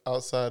have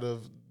outside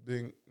of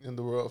being in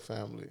the royal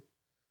family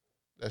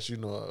that you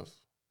know of?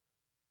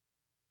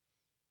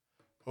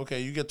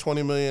 Okay, you get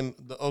 $20 million.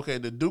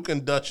 The Duke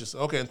and Duchess.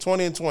 Okay, in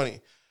 20 and 20.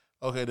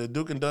 Okay, the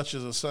Duke and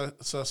Duchess of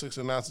Sussex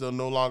announced they'll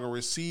no longer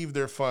receive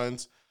their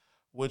funds,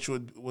 which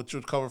would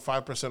cover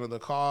 5% of the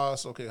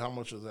cost. Okay, how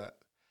much is that?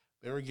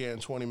 They were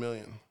getting $20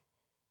 million.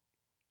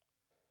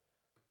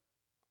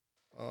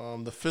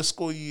 The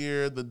fiscal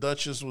year, the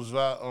Duchess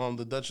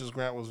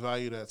grant was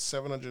valued at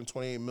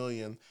 $728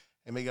 million,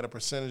 and they get a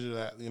percentage of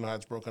that. How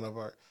it's broken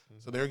apart.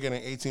 Mm-hmm. So they're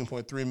getting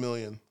 $18.3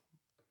 million.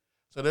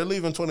 So they're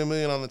leaving $20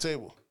 million on the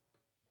table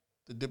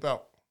to dip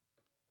out.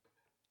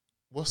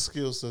 What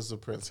skills does the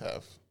prince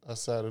have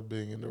outside of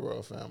being in the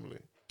royal family?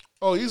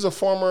 Oh, he used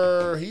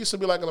to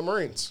be like in the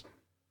Marines.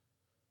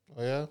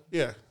 Oh yeah,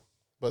 yeah,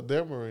 but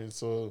they're Marines,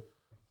 so.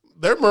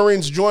 Their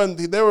Marines joined.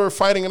 They were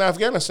fighting in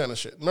Afghanistan and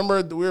shit.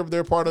 Remember,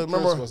 they're part of.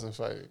 Remember, Prince wasn't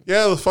fighting.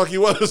 Yeah, the fuck he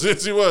was.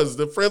 Yes, he was.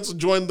 The Prince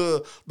joined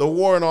the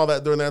war and all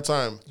that during that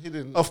time. He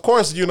didn't. Of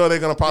course, they're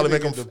gonna probably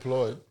make him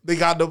deployed.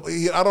 I don't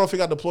know if he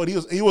got deployed.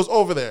 He was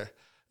over there.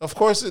 Of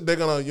course, they're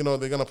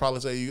gonna probably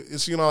say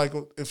it's like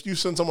if you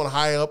send someone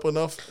high up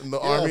enough in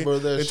the army,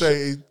 they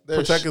say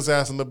protect his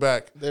ass in the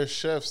back. They're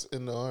chefs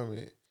in the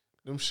army.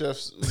 Them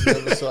chefs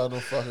never saw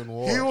no fucking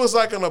war. He was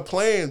like on a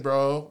plane,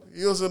 bro.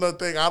 He was in a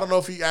thing. I don't know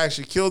if he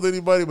actually killed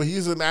anybody, but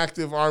he's an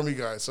active army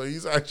guy. So he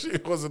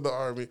was in the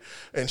army.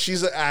 And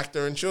she's an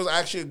actor, and she was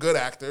actually a good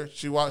actor.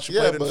 She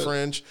played in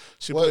Fringe.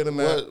 She played in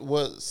that.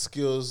 What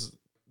skills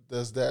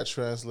does that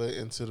translate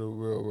into the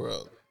real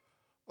world?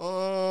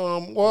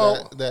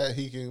 That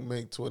he can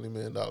make $20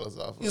 million off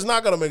of. He's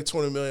not gonna make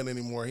 $20 million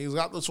anymore. He's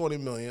got the $20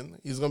 million.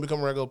 He's gonna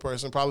become a regular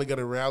person. Probably get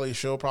a reality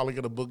show. Probably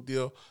get a book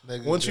deal.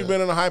 Once you've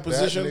been in a high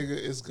position, that nigga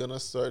is gonna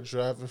start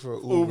driving for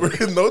Uber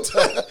in no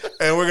time,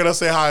 and we're gonna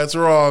say hi. It's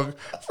wrong.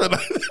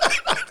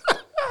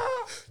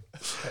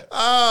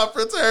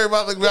 Prince Harry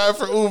about to drive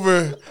for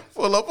Uber.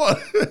 Pull up on.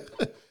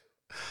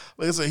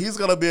 Like I said, he's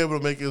gonna be able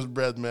to make his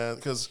bread, man,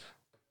 because.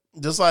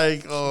 Just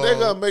like they're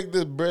gonna make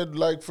this bread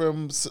like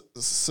from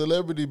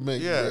celebrity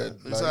make bread,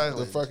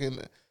 exactly. The fucking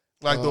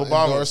like the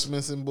Obamas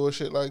endorsements and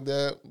bullshit like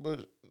that.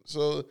 But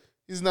so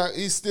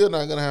he's still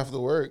not gonna have to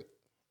work.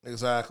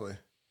 Exactly.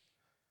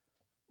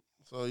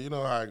 So you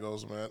know how it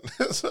goes, man.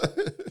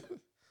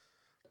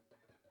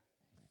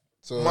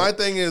 So my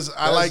thing is,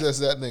 I like just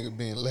that nigga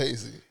being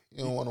lazy.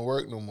 You don't want to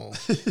work no more.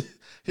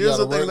 Here's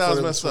the thing that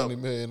was messed up.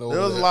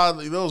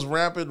 There was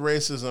rampant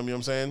racism. You know what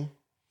I'm saying?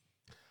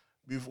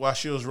 While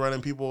she was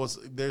running,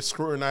 they're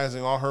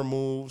scrutinizing all her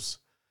moves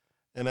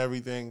and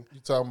everything. You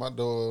talking about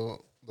the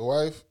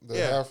wife?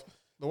 The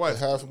wife.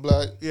 Half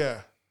black? Yeah.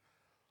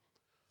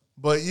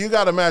 But you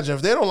got to imagine,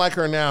 if they don't like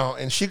her now,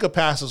 and she could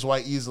pass as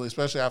white easily,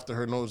 especially after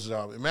her nose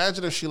job.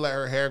 Imagine if she let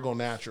her hair go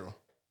natural.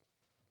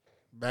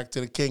 Back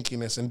to the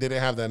kinkiness and didn't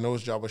have that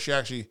nose job, but she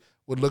actually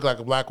would look like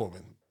a black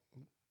woman.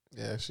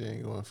 Yeah, she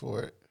ain't going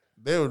for it.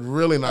 They would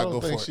really I not don't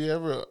go think for it. she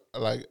ever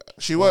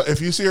She was.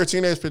 If you see her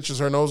teenage pictures,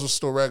 her nose was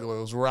still regular.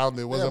 It was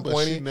rounded. It wasn't but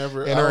pointy. she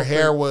never. And her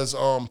hair was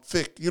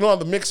thick. You know how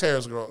the mixed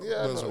hairs grow.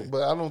 Yeah, I know,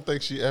 but I don't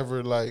think she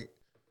ever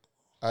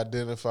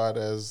identified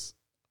as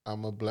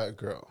I'm a black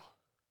girl.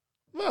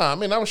 Nah, I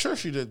mean, I'm sure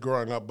she did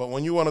growing up, but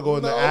when you want to go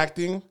into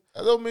acting,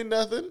 that don't mean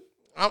nothing.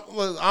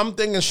 I'm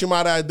thinking she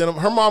might have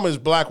identified. Her mom is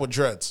black with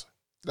dreads.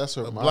 That's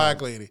her a mom.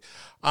 Black lady.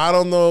 I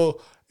don't know,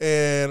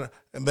 and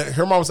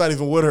her mom's not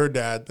even with her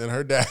dad. And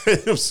her dad, you know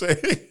what I'm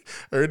saying,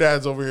 her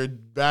dad's over here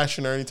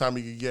bashing her anytime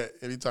he could get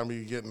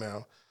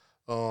now.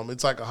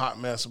 It's like a hot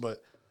mess,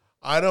 but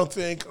I don't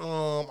think.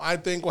 I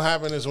think what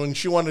happened is when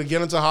she wanted to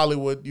get into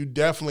Hollywood, you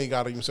definitely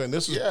got to. You saying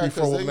this is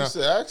before they now. used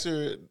to ask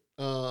her,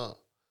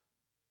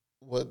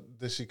 what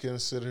does she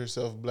consider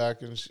herself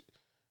black? And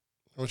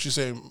what she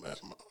say,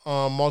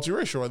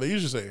 multiracial? Right? They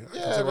usually say,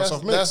 yeah,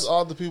 that's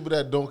all the people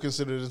that don't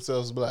consider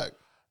themselves black.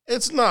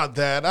 It's not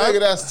that.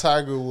 That's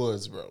Tiger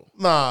Woods, bro.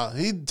 Nah,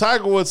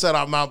 Tiger Woods said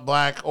I'm not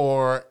black,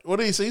 or what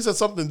did he say? He said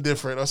something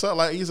different, or something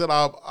like he said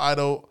I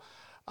don't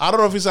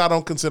know if he said I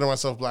don't consider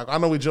myself black. I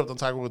know we jumped on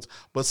Tiger Woods,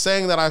 but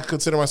saying that I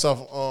consider myself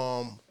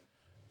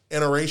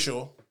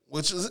interracial,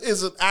 which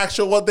is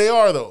actual what they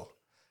are though.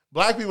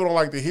 Black people don't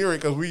like to hear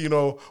it because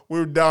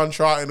we're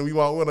downtrodden and we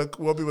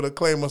want people to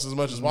claim us as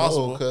much as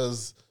possible.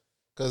 Because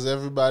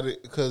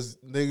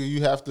nigga,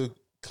 you have to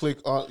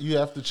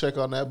check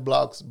on that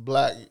box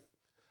black.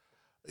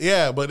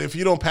 Yeah, but if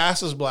you don't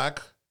pass as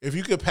black, if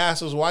you could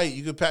pass as white,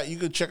 you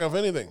could check off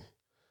anything.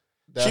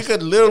 She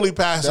could literally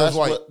pass as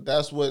white.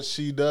 That's what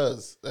she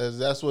does.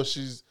 That's what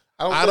she's.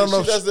 I don't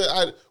know.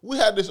 We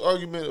had this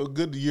argument a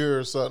good year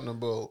or something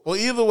about. Well,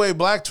 either way,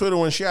 Black Twitter,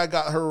 when she had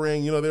got her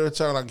ring, they were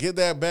telling her, get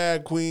that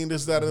bag, queen,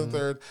 this, that, and the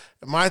third.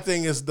 And my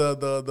thing is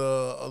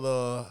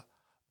the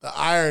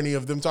irony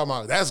of them talking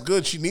about, that's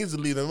good, she needs to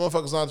leave. The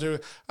motherfuckers on here.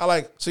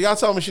 So y'all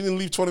telling me she didn't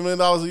leave $20 million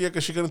a year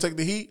because she couldn't take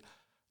the heat?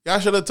 Y'all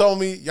should have told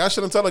me, y'all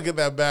shouldn't tell her get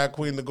that bag,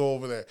 queen, to go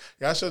over there.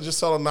 Y'all should just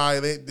tell her, nah,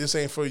 this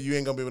ain't for you,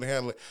 ain't going to be able to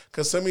handle it.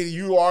 Because to me,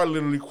 you are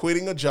literally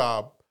quitting a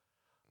job.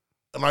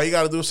 And all you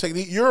got to do is take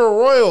the heat. You're a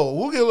royal.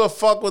 Who gives a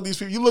fuck with these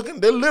people?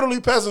 They're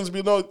literally peasants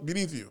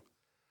beneath you.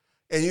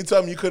 And you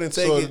tell them you couldn't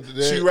take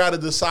it. She'd rather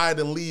decide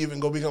and leave and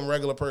go become a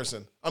regular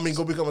person.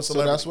 Go become a celebrity.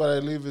 So that's why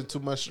they leave it too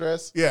much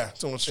stress? Yeah,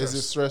 too much stress. Is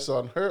it stress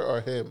on her or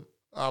him?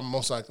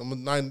 Most likely.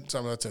 9 times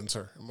out of 10,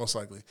 sir. Most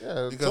likely.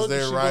 Yeah, because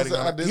they're riding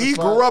on it. He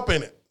grew up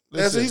in it.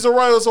 He's a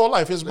royal his whole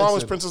life. His mom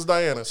was Princess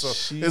Diana, so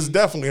it's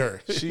definitely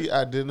her. She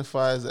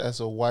identifies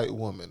as a white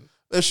woman.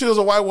 If she was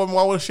a white woman,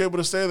 why was she able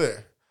to stay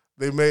there?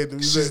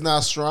 She's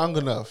not strong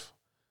enough.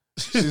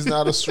 She's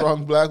not a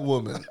strong black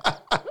woman. I'm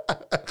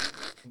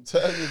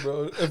telling you,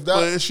 bro.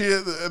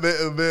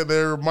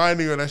 They're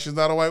reminding her that she's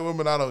not a white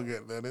woman. I don't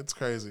get that. It's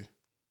crazy.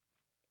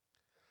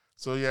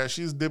 So yeah,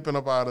 she's dipping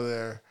up out of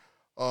there.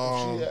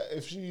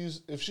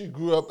 If she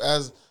grew up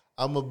as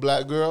I'm a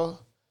black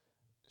girl,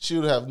 she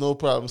would have no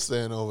problem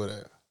staying over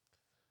there.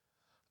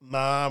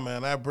 Nah,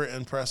 man, that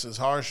Britain press is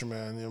harsh,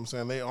 man. You know what I'm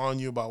saying? They on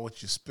you about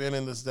what you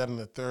spending, this, that, and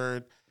the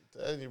third.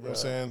 I'm telling you, bro. You know what I'm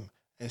saying?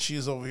 And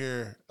she's over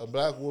here. A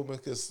black woman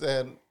could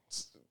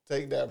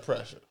take that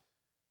pressure.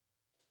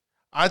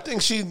 I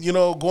think she,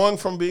 going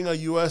from being a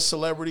U.S.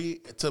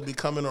 celebrity to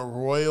becoming a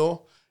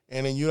royal,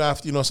 and then you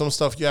have to, some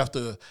stuff you have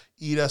to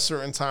eat at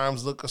certain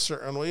times, look a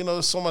certain way.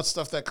 There's so much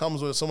stuff that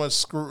comes with it, so much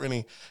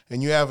scrutiny.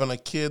 And you having a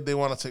kid, they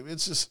want to take,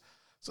 it's just,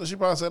 so she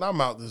probably said,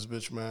 I'm out this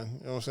bitch, man.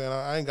 You know what I'm saying?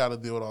 I ain't got to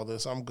deal with all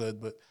this. I'm good.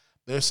 But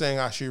they're saying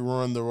how she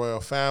ruined the royal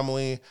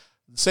family.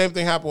 The same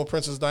thing happened with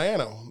Princess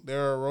Diana.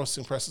 They're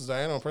roasting Princess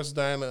Diana. When Princess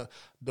Diana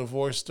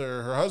divorced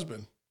her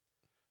husband.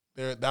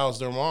 That was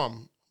their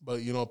mom. But,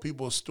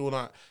 people still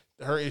not,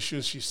 her issue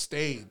is she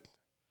stayed.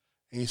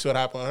 And you see what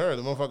happened to her.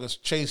 The motherfucker's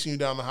chasing you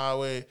down the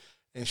highway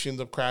and she ends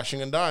up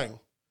crashing and dying.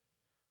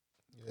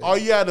 Yeah. All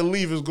you had to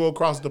leave is go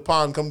across the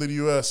pond, come to the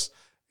U.S.,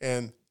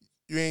 and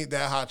you ain't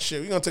that hot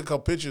shit. We're going to take a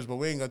couple pictures, but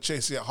we ain't going to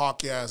chase your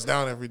hawk your ass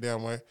down every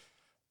damn way. You know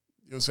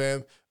what I'm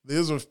saying?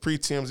 This was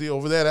pre-TMZ.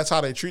 Over there, that's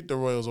how they treat the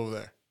royals over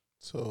there.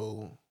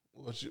 So,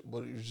 what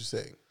you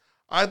saying?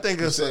 I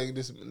think you're saying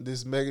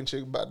this Meghan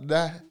chick about to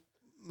die?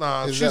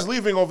 Nah, she's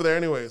leaving over there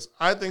anyways.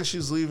 I think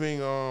she's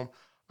leaving.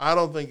 I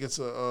don't think it's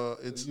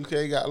it's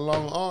UK got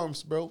long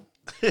arms, bro.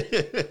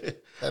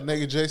 That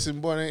nigga Jason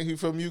Bourne, ain't he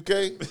from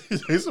UK?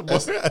 Jason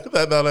Bourne.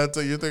 That's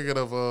you're thinking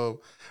of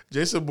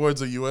Jason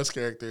Bourne's a US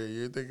character.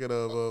 You're thinking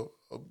of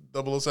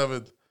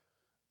 007.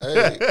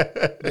 Hey,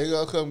 they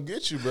gonna come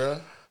get you,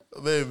 bro.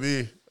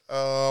 Maybe.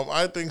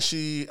 I think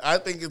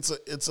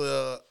it's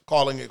a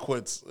calling it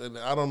quits, and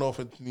I don't know if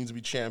it needs to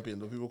be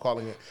championed. But people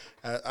calling it,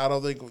 I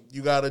don't think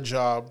you got a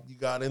job, you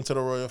got into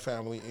the royal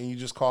family, and you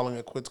just calling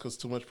it quits because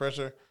too much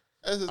pressure.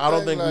 I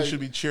don't think we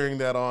should be cheering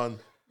that on.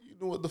 You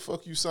know what the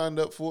fuck you signed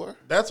up for?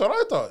 That's what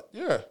I thought.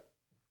 Yeah.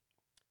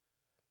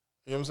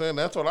 You know what I'm saying?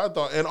 That's what I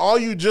thought. And all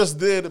you just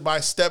did by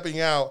stepping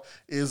out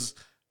is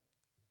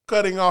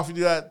cutting off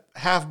that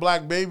half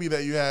black baby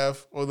that you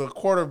have, or the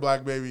quarter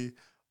black baby,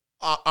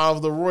 out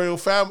of the royal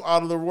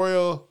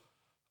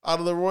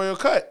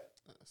cut.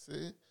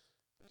 See,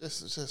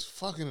 Just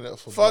fucking it up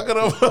for Fucking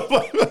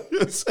black up.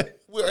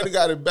 We already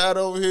got it bad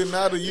over here.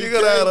 Now the UK. You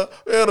gotta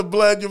have a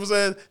black. You know what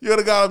I'm saying? You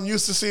gotta got them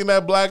used to seeing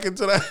that black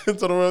into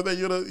the world. That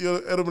you'd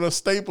have been a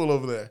staple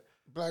over there.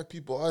 Black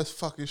people always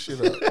fucking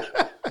shit up.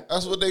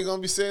 That's what they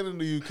gonna be saying in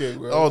the UK,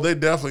 bro. Oh, they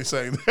definitely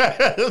saying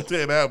that.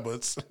 Say that,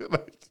 but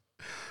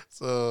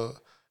so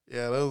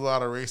yeah, there's a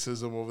lot of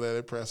racism over there.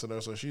 They're pressing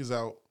her, so she's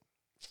out.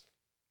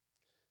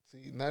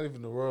 See, not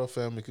even the royal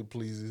family can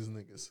please these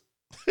niggas.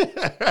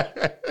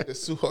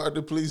 It's too hard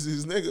to please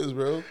these niggas,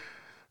 bro.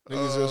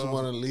 Niggas just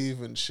want to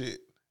leave and shit.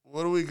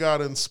 What do we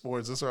got in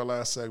sports? This is our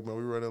last segment.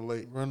 We running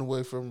late. Run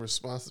away from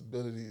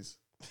responsibilities.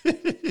 I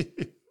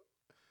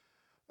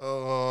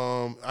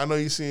know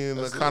you seen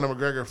the Conor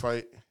McGregor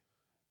fight.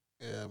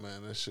 Yeah,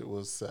 man, that shit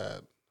was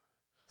sad.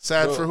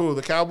 Sad bro, for who?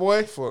 The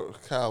Cowboy? For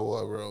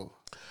Cowboy, bro.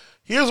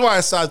 Here's why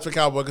it's sad for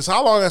Cowboy. Because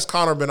how long has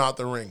Conor been out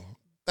the ring?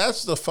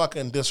 That's the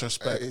fucking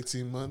disrespect.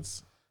 18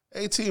 months.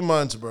 18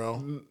 months,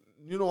 bro.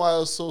 You know why it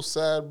was so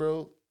sad,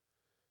 bro?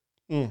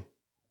 Mm.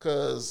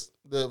 Because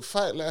the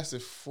fight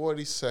lasted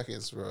 40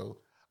 seconds, bro.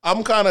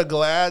 I'm kind of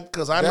glad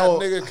because I know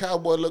that nigga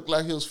Cowboy looked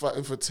like he was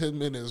fighting for 10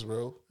 minutes,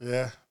 bro.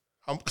 Yeah.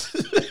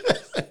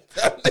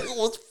 That nigga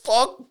was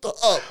fucked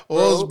up, bro.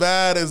 What was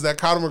bad is that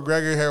Conor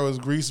McGregor hair was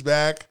greased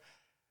back,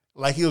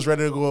 like he was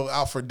ready to go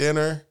out for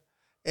dinner,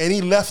 and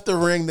he left the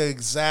ring the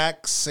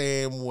exact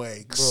same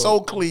way. Bro. So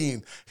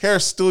clean. Hair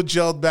still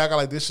gelled back. I'm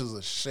like, this is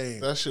a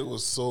shame. That shit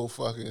was so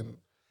fucking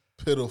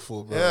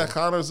pitiful, bro. Yeah,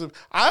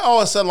 I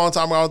always said a long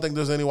time ago, I don't think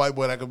there's any white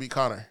boy that could beat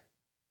Conor.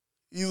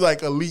 He's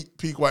like elite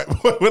peak white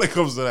boy when it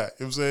comes to that.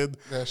 You know what I'm saying?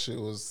 That shit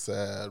was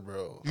sad,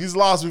 bro. He's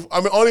lost.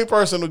 I mean, only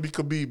person would be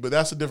Khabib, but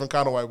that's a different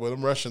kind of white boy.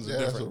 Them Russians are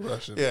different.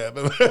 That's a Russian. Yeah,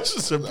 the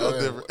Russians are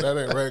different.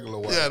 That ain't regular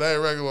white. Yeah, that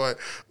ain't regular white.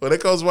 But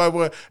it comes white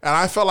boy. And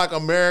I felt like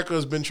America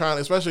has been trying,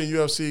 especially in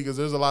UFC, because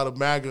there's a lot of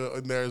MAGA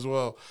in there as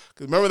well.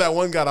 Because remember that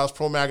one guy that was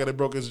pro-MAGA that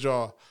broke his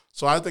jaw?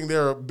 So I think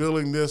they're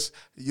building this.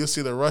 You'll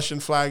see the Russian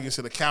flag. You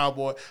see the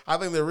cowboy. I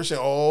think they're saying,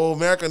 oh,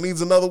 America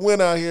needs another win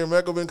out here.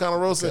 America been kind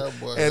of roasting.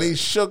 Cowboy, and he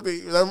shook the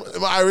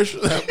Irish.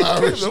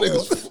 Irish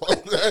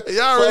niggas.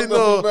 Y'all already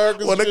know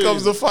when it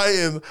comes to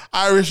fighting,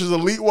 Irish is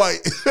elite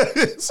white.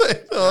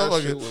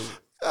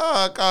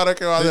 Conor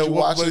came out there. Did you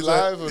watch it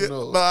live or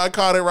no? No, I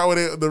caught it right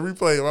when the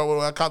replay. Right when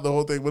I caught the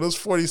whole thing. But it was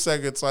 40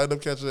 seconds, so I ended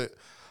up catching it.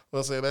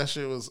 I'll say that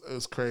shit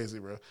was crazy,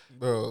 bro.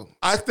 Bro.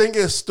 I think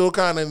it's still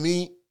kind of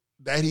neat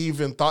that he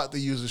even thought to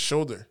use his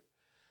shoulder.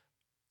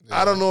 Yeah.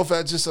 I don't know if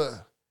that's just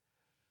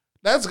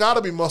that's got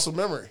to be muscle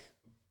memory.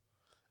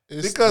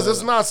 Because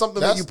it's not something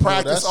that you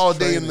practice all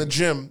day in the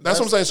gym. That's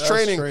what I'm saying. It's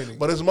training,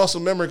 but it's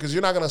muscle memory because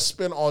you're not going to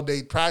spend all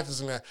day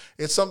practicing that.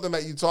 It's something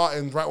that you taught,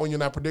 and right when you're in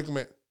that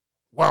predicament,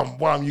 wham,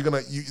 you're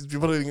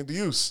putting it into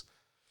use.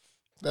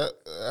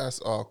 That's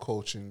all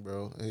coaching,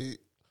 bro.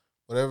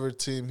 Whatever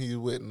team he's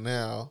with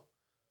now,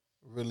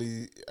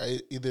 really,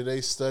 either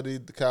they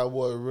studied the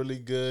Cowboy really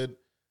good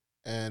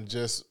and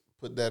just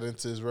put that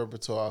into his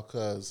repertoire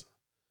because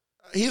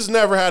he's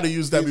never had to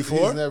use that before.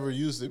 He's never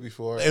used it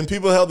before. And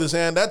people held his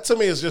hand. That to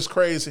me is just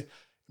crazy.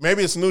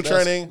 Maybe it's new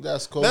training.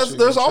 That's coaching.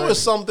 There's always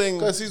something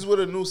because he's with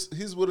a new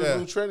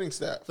training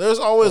staff. There's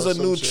always a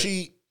new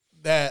cheat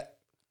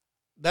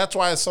that's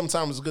why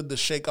sometimes it's good to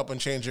shake up and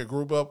change your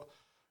group up.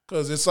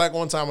 Because it's like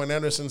one time when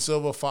Anderson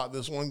Silva fought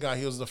this one guy.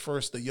 He was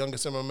the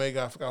youngest MMA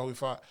guy. I forgot who he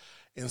fought.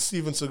 And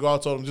Steven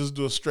Seagal told him just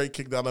do a straight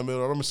kick down the middle.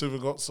 I remember Steven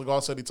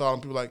Seagal said he taught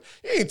him. People like,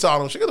 he ain't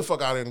taught him. She get the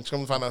fuck out of here. And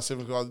come to find out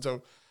Steven Seagal told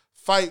him.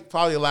 Fight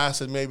probably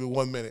lasted maybe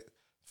 1 minute.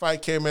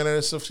 Fight came in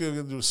there, so she was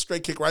gonna do a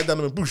straight kick right down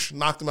the middle, boosh,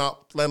 knocked him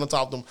out, landed on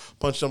top of him,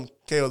 punched him,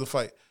 KO the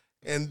fight.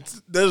 And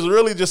there's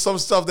really just some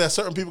stuff that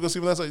certain people can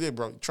see. That's like, yeah,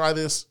 bro, try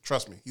this.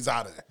 Trust me, he's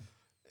out of there.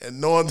 And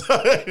no one,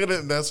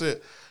 and that's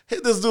it.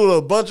 Hit this dude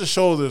a bunch of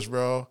shoulders,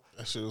 bro.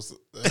 That shit was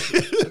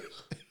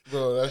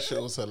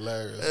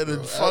hilarious. And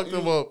it fucked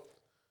him up.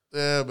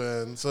 Yeah,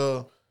 man.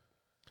 So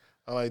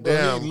I'm like,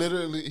 damn. He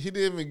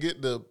didn't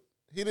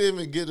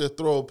even get to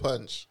throw a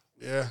punch.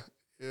 Yeah.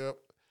 Yep.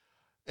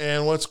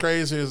 And what's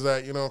crazy is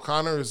that,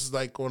 Conor is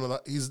like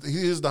he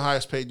is the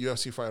highest paid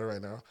UFC fighter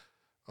right now.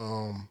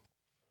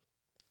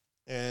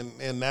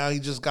 And now he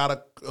just got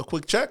a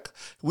quick check.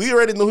 We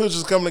already knew he was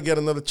just coming to get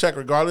another check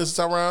regardless this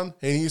time around.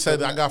 And he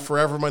said, I got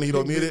forever money. He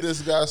don't need it.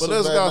 This guy he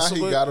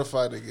got to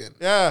fight again.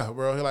 Yeah,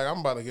 bro. He's like, I'm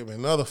about to give me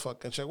another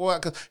fucking check. Well,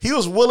 because he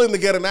was willing to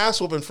get an ass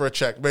whooping for a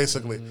check,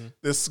 basically,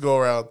 this go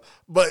around.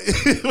 But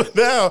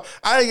now,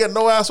 I ain't get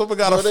no ass whooping,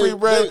 got a free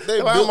bread. They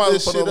built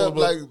this shit up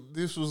like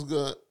this was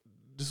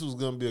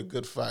going to be a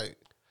good fight.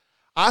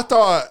 I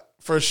thought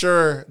for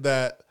sure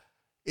that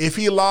if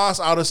he lost,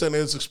 I would have said it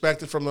was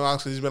expected from the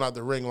loss because he's been out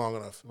the ring long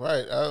enough.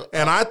 Right.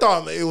 I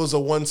thought it was a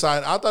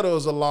one-side. I thought it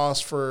was a loss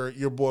for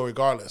your boy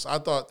regardless. I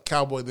thought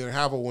Cowboy didn't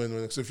have a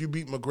win. So if you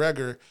beat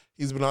McGregor,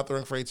 he's been out the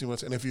ring for 18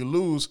 months. And if you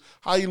lose,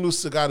 how you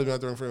lose to the guy that's been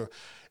out the ring for it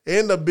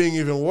ended up being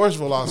even worse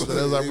of a loss.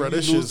 Than like, bro,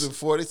 this you lose in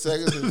 40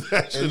 seconds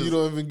and you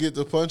don't even get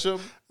to punch him?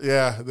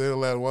 Yeah, they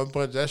land one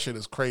punch. That shit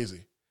is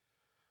crazy.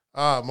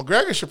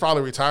 McGregor should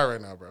probably retire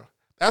right now, bro.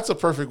 That's a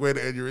perfect way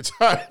to end your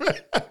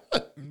retirement.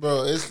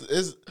 bro. It's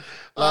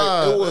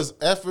like it was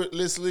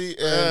effortlessly, and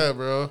Yeah,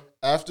 bro.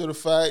 after the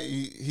fight,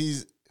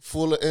 he's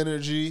full of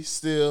energy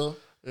still.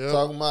 Yep.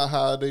 Talking about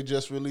how they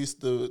just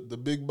released the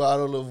big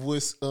bottle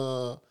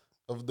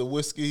of the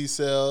whiskey he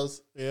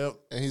sells, Yep.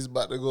 and he's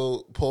about to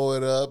go pour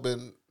it up,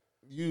 and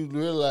you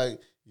really like,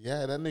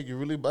 yeah, that nigga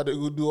really about to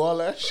go do all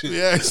that shit.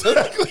 Yeah,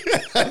 exactly.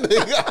 That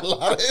nigga got a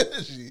lot of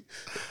energy.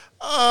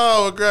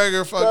 Oh,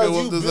 McGregor fucking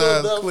whooped his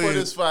ass up clean. for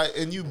this fight,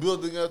 and you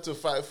building up to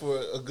fight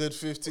for a good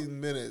 15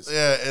 minutes.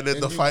 Yeah, and then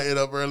And the you- fight it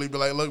up early, be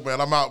like, look, man,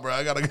 I'm out, bro.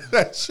 I gotta get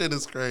that shit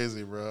is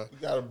crazy, bro. You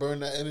gotta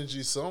burn that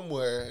energy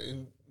somewhere,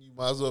 and you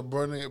might as well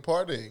burn it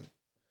partying.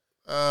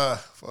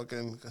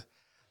 Fucking.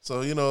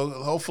 So,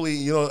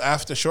 hopefully,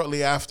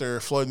 shortly after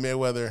Floyd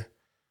Mayweather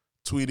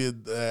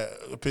tweeted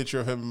a picture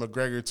of him and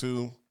McGregor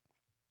too.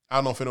 I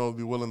don't know if anyone would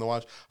be willing to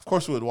watch. Of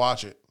course, we would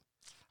watch it.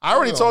 I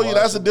already told you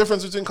that's the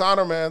difference between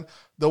Conor, man.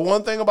 The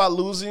one thing about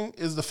losing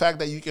is the fact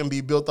that you can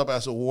be built up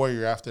as a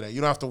warrior after that.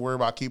 You don't have to worry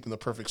about keeping the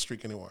perfect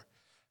streak anymore.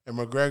 And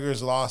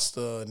McGregor's lost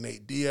to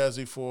Nate Diaz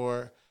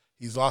before.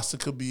 He's lost to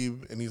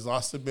Khabib, and he's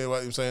lost to Mayweather. You know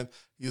what I'm saying?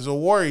 He's a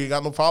warrior. You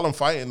got no problem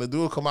fighting. The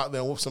dude will come out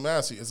there and whoop some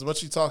ass. As much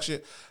as he talks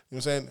shit, you know what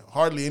I'm saying?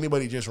 Hardly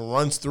anybody just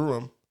runs through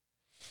him.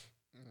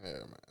 Yeah,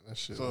 man, that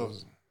shit So-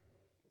 was.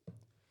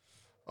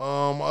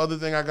 Other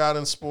thing I got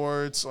in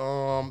sports,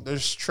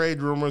 there's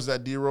trade rumors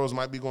that D Rose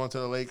might be going to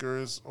the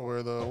Lakers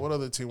or what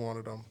other team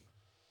wanted him?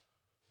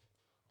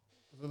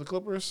 Was it the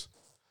Clippers?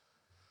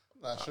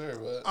 Not sure,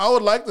 but I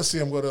would like to see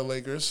him go to the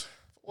Lakers.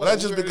 But Well,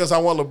 that's just we because I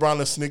want LeBron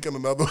to sneak in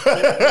another one.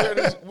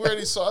 we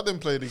already saw them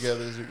play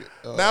together.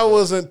 That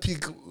wasn't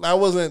peak. That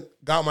wasn't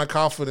got my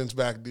confidence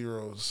back, D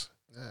Rose.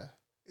 Yeah.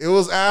 It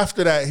was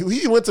after that.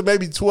 He went to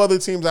maybe two other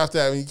teams after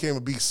that and he became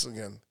a beast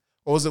again.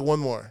 Or was it one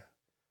more?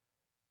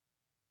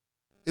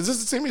 Is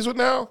this the team he's with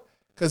now?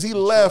 Because he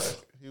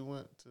left. He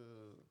went to.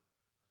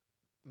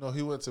 No,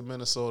 he went to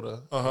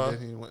Minnesota. Uh-huh. And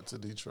then he went to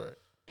Detroit.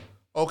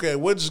 Okay,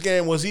 which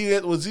game was he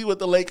at? Was he with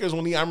the Lakers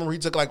when I remember he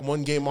took like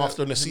one game off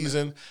during the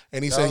season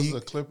and he That said was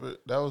the Clipper.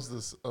 That was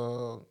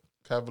the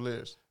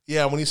Cavaliers.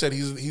 yeah, when he said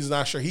he's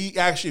not sure. He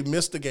actually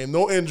missed the game.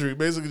 No injury.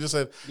 Basically just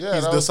said Yeah,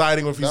 he's that was-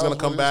 deciding if he's that going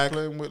to was come when he was back.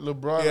 Playing with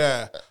LeBron.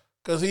 Yeah.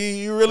 Because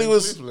he really In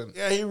was Cleveland.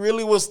 he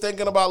really was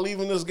thinking about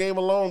leaving this game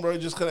alone, bro. He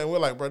just couldn't. We're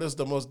like, bro, this is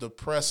the most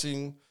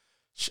depressing.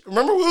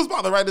 Remember, we was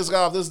about to write this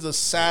guy off. This is the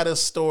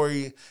saddest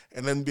story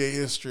in NBA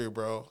history,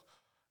 bro.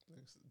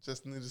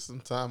 Just needed some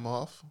time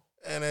off.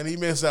 And then he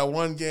missed that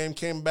one game,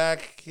 came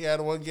back. He had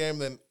one game.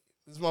 Then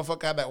this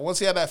motherfucker had that. Once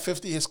he had that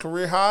 50, his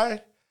career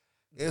high,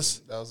 That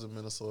was in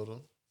Minnesota.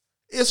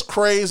 it's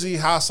crazy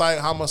how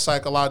much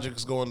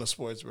psychologics go into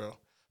sports, bro.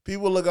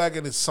 People look like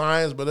it is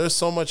science, but there's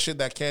so much shit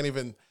that can't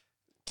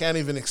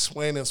even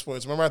explain in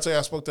sports. Remember I told you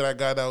I spoke to that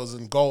guy that was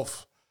in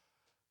golf.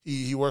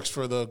 He works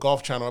for the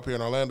Golf Channel up here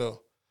in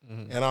Orlando.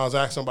 And I was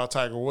asking about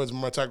Tiger Woods.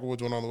 Remember Tiger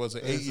Woods went on the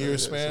 8-year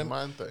It's a span?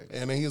 mind thing.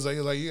 And then he's like,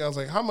 yeah. I was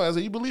like, how much? I was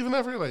like, you believe in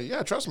that? He's like,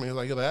 yeah, trust me. He's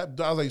like, I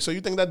was like, so you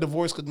think that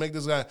divorce could make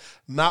this guy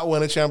not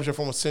win a championship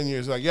for almost 10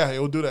 years? He's like, yeah, it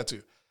will do that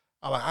too.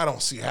 I'm like, I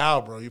don't see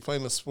how, bro. You're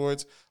playing the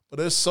sports, but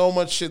there's so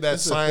much shit that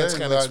That's the science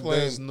thing, can't like, explain.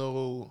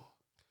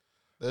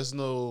 There's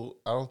no.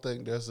 I don't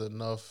think there's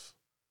enough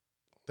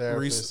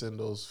therapists in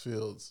those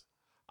fields.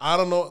 I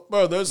don't know,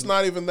 bro. There's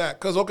not even that.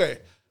 Because, okay,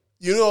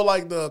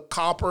 like the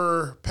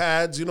copper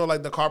pads,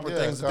 like the copper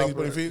things, the things you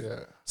put in your feet? Yeah.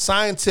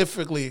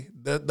 Scientifically,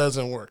 that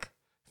doesn't work.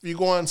 If you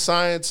go on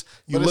science,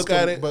 you But look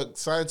at it. But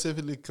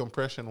scientifically,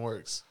 compression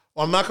works.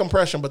 Well, not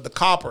compression, but the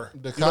copper.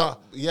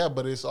 Yeah,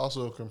 but it's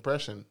also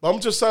compression. I'm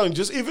just telling you,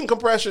 just even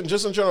compression,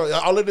 just in general,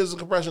 all it is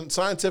compression.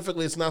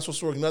 Scientifically, it's not supposed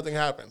to work. Nothing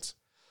happens.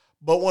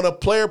 But when a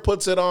player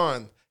puts it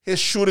on, his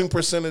shooting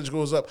percentage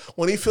goes up.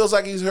 When he feels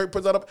like he's hurt,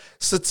 puts that up,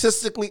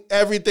 statistically,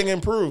 everything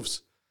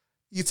improves.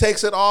 He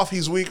takes it off,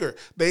 he's weaker.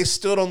 They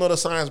still don't know the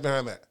science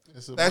behind that.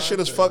 That shit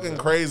is fucking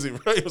crazy, right?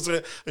 You know what I'm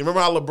saying? Remember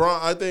how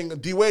LeBron, I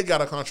think D-Wade got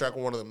a contract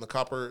with one of them, the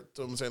copper,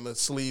 you know what I'm saying, the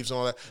sleeves and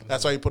all that.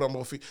 That's why you put on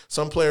both feet.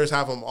 Some players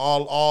have them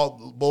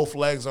all both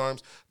legs,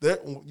 arms.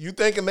 You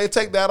thinking they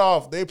take that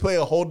off, they play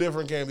a whole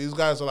different game. These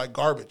guys are like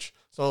garbage,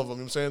 some of them, you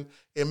know what I'm saying?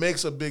 It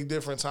makes a big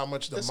difference how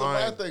much It's mind.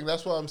 a mind thing.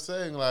 That's why I'm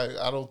saying, like,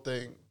 I don't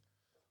think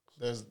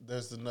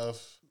there's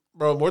enough.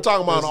 Bro, we're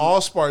talking about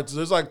all sports.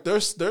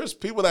 There's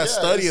people that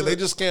study it. They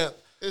just can't.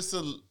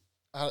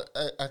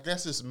 I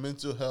guess it's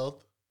mental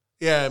health.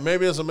 Yeah,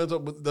 maybe it's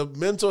but the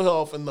mental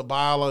health and the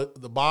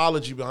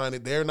biology behind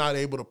it, they're not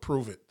able to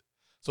prove it.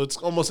 So it's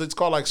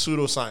called like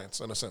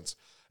pseudoscience in a sense.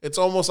 It's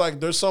almost like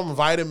there's some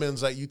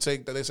vitamins that you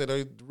take that they say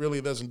they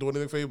really doesn't do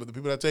anything for you, but the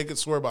people that take it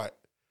swear by it.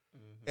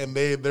 And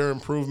their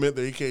improvement,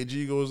 their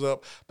EKG goes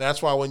up.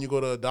 That's why when you go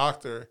to a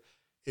doctor,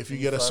 if you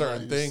get a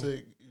certain thing,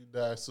 sick, you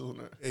die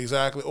sooner.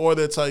 exactly, or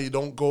they'll tell you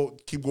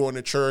keep going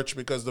to church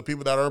because the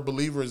people that are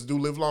believers do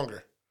live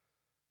longer.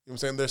 You know what I'm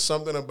saying? There's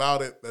something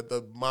about it that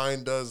the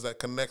mind does that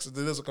connects. It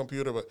is a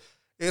computer, but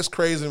it's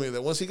crazy to me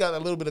that once he got a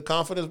little bit of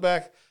confidence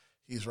back,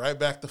 he's right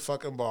back to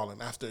fucking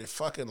balling after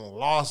fucking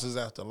losses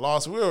after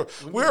loss. We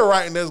were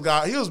writing this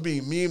guy. He was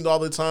being memed all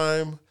the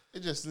time.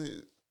 It just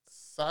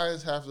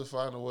science have to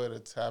find a way to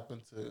tap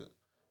into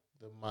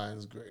the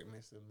mind's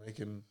greatness and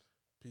making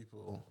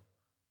people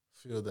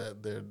feel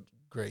that they're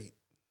great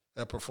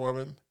at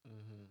performing.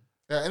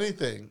 Yeah,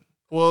 anything.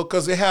 Well,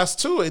 because it has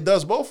to. It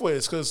does both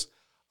ways. Because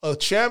a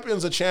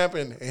champion's a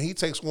champion, and he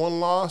takes one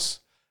loss,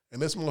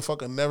 and this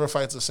motherfucker never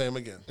fights the same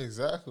again.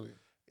 Exactly.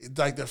 It's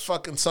like there's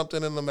fucking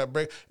something in them that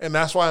break. And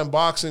that's why in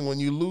boxing, when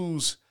you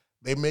lose,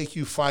 they make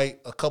you fight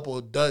a couple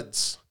of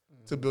duds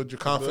to build your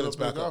confidence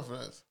back up.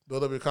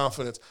 Build up your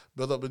confidence.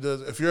 Build up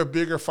your. If you're a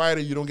bigger fighter,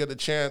 you don't get the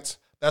chance.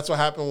 That's what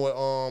happened with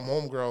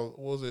homegirl.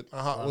 What was it?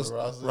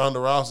 Ronda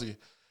Rousey.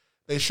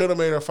 They should have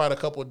made her fight a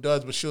couple of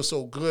duds, but she was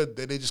so good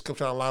that they just kept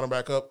trying to line her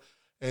back up.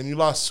 And you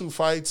lost 2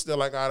 fights. They're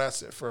like,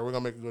 that's it for her. We're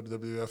going to make her go to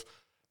WWF.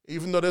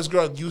 Even though this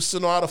girl used to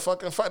know how to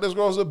fucking fight. This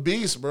girl's a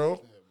beast,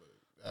 bro.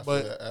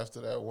 Yeah,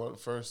 after that one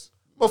first.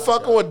 But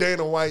fucking with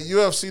Dana White,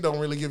 UFC don't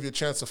really give you a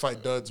chance to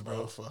fight duds,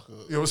 bro.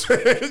 You know what I'm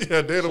saying?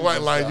 Yeah, Dana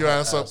White lined your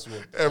ass up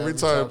every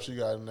time. She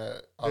got in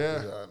that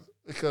octagon. Yeah,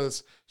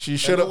 because she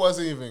should have. It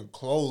wasn't even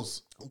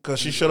close. Because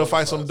she should have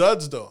fought some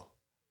duds, though.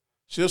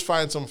 She was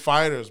fighting some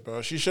fighters,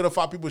 bro. She should have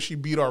fought people she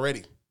beat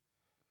already.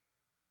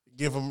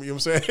 Give them, you know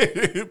what I'm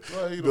saying?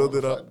 Well, you build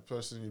it up. The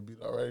person you beat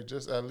already,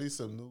 just at least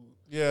some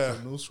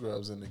new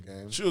scrubs in the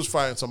game. She was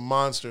fighting some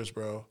monsters,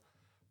 bro.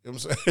 You know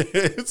what I'm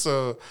saying?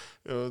 So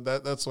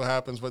that's what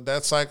happens. But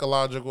that's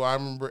psychological. I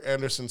remember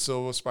Anderson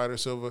Silva, Spider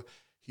Silva,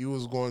 he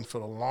was going for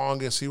the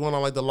longest. He went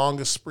on like the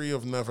longest spree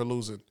of never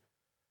losing.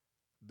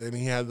 Then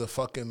he had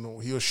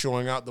he was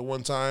showing out the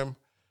one time,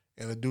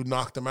 and the dude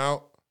knocked him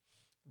out.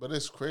 But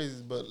it's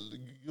crazy. But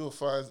you'll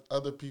find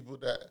other people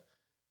that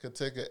could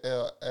take an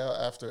L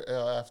after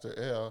L after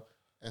L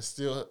and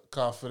still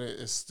confident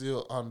is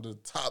still on the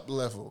top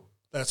level.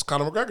 That's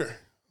Conor McGregor.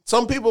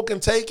 Some people can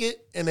take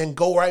it and then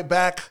go right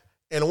back.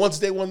 And once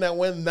they won that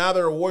win, now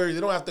they're a warrior.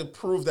 They don't have to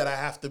prove that I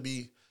have to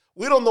be.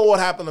 We don't know what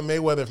happened to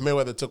Mayweather if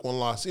Mayweather took one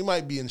loss. He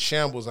might be in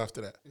shambles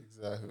after that.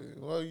 Exactly.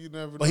 Well, you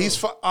never know. But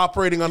he's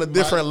operating on a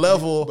different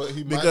level. But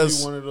he might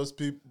be one of those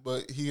people.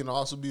 But he can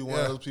also be one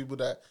of those people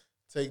that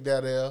take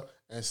that L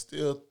and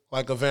still.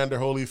 Like Evander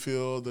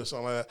Holyfield or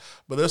something like that.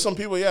 But there's some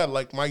people,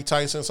 like Mike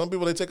Tyson. Some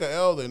people, they take an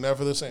L, they're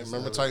never the same.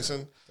 Remember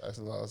Tyson?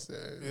 Tyson lost,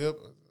 Yep.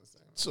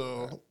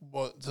 So,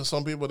 but to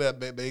some people that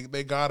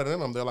they got it in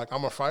them. They're like,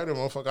 I'm a fighter,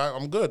 motherfucker.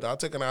 I'm good. I'll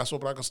take an ass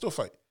whoop, but I can still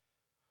fight.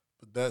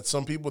 But that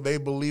some people, they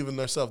believe in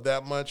themselves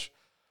that much.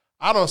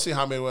 I don't see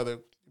how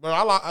Mayweather.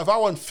 But if I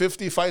won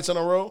 50 fights in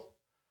a row,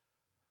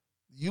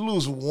 you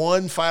lose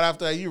one fight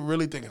after that, you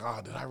really think,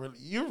 did I really?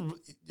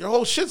 Your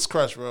whole shit's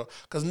crushed, bro.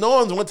 Because no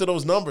one's went to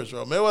those numbers,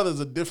 bro. Mayweather's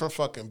a different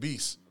fucking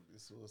beast.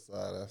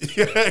 Suicide.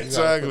 Yeah,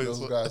 exactly.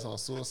 Those guys on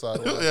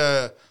suicide.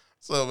 Yeah.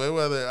 So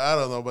Mayweather, I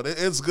don't know, but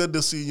it's good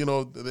to see,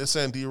 they're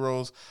saying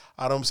D-Rose.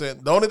 I'm saying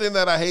the only thing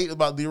that I hate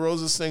about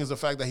D-Rose's thing is the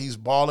fact that he's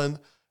balling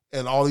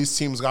and all these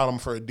teams got him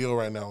for a deal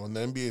right now, and the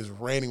NBA is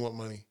raining with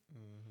money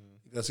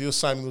because he was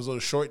signing those little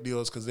short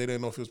deals because they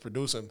didn't know if he was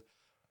producing.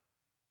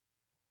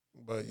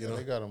 But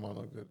they got him on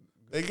a good.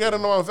 They get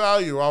him on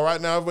value. All right,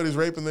 now everybody's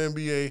raping the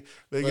NBA.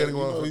 They're getting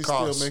him on he's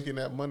cost. Still making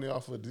that money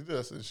off of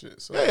Adidas and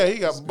shit. So he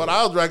got. But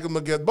I would like him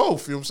to get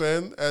both. You know what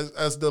I'm saying?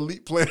 As the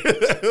elite player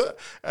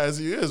as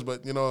he is,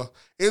 but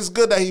it's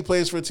good that he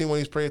plays for a team when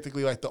he's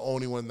practically like the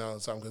only one now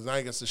this time because now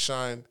he gets to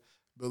shine,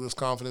 build his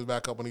confidence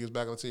back up when he gets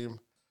back on the team.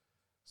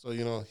 So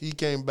he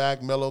came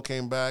back. Melo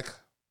came back.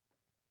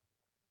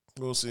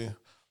 We'll see.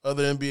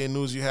 Other NBA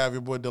news you have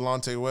your boy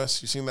Delonte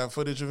West. You seen that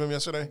footage of him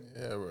yesterday?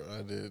 Yeah, bro,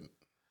 I did.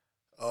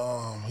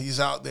 He's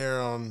out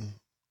there on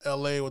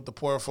L.A. with the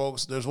poor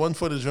folks. There's one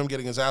footage of him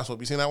getting his ass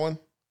whooped. You seen that one?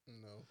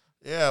 No.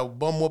 Yeah,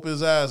 bum whoop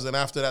his ass, and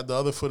after that, the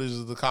other footage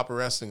is the cop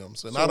arresting him.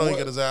 So not only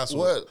get his ass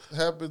whooped. What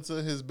happened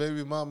to his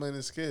baby mama and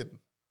his kid?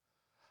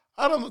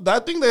 I don't know. I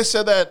think they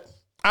said that.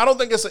 I don't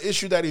think it's an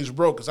issue that he's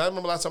broke. Because I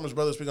remember last time his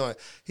brother was speaking like,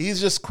 he's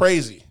just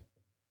crazy. You know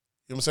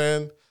what I'm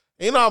saying?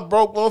 Ain't not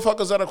broke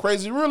motherfuckers that are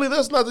crazy. Really,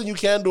 there's nothing you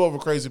can do over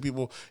crazy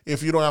people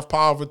if you don't have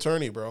power of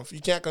attorney, bro. If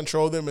you can't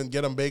control them and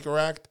get them Baker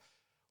Act,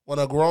 when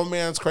a grown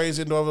man's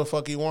crazy and do whatever the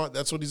fuck he want,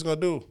 that's what he's going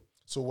to do.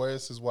 So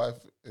where's his wife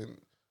and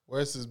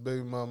where's his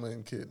baby mama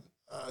and kid?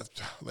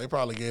 They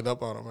probably gave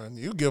up on him, man.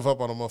 You give up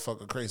on a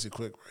motherfucker crazy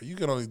quick, bro. You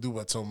can only do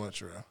but so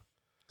much, bro.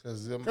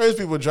 Crazy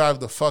people drive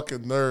the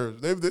fucking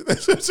nerves. They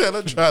said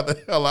they drive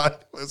the hell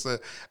out. Listen,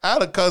 I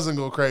had a cousin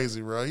go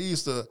crazy, bro. He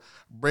used to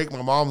break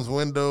my mom's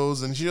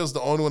windows, and she was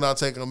the only one out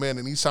taking them in.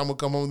 And each time would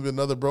come home with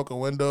another broken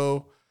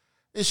window.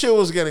 This shit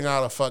was getting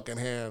out of fucking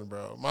hand,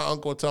 bro. My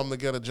uncle would tell him to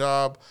get a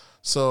job.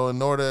 So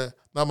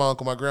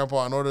my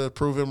grandpa, in order to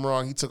prove him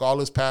wrong, he took all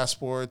his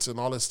passports and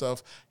all his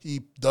stuff.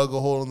 He dug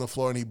a hole in the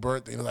floor and he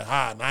burnt it. He was like,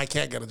 now I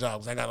can't get a job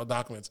because I got no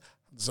documents.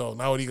 So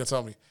now what are you going to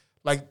tell me?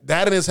 Like,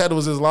 that in his head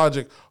was his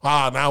logic.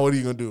 Now what are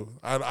you going to do?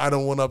 I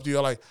don't want up to you.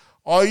 Like,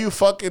 all you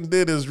fucking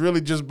did is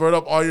really just burn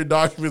up all your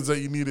documents that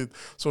you needed.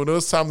 So when it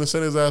was time to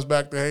send his ass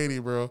back to Haiti,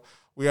 bro,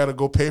 we had to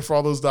go pay for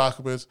all those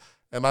documents.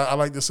 And I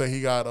like to say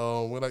he got,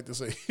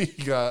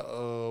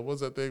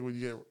 what's that thing when you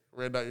get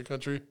ran out your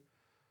country?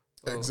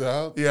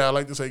 Exiled? Yeah, I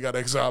like to say he got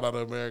exiled out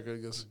of America.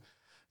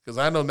 Because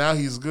I know now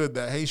he's good.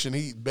 That Haitian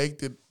heat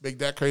baked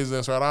that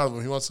craziness right out of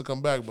him. He wants to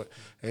come back, but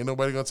ain't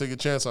nobody gonna take a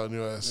chance on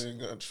your ass. You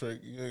ain't gonna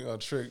trick.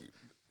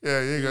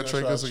 Yeah, you ain't gonna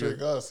trick us again.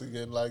 Trick us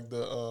again, like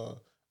the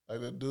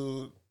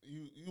dude.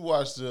 You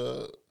watched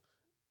the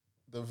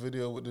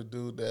video with the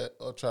dude that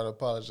tried to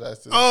apologize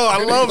to. Oh,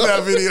 I love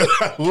that video.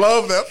 I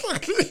love that.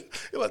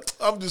 You're like,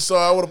 I'm just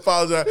sorry. I want to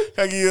apologize.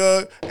 And he,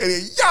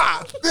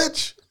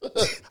 bitch.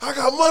 I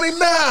got money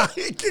now.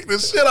 He kicked the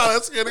shit out of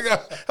that scared guy.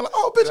 I'm like,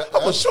 oh, bitch,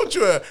 I'm going to shoot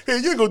you at. Hey,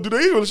 you ain't going to do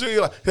that. You going to shoot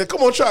you. Like, hey,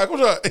 come on, try. He's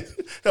like,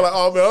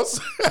 oh, man.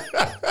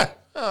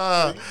 You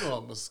know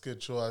I'm going to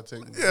sketch you. I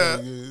take Yeah.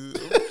 I'm going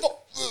to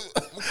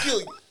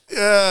kill you.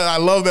 Yeah, I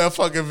love that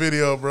fucking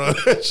video, bro.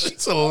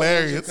 It's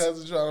hilarious. Your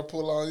cousin trying to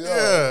pull on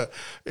y'all.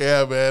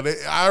 Yeah, man.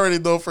 I already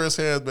know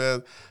firsthand,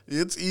 man.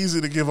 It's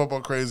easy to give up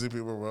on crazy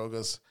people, bro,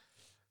 because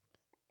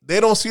they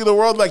don't see the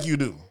world like you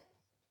do.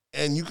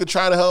 And you could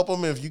try to help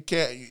them if you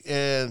can't.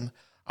 And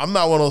I'm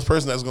not one of those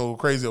persons that's going to go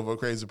crazy over a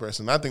crazy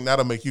person. I think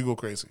that'll make you go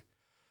crazy.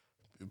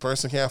 If a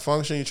person can't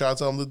function, you try to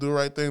tell them to do the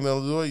right thing,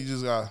 they'll do it. You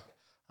just got,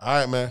 all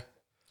right, man.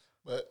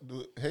 But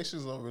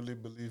Haitians don't really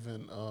believe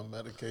in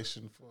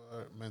medication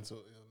for mental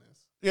illness.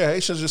 Yeah,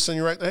 Haitians just send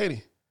you right to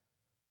Haiti.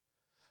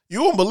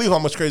 You won't believe how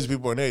much crazy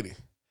people are in Haiti.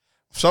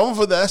 Some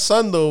for that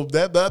sun, though,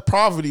 that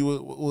poverty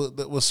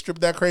will strip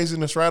that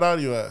craziness right out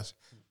of your ass.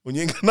 When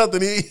you ain't got nothing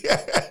to eat.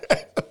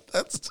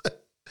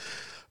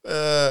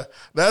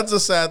 That's a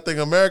sad thing.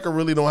 America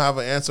really don't have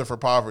an answer for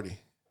poverty.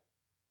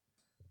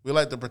 We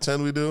like to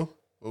pretend we do,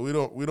 but we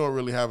don't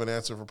really have an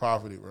answer for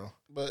poverty, bro.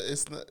 But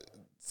it's not.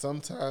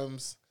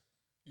 Sometimes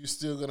you're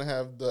still gonna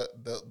have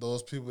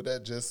those people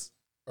that just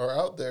are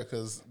out there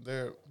because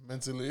they're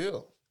mentally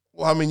ill.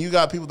 Well, I mean, you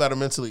got people that are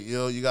mentally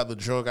ill. You got the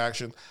drug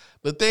action.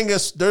 The thing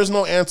is, there's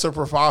no answer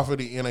for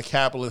poverty in a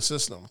capitalist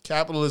system.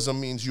 Capitalism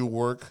means you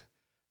work,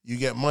 you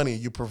get money,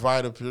 you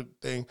provide a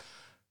thing.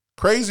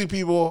 Crazy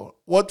people,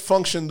 what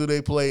function do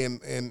they play in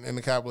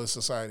the capitalist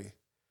society?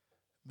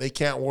 They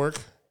can't work.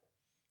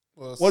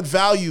 Well, what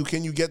value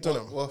can you get to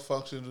them? What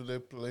function do they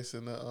place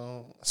in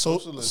the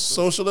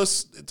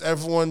socialists? It's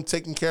everyone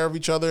taking care of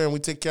each other, and we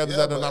take care of those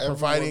that are not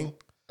providing.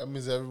 That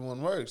means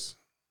everyone works.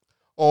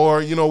 Or,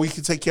 we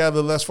can take care of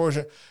the less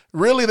fortunate.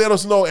 Really,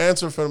 there's no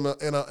answer for them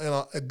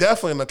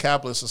definitely in a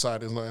capitalist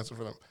society. There's no answer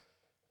for them.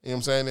 You know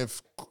what I'm saying?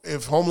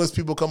 If homeless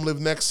people come live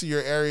next to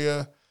your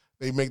area,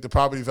 they make the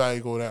property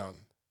value go down.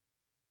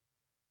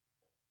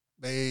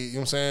 You know what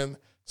I'm saying?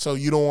 So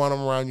you don't want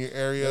them around your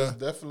area.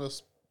 There's definitely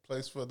a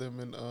place for them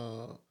in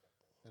a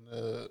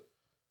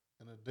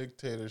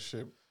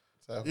dictatorship.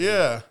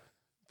 Yeah.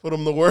 Put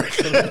them to work.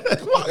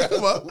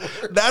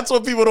 That's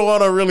what people don't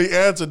want to really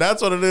answer.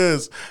 That's what it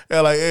is.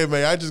 They're like, hey,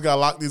 man, I just got to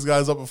lock these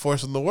guys up and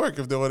force them to work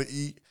if they want to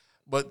eat.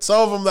 But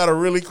some of them that are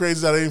really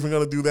crazy that ain't even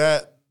going to do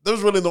that,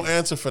 there's really no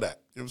answer for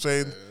that. You know what I'm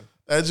saying? Yeah.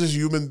 That's just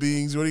human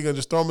beings. What are you going to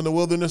just throw them in the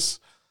wilderness?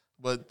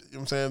 But, you know what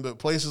I'm saying? But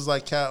places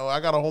like Cali,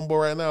 I got a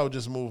homeboy right now who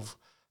just moved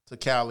to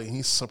Cali.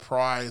 He's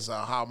surprised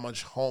at how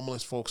much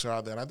homeless folks are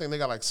out there. And I think they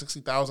got like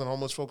 60,000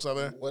 homeless folks out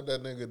there. What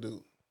that nigga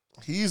do?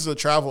 He's a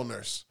travel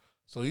nurse,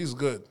 so he's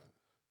good.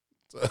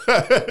 I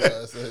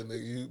said,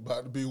 nigga, you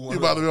about to be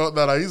one.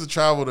 No, he's a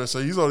travel nurse, so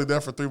he's only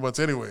there for 3 months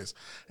anyways.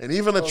 And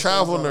even a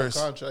travel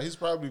nurse. He's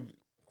probably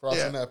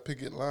crossing that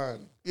picket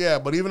line. Yeah,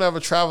 but even have a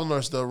travel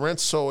nurse, the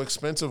rent's so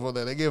expensive over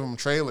there. They give him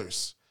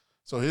trailers.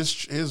 So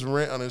his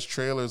rent on his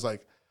trailer is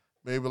like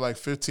maybe like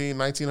 $1,500,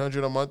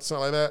 $1,900 a month,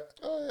 something like that.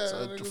 Oh yeah,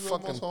 so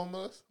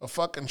a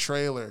fucking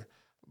trailer.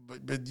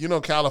 But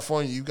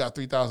California, you got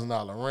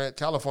 $3,000 rent.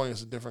 California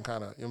is a different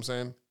kind of, you know what I'm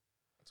saying?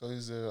 So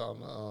he's there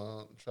on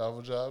a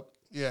travel job.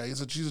 Yeah,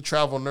 he's a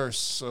travel nurse,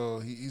 so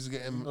he's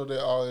getting. They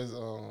always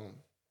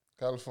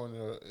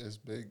California is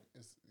big,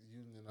 it's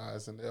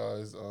unionized, and they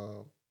always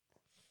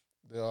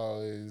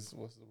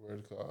what's the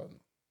word called?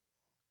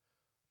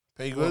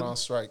 Pay good. Going on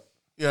strike.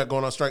 Yeah,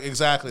 going on strike.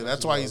 Exactly.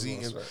 That's why he's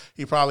eating.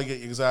 He probably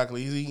he's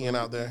eating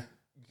out there.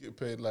 Get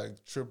paid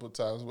like triple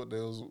times what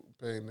they was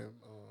paying them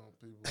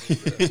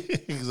people.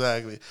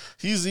 Exactly.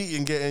 He's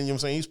eating, getting. You know what I'm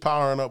saying? He's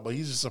powering up, but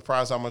he's just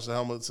surprised how much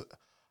homeless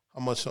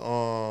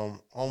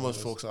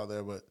folks out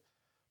there. But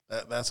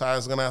that's how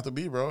it's gonna have to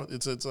be, bro.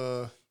 It's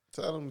tell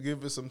them to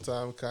give it some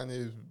time.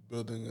 Kanye's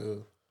building a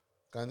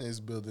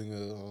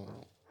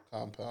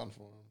compound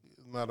for him.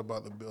 He's not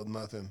about to build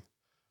nothing.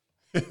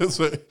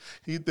 So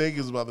he think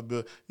he's about to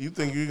build. You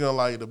think you're gonna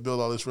allow you to build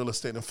all this real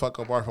estate and fuck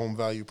up our home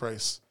value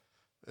price?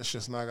 That's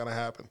just not gonna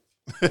happen.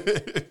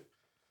 That's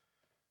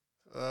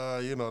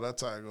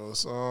how it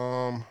goes.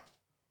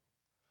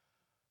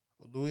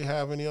 Do we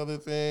have any other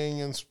thing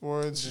in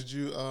sports? Did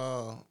you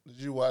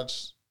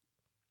watch?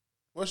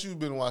 What you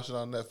been watching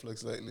on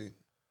Netflix lately?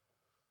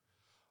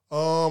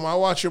 I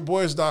watched your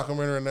boys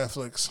documentary on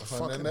Netflix.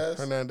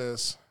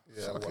 Hernandez.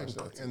 Yeah, I watched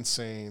that too.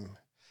 Insane.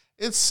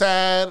 It's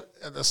sad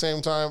at the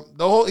same time.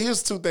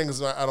 Here's two things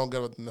that I don't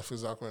get with the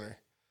Netflix documentary.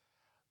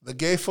 The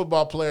gay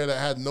football player that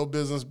had no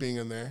business being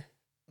in there.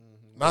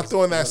 Mm-hmm. Not the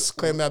one that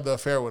claimed to have the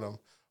affair with him,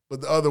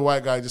 but the other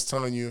white guy just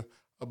telling you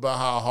about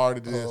how hard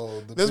it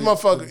is. This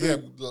motherfucker,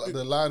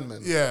 the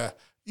lineman. Yeah.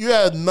 You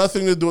had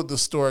nothing to do with the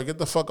story. Get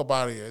the fuck up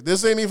out of here.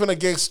 This ain't even a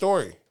gay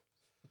story.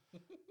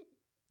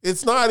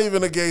 It's not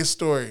even a gay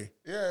story.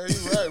 Yeah,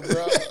 you're right,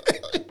 bro.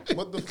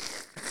 What the?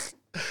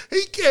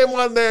 He came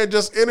on there and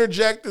just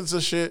interjected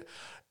some shit.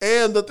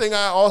 And the thing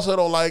I also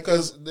don't like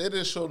is They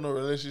didn't show no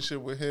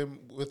relationship with him,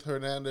 with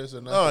Hernandez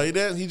or nothing. no, he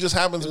didn't. He just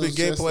happens to be a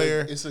gay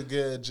player. It's a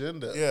gay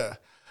agenda. Yeah.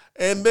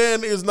 And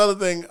then is another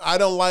thing. I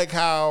don't like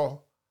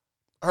how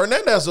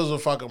Hernandez is a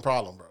fucking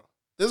problem, bro.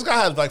 This guy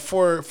has like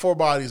four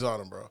bodies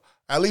on him, bro.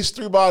 At least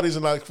 3 bodies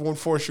and like 4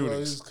 Well,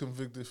 shootings. he's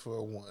convicted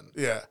for 1.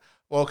 Yeah.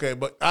 Well, okay,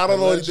 but I don't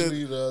know what he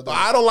Allegedly, did. But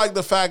I don't like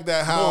the fact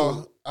that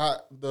how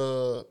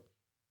the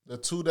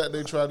 2 that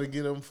they tried to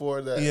get him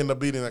for that he ended up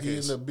beating that he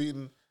case. ended up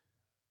beating.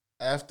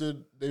 After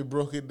they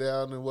broke it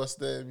down and what's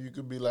that, you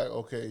could be like,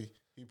 okay,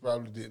 he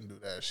probably didn't do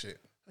that shit.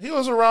 He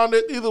was around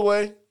it either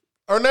way.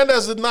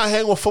 Hernandez did not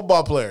hang with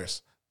football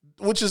players,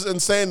 which is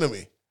insane to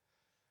me.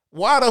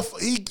 Why that's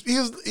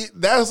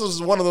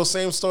just one of those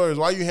same stories.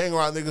 Why you hang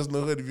around niggas in the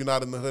hood if you're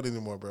not in the hood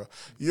anymore, bro?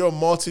 You're a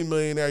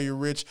multimillionaire, you're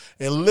rich.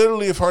 And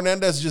literally, if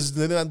Hernandez just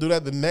did not do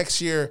that the next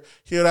year,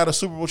 he would have had a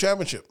Super Bowl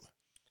championship.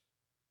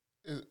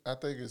 I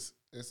think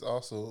it's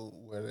also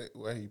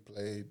where he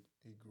played.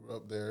 He grew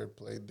up there,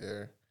 played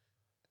there.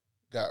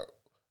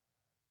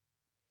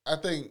 I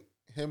think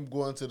him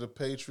going to the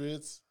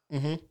Patriots.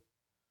 Mm-hmm.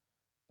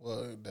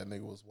 Well, that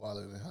nigga was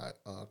wilding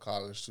in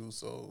college too.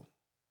 So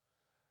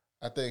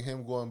I think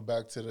him going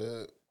back to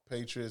the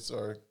Patriots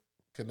or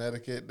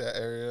Connecticut, that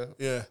area,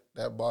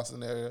 that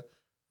Boston area,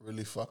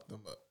 really fucked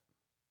him up.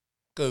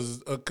 Because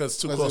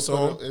too close to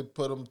home. It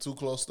put him too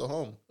close to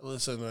home.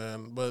 Listen,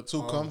 man, but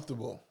Too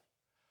comfortable.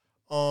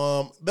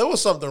 There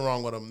was something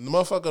wrong with him. The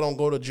motherfucker don't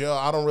go to jail.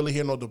 I don't really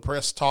hear no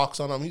depressed talks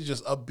on him. He's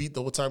just upbeat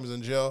the whole time he's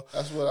in jail.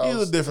 That's what I was.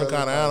 He's a different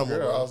kind of animal,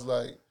 bro. I was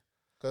like,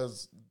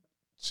 because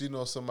she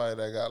knows somebody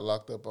that got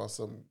locked up on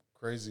some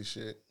crazy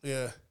shit.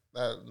 Yeah.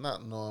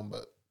 Not know him,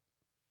 but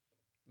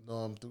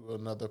know him through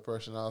another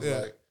person. I was Yeah.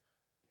 like,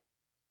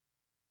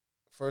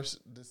 first,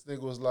 this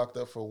nigga was locked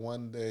up for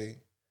 1 day.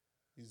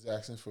 He's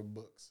asking for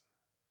books.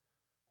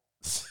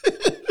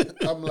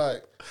 I'm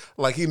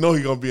like he know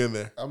he gonna be in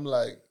there. I'm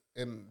like,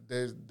 and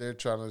they're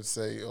trying to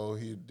say, oh,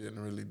 he didn't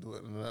really do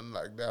it, and nothing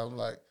like that. I'm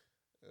like,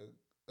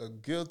 a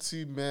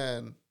guilty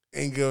man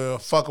Ain't give a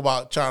fuck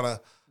about trying to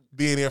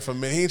be in here for a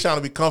minute. He ain't trying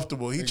to be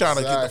comfortable. He trying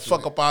to get the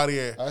fuck up out of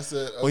here. I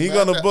said, when you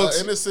go to books,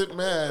 an innocent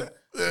man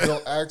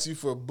don't ask you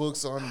for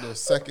books on the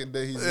second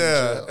day he's in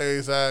yeah, jail.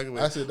 exactly.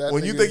 I said, that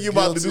when you nigga think you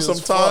about to guilty do some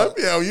as time, fuck.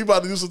 when you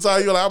about to do some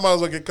time, you're like, I might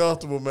as well get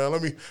comfortable, man.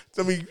 Let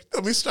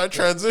me start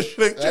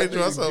transitioning, That changing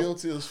nigga myself.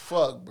 guilty as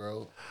fuck,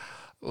 bro.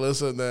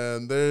 Listen,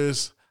 man,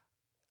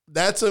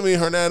 that to me,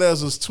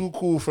 Hernandez is too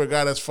cool for a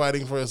guy that's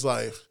fighting for his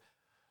life.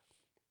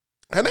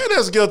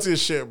 Hernandez guilty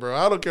as shit, bro.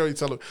 I don't care what you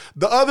tell him.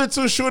 The other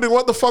 2 shooting,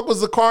 what the fuck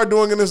was the car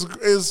doing in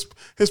his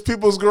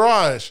people's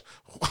garage?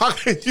 How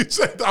can you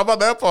say about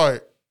that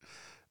part?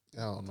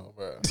 I don't know,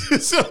 bro. You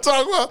see what I'm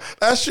talking about?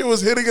 That shit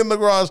was hitting in the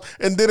garage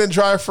and didn't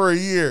drive for a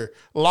year,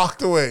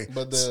 locked away.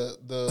 But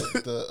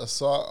the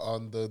assault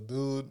on the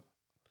dude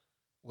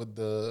with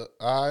the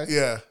eye,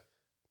 Yeah.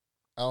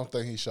 I don't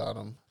think he shot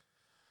him.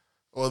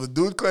 Well, the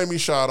dude claimed he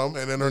shot him,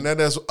 and then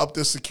Hernandez upped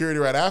his security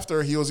right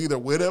after. He was either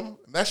with him.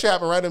 That shit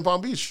happened right in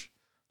Palm Beach.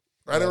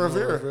 Right in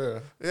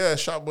Rivera. Yeah,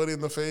 shot Buddy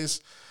in the face.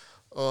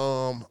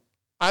 I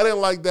didn't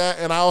like that,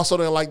 and I also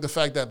didn't like the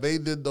fact that they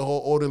did the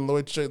whole Odin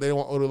Lloyd shit. They didn't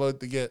want Odin Lloyd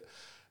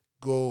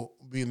to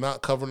be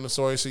not covering the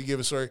story, so you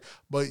give a story.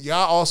 But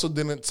y'all also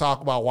didn't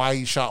talk about why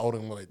he shot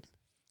Odin Lloyd.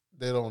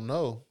 They don't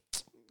know.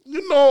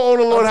 You know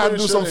Odin Lloyd had to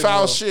pretty do sure some they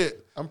foul know. shit.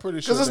 I'm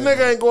pretty sure. Because this they nigga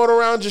know. ain't going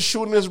around just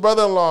shooting his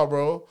brother-in-law,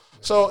 bro.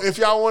 So if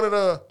y'all wanted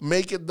to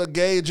make it the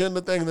gay agenda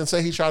thing, then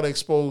say he tried to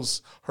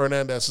expose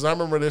Hernandez. Because I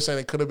remember they're saying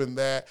it could have been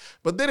that.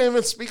 But they didn't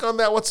even speak on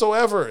that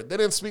whatsoever. They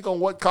didn't speak on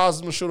what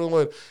caused him to shoot Odin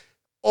Lloyd.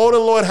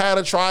 Odin Lloyd had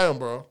to try him,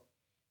 bro.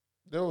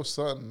 There was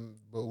something,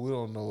 but we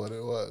don't know what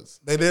it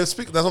was. They didn't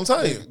speak. That's what I'm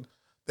telling you.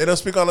 They didn't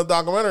speak on the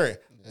documentary.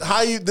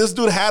 Yeah. This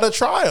dude had to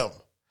try him.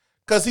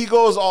 Because he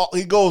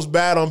goes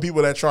bad on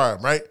people that try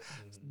him, right?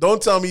 Mm-hmm.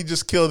 Don't tell me he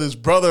just killed his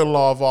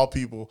brother-in-law of all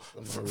people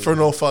for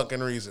no fucking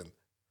reason.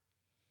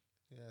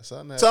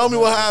 Tell me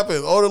what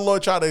happened. Odin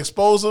Lloyd tried to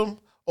expose him.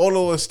 Odin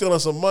Lloyd was stealing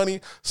some money.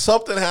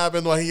 Something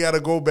happened why he had to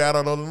go bad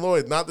on Odin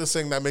Lloyd. Not this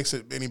thing that makes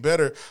it any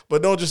better,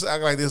 but don't just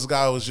act like this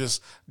guy was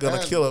just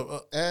gonna kill him.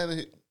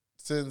 And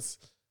since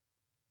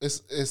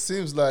it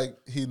seems like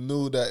he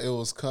knew that it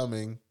was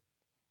coming,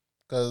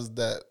 because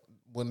that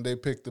when they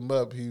picked him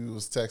up, he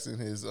was texting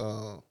his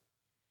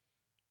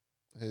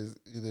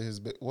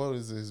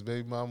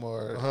baby mama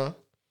or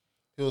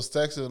he was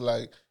texting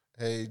like,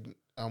 "Hey,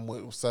 I'm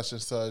with such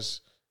and such.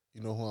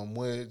 You know who I'm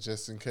with,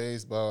 just in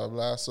case, blah, blah,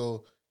 blah."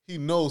 So he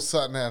knows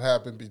something had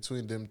happened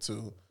between them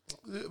two.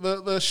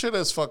 The shit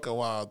is fucking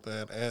wild,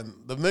 man. And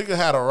the nigga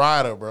had a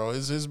rider, bro.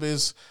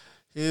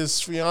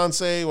 His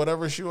fiance,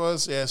 whatever she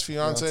was, his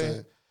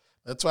fiance.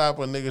 That's why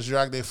when niggas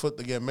drag their foot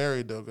to get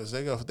married, though, because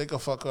they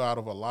could fuck her out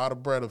of a lot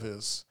of bread of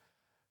his.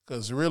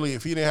 Because really,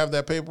 if he didn't have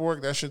that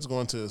paperwork, that shit's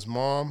going to his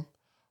mom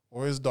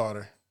or his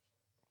daughter.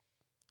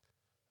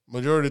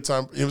 Majority of the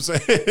time, you know what I'm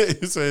saying?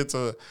 You say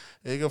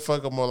he can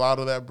fuck up a lot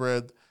of that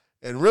bread.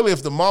 And really,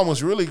 if the mom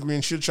was really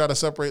green, she'd try to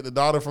separate the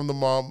daughter from the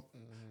mom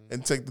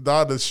and take the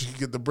daughter so she could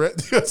get the bread.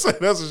 You know what I'm saying?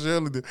 That's what she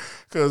really did.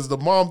 Because the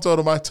mom told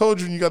him, I told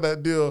you when you got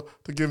that deal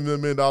to give me $1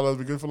 million,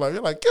 be good for life.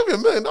 You're like, give me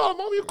 $1 million, mom,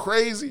 you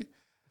crazy.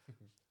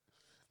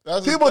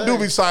 People do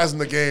be sizing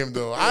the game,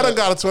 though. I done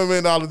got a $20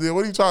 million deal.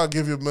 What are you trying to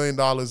give you $1 million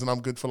and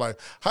I'm good for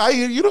life? How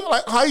you know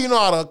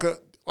how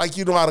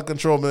to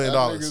control $1 million?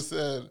 That nigga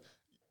said,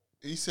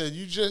 she said,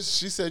 you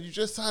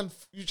just signed,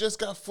 you just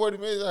got $40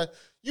 million. Like,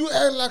 you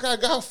act like I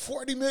got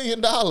 $40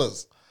 million.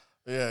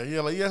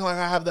 Yeah, like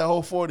I have that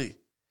whole 40.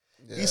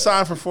 Yeah. He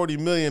signed for $40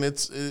 million.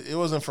 It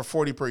wasn't for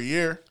 40 per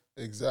year.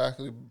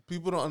 Exactly.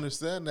 People don't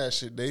understand that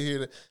shit. They hear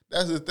that.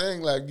 That's the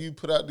thing. Like, you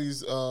put out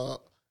these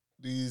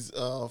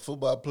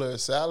football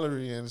players'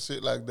 salary and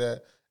shit like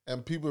that,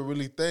 and people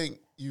really think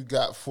you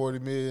got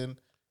 $40 million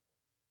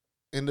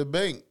in the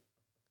bank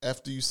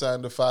after you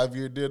signed the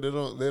 5-year deal.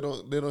 They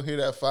don't hear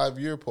that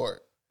 5-year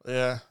part.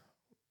 Yeah,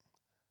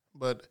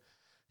 but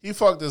he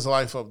fucked his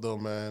life up though,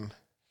 man.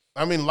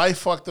 I mean, life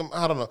fucked him.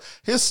 I don't know.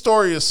 His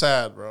story is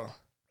sad, bro.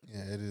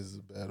 Yeah, it is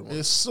a bad one.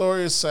 His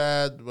story is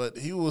sad, but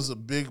he was a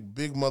big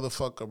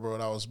motherfucker, bro.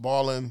 That was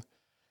balling.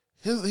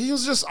 He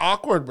was just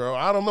awkward, bro.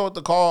 I don't know what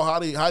to call. How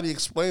do you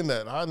explain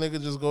that? How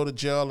nigga just go to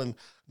jail and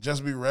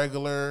just be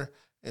regular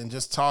and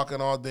just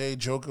talking all day,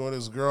 joking with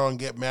his girl, and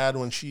get mad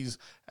when she's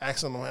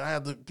asking him. I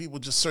had the people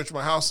just search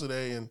my house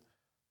today, and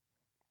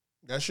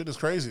that shit is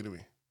crazy to me.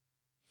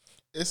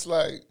 It's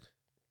like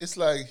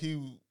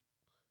he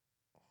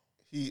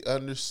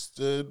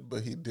understood,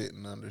 but he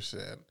didn't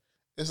understand.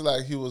 It's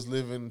like he was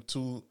living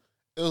too.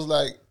 It was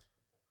like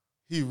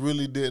he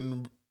really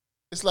didn't.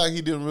 It's like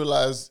he didn't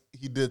realize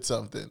he did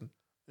something.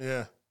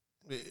 Yeah,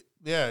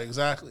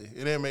 exactly.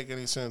 It didn't make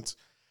any sense.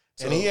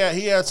 So, and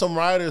he had some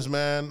riders,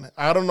 man.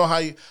 I don't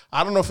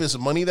know if it's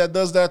money that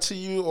does that to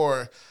you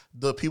or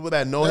the people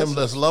that know him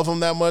just love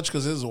him that much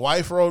because his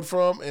wife rode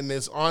for him and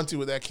his auntie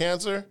with that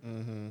cancer,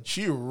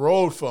 she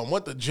rode for him,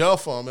 went to jail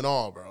for him and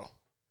all, bro. You know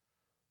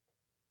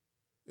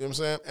what I'm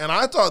saying? And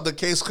I thought the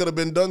case could have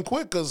been done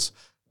quick because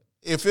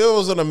if it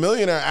was a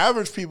millionaire,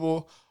 average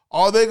people,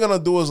 all they're going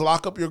to do is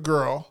lock up your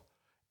girl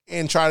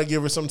and try to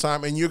give her some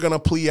time, and you're going to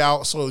plea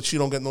out so she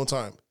don't get no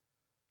time.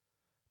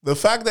 The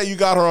fact that you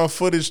got her on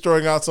footage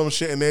throwing out some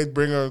shit and they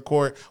bring her in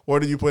court, where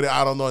did you put it?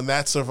 I don't know, and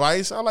that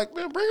suffice? I'm like,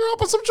 man, bring her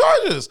up on some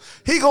charges.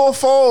 He gonna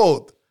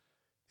fold.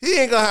 He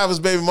ain't gonna have his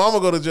baby mama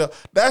go to jail.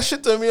 That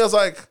shit to me is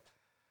like,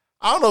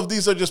 I don't know if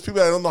these are just people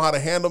that don't know how to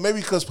handle.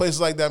 Maybe because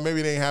places like that,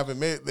 maybe they ain't having.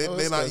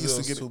 They're not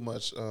used to getting too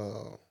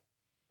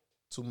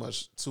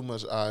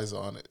much eyes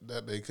on it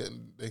that they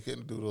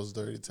couldn't do those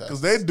dirty tactics.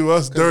 Because they do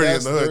us dirty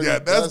in the hood. Yeah,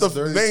 that's the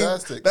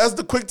thing. That's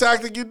the quick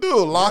tactic you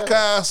do. Lock her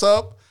ass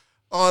up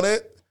on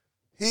it.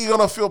 He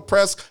gonna feel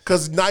pressed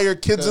because now your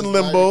kid's in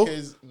limbo.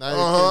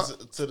 Now your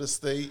kid's to the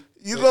state.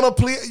 You're gonna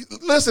plead.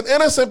 Listen,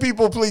 innocent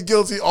people plead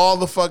guilty all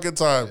the fucking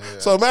time. Yeah.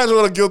 So imagine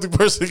what a guilty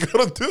person is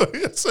gonna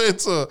do.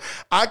 So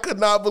I could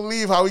not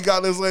believe how we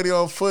got this lady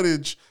on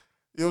footage.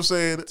 You know what I'm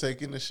saying?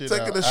 Taking the shit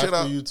out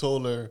after you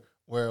told her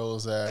where it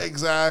was at.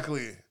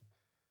 Exactly.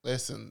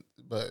 Listen,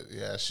 but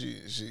yeah, she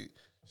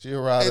would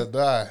rather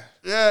die.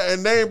 Yeah,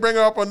 and they ain't bring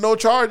her up on no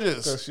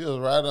charges. Because she was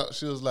right up.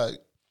 She was like,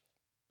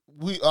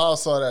 we all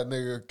saw that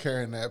nigga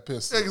carrying that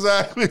pistol.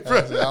 Exactly, bro.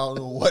 I don't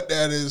know what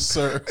that is,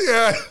 sir.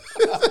 Yeah.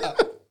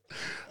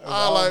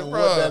 I like,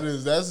 bro. What that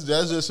is. That's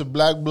just a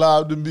black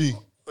blob to me.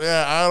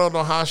 Yeah, I don't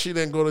know how she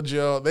didn't go to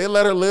jail. They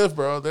let her live,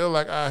 bro. They were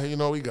like,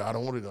 we got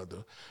him. What are we gonna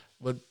do?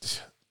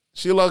 But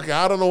she lucky.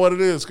 I don't know what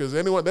it is because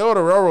they would have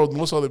railroaded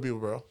most other people,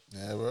 bro.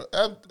 Yeah, bro.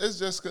 It's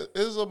just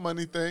it's a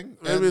money thing.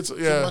 Maybe it's too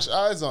much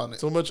eyes on it.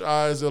 Too much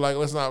eyes. They're like,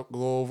 let's not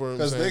go over.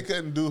 Because they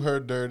couldn't do her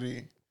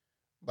dirty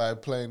by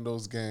playing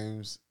those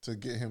games to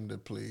get him to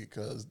plead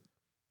because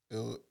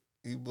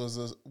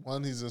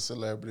he's a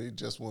celebrity,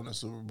 just won a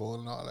Super Bowl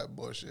and all that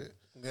bullshit.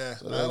 Yeah,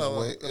 so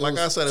like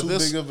I said, too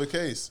big of a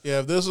case. Yeah,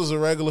 if this was a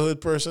regular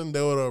hood person,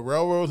 they would have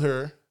railroaded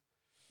her.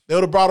 They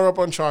would have brought her up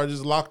on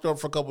charges, locked her up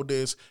for a couple of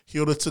days. He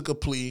would have took a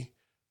plea,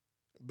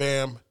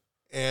 bam,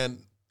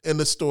 and in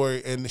the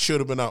story, and should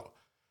have been out.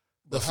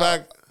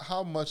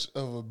 How much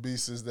of a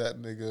beast is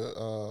that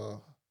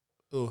nigga?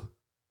 The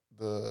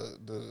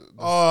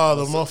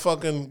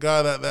motherfucking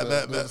guy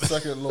the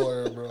second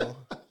lawyer, bro.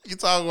 You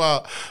talking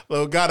about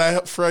the guy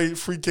that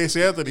free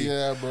Casey Anthony?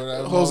 Yeah,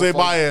 bro. Jose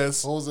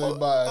Baez.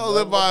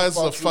 Jose Baez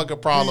is a fucking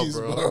problem, beast,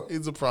 bro.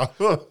 He's a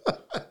problem.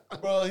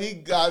 Bro, he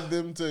got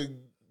them to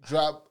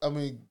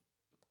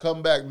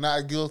come back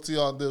not guilty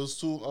on those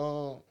two.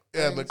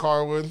 The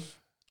Carwood.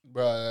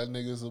 Bro, that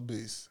nigga's a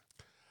beast.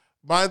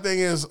 My thing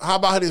is, how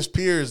about his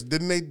peers?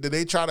 Did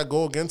they try to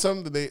go against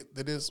him?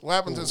 What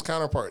happened to his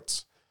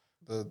counterparts?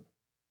 The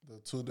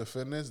two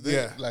defendants,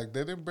 they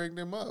didn't bring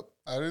them up.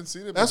 I didn't see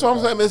them. That's what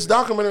I'm saying. This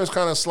documentary is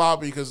kind of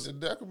sloppy because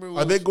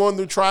are they going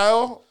through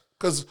trial?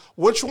 Because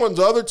which ones?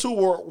 The other two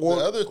were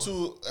the other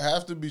two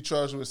have to be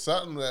charged with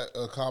something that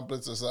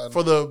accomplice or something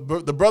for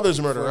the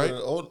brother's murder, right?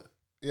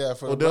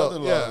 For the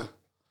brother-in-law. Yeah.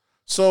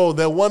 So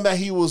the one that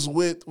he was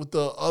with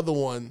the other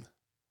one.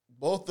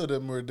 Both of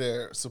them were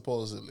there,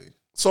 supposedly.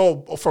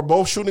 So for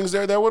both shootings,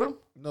 they're there with him?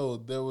 No,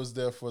 there was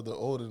there for the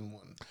Odin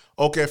one.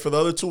 Okay, for the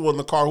other two in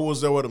the car, who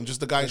was there with him?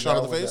 Just the guy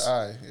shot in the face?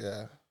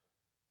 Yeah.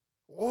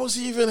 What was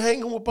he even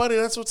hanging with, buddy?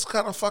 That's what's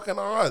kind of fucking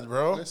odd,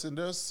 bro. Listen,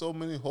 there's so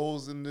many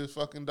holes in this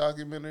fucking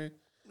documentary.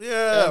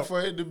 Yeah. And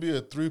for it to be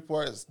a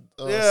 3-part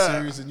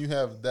series and you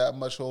have that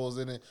much holes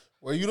in it,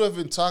 where you don't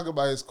even talk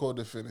about his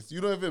co-defendants.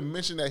 You don't even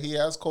mention that he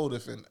has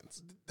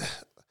co-defendants.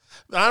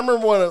 I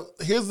remember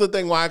here's the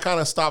thing why I kind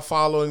of stopped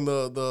following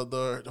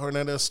the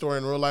Hernandez story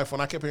in real life when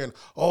I kept hearing,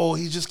 oh,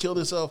 he just killed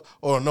himself,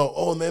 or no,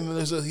 oh, and then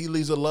he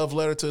leaves a love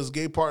letter to his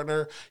gay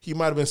partner. He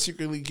might have been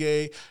secretly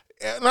gay.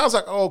 And I was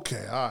like,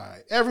 okay, all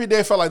right. Every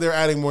day felt like they were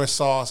adding more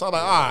sauce. I was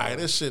like, all right,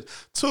 this shit,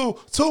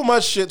 too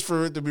much shit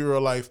for it to be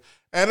real life.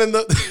 And then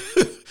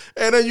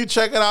and then you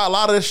check it out, a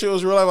lot of this shit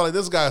was real life. I'm like,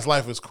 this guy's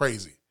life is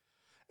crazy.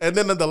 And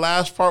then in the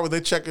last part where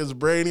they check his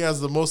brain, he has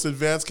the most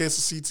advanced case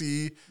of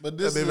CTE that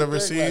they've ever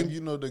seen. Like,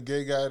 you know, the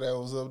gay guy that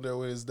was up there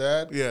with his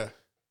dad? Yeah.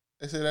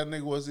 They said that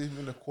nigga wasn't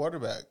even a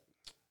quarterback.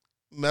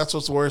 And that's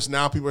what's worse.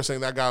 Now people are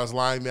saying that guy was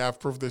lying. They have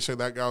proof that shit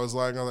that guy was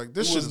lying. I'm like,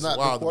 this shit is not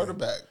wild. The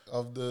quarterback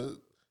of the.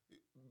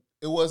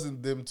 It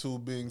wasn't them two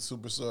being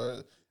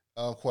superstar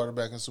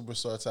quarterback and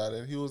superstar tight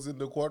end. He was in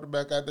the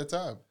quarterback at the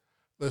time.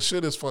 The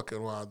shit is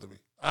fucking wild to me.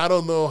 I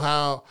don't know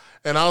how.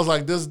 And I was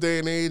like, this day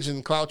and age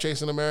in clout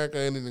chasing America,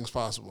 anything's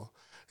possible.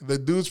 The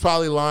dude's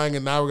probably lying,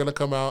 and now we're going to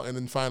come out and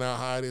then find out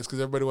how it is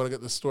because everybody want to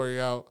get the story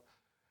out.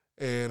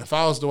 And if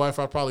I was the wife,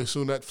 I'd probably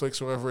sue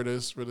Netflix or whoever it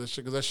is for this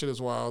shit because that shit is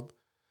wild.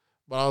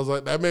 But I was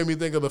like, that made me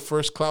think of the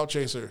first clout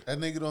chaser. That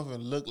nigga don't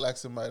even look like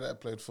somebody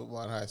that played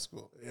football in high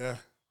school. Yeah.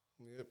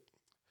 Yep.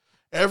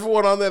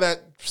 Everyone on there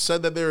that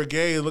said that they were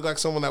gay looked like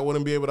someone that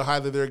wouldn't be able to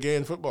hide that they're gay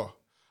in football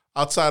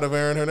outside of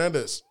Aaron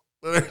Hernandez.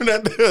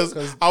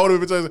 Hernandez, I would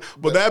have been telling you,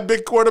 but that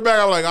big quarterback,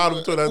 I'm like, I would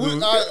have told that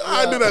dude.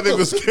 I knew that nigga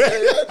was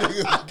gay.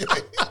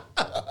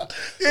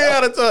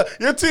 Yeah,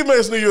 your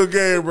teammates knew you were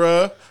gay,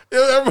 bro.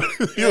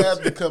 You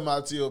have to come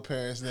out to your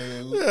parents,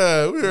 nigga.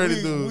 Yeah, we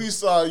already do. We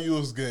saw you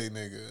was gay,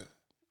 nigga.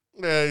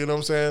 Yeah, you know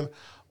what I'm saying?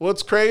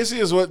 What's crazy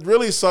is what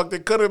really sucked.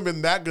 It couldn't have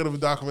been that good of a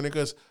documentary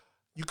because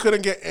you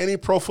couldn't get any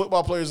pro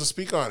football players to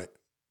speak on it.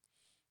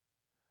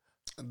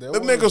 Them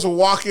niggas were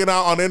walking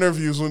out on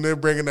interviews when they're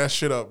bringing that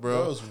shit up,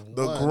 bro.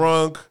 The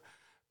Grunk.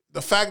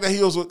 The fact that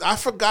he was with, I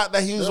forgot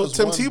that he was with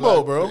Tim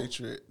Tebow, bro.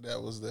 Patriot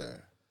that was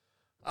there.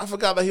 I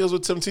forgot that he was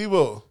with Tim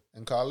Tebow.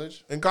 In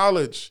college? In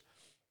college.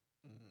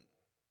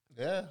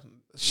 Yeah.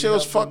 Shit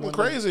was fucking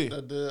crazy.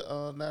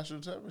 The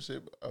national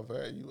championship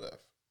over at UF.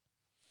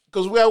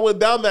 Because we had went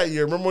down that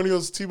year. Remember when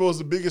Tebow was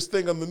the biggest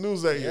thing on the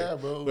news that year? Yeah,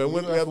 bro. We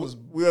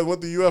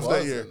went to UF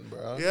that year.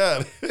 Bro.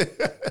 Yeah.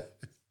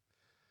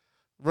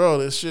 Bro,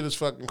 this shit is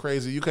fucking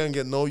crazy. You can't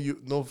get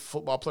no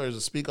football players to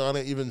speak on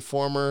it, even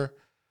former.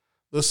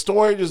 The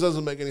story just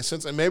doesn't make any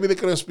sense. And maybe they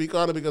couldn't speak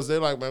on it because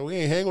they're like, man, we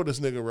ain't hang with this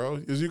nigga, bro.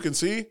 As you can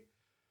see,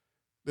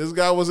 this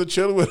guy wasn't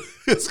chilling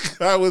with this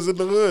guy was in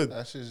the hood.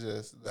 That shit's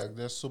just, like,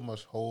 there's so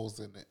much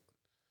holes in it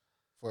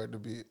for it to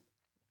be a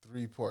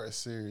 3-part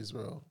series,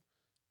 bro.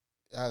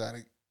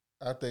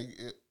 I think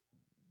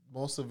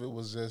most of it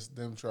was just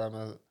them trying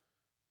to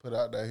put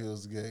out that he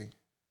was gay.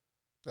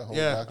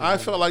 Yeah, I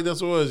felt like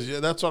that's what it was. Yeah,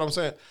 that's what I'm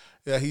saying.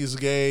 Yeah, he's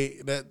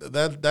gay.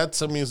 That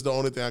to me is the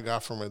only thing I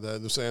got from it. That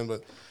I'm saying,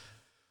 but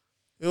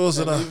it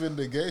wasn't. Even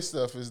the gay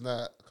stuff is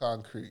not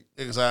concrete.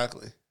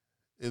 Exactly.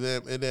 It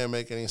didn't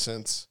make any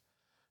sense.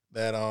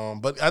 That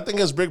but I think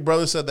his big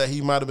brother said that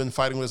he might have been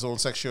fighting with his own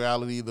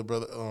sexuality. The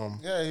brother.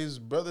 Yeah, his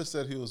brother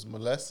said he was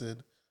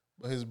molested,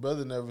 but his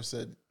brother never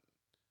said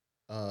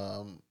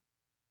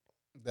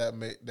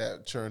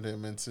that turned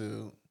him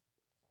into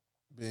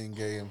being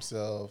gay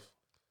himself.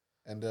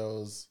 And there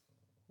was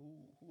who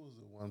was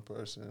the one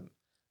person?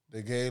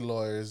 The gay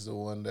lawyer is the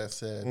one that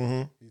said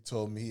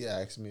he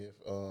asked me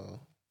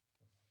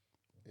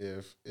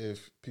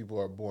if people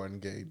are born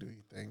gay, do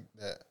you think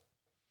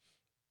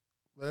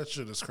that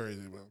shit is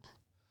crazy, man.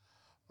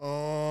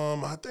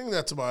 I think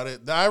that's about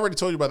it. I already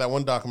told you about that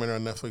one documentary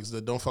on Netflix,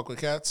 the Don't Fuck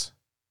with Cats.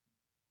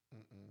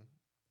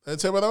 Did I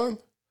tell you about that one?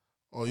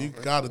 Oh, you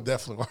gotta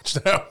definitely watch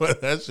that one.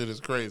 That shit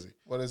is crazy.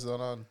 What is it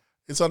on?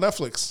 It's on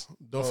Netflix.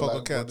 Don't fuck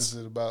with cats. What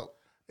is it about?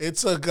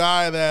 It's a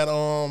guy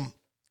that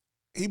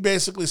he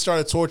basically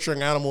started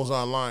torturing animals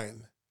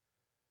online.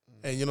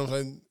 And you know what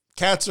I'm saying?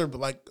 Cats are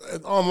like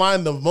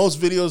online, the most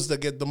videos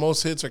that get the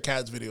most hits are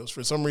cats videos.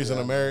 For some reason,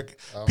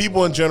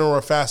 people in general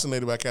are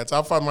fascinated by cats.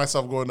 I find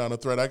myself going down the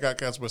thread. I got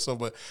cats myself,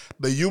 but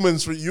the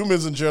humans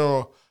in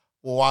general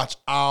will watch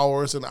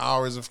hours and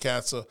hours of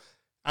cats. So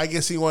I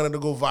guess he wanted to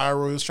go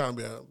viral. He was trying to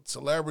be a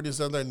celebrity,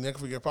 something that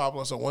never get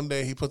popular. So one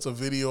day he puts a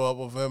video up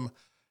of him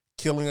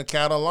killing a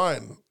cat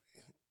online.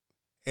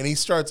 And he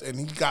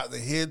got the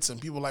hits, and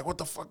people are like, what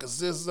the fuck is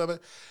this? And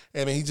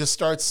then he just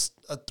starts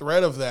a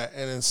thread of that.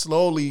 And then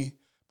slowly,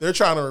 they're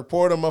trying to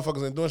report him,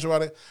 motherfuckers ain't doing shit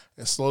about it.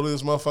 And slowly,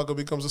 this motherfucker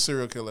becomes a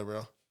serial killer,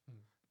 bro.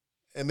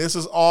 And this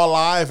is all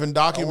live and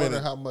documented.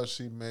 I wonder how much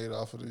he made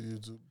off of the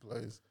YouTube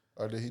plays.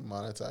 Or did he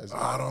monetize it?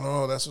 I don't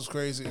know. That's what's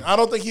crazy. I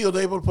don't think he'll be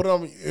able to put it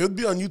on. It would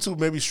be on YouTube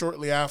maybe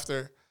shortly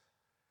after.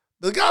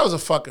 The guy was a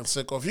fucking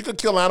sicko. If you could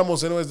kill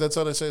animals anyways, that's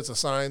how they say it's a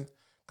sign.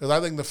 Because I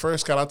think the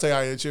first cat, I'll tell you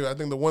how he hit you. I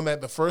think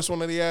the first one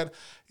that he had,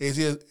 and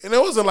it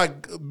wasn't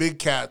like big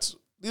cats.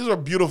 These are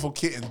beautiful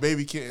kittens,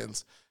 baby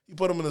kittens. He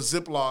put them in a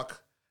Ziploc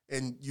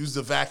and used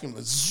the vacuum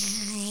to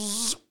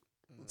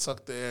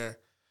suck the air.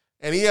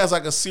 And he has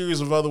like a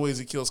series of other ways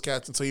he kills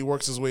cats until he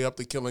works his way up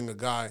to killing a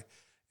guy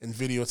and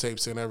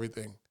videotapes and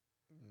everything.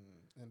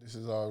 And this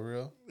is all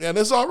real? Yeah,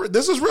 this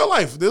is real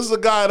life. This is a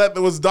guy that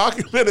was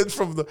documented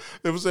from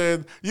they were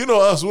saying,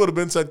 us would have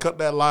been said, cut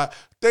that live.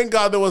 Thank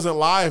God there wasn't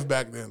live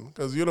back then.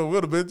 Because, we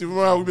would have been, you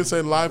remember how we've been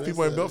saying live,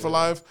 people ain't built for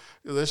live?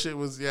 That shit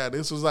was,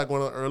 this was like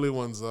one of the early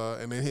ones.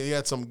 And then he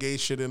had some gay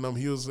shit in him.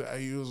 He was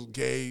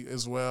gay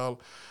as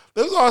well.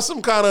 There's all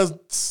some kind of... Hey,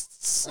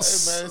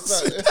 man,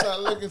 it's not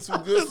looking too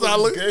good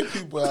for these gay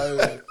people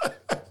out here.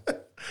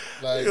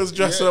 Like, he was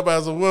dressing up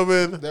as a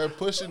woman. They're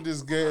pushing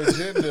this gay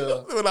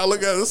agenda. When I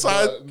look at the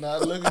side,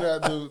 not looking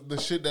at the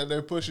shit that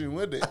they're pushing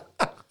with it.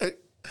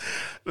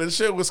 The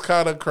shit was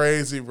kind of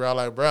crazy, bro.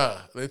 Like, bruh,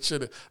 that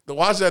shit. To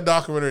watch that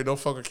documentary, Don't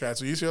Fuck with Cats.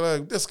 So you see,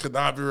 like, this could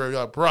not be real.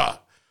 You're like, bruh,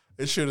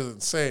 this shit is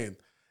insane.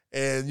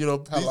 And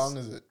how long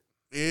is it?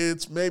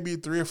 It's maybe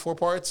 3 or 4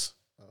 parts.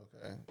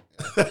 Okay,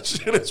 that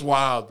shit is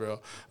wild,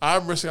 bro. I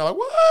remember saying, like,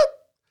 what?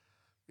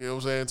 You know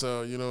what I'm saying?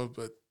 So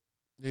but.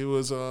 He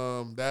was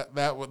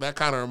that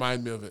kind of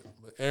reminded me of it.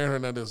 But Aaron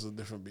Hernandez is a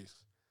different beast.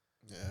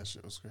 Yeah, that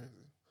shit was crazy.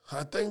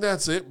 I think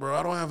that's it, bro.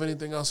 I don't have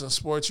anything else in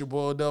sports. Your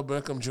boy Odell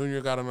Beckham Jr.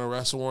 got an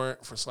arrest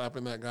warrant for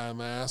slapping that guy in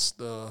the ass.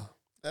 That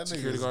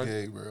security nigga's guard.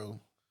 gay, bro.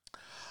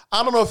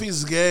 I don't know if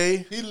he's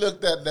gay. He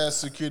looked at that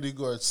security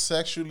guard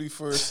sexually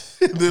first,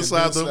 then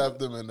slapped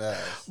him in the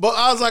ass. But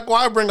I was like,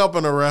 why bring up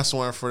an arrest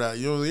warrant for that?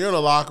 You're in the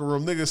locker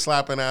room, niggas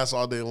slapping ass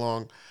all day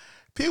long.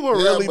 People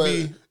really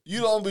be.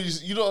 You don't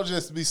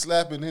just be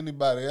slapping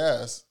anybody's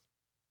ass.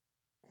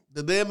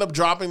 Did they end up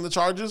dropping the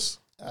charges?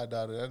 I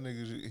doubt it. That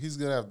nigga, he's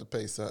gonna have to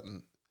pay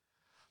something.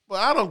 But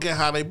I don't get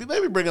how they be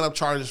bringing up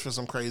charges for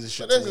some crazy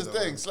shit. But that's the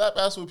thing. Slap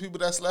ass with people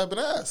that slapping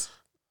ass.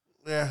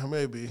 Yeah,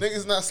 maybe.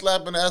 Niggas not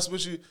slapping ass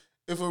with you.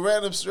 If a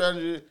random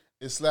stranger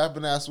is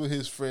slapping ass with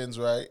his friends,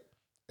 right,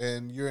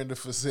 and you're in the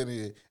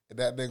vicinity, and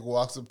that nigga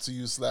walks up to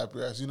you, slap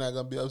your ass, you're not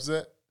gonna be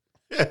upset?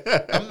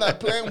 I'm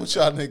not playing with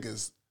y'all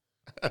niggas.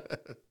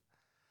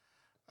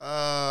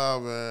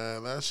 Oh,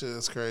 man. That shit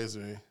is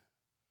crazy.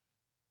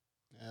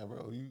 Yeah,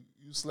 bro. You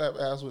slap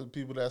ass with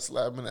people that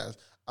slapping ass.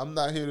 I'm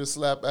not here to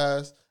slap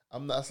ass.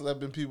 I'm not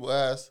slapping people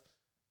ass.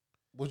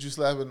 What you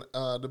slapping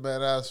the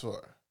man ass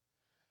for?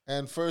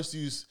 And first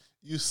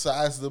you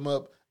sized them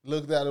up,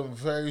 looked at him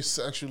very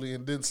sexually,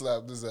 and then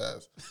slapped his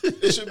ass.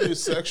 It should be a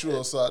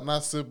sexual assault,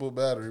 not simple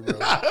battery, bro.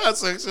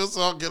 Sexual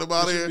assault. Get him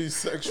out of here. It should be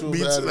sexual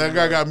battery. That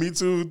guy got Me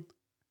Too.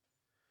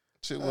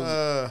 Shit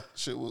was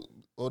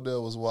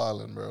Odell was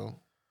wilding, bro.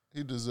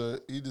 He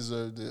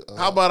deserved it.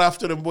 How about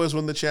after the boys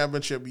win the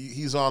championship,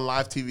 he's on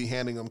live TV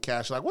handing them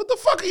cash? Like, what the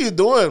fuck are you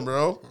doing,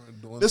 bro?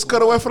 This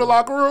could have went for the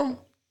locker room.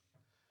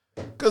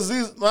 Because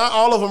not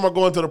all of them are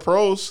going to the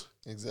pros.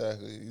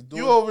 Exactly.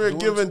 You over here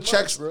giving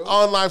checks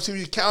on live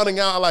TV, counting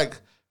out like.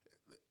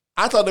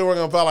 I thought they were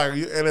gonna pay like,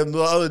 and then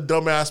the other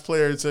dumbass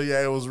player said,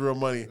 "Yeah, it was real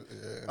money."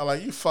 Yeah. I'm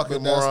like, you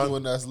fucking moron. That's the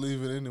one that's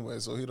leaving anyway,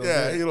 so he don't.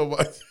 Yeah, he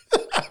don't.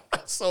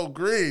 So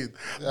green.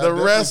 Yeah, the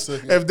rest,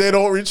 if they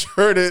don't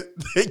return it,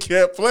 they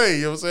can't play.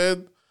 You know what I'm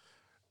saying?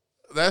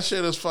 That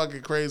shit is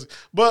fucking crazy.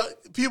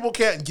 But people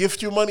can't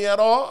gift you money at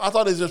all. I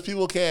thought it's just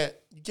you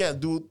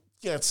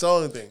can't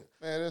sell anything.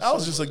 Man, that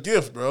was just a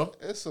gift, bro.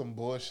 It's some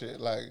bullshit.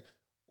 Like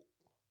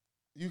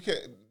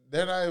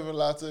they're not even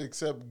allowed to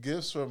accept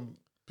gifts from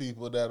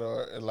people that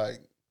are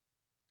like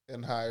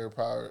in higher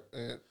power.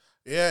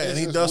 And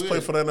he does play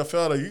for the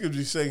NFL. Like, you could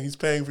be saying he's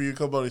paying for you to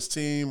come on his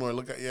team or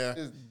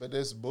but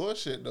it's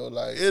bullshit though.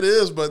 Like it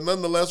is, but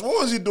nonetheless,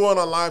 what was he doing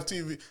on live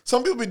TV?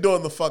 Some people be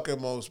doing the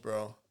fucking most,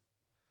 bro.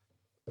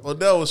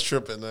 Odell was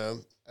tripping,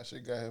 man. I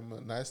should got him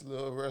a nice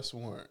little arrest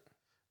warrant.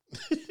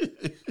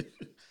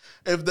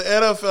 If the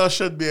NFL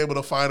should be able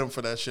to fine him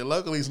for that shit,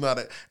 luckily he's not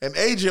an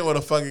agent. Would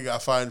have fucking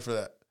got fined for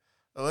that.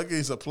 Luckily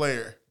he's a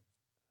player.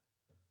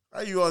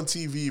 How you on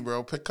TV,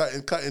 bro?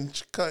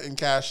 Cutting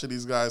cash to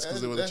these guys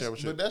because they won the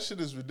championship. But that shit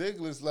is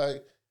ridiculous.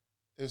 Like,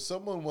 if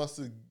someone wants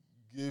to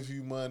give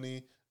you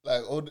money,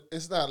 like,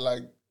 it's not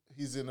like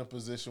he's in a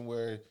position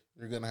where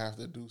you're gonna have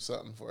to do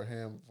something for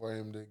him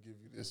to give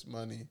you this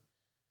money,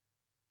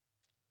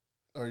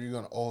 or you're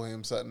gonna owe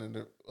him something in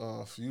the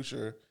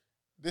future.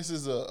 This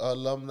is a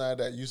alumni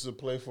that used to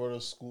play for the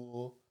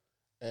school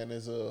and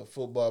is a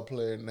football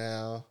player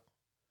now,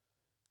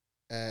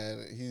 and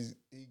he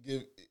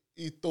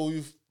throw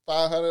you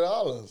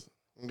 $500.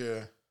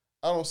 Yeah,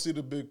 I don't see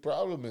the big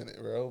problem in it,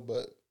 bro.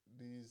 But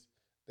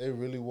they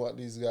really want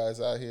these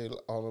guys out here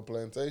on the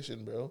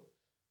plantation, bro.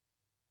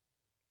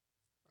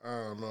 I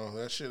don't know.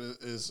 That shit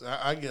is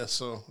I guess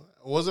so.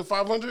 Was it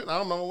 500? I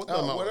don't know what the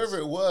amount whatever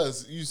it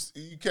was. You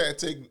can't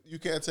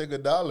take a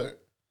dollar.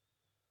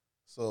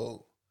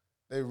 So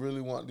they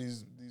really want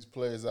these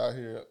players out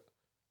here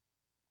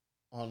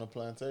on the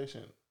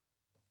plantation.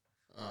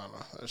 I don't know.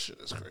 That shit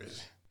is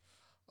crazy.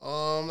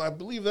 I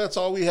believe that's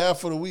all we have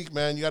for the week,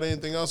 man. You got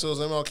anything else? It was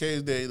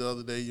MLK's Day the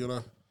other day, you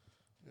know.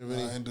 I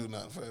didn't do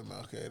nothing for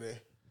MLK Day.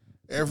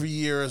 Every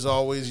year, as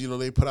always, you know,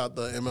 they put out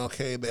the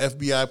MLK. The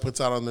FBI puts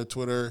out on their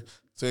Twitter,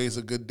 say it's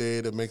a good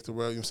day to make the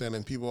world, you know what I'm saying?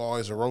 And people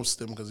always roast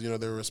them because, you know,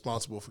 they're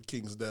responsible for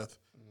King's death.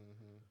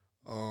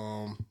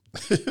 You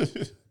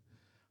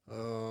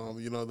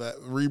know, that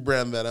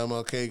rebrand that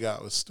MLK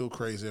got was still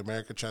crazy.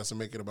 America tries to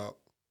make it about.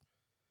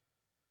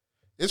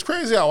 It's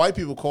crazy how white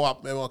people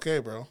co-opt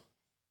MLK, bro.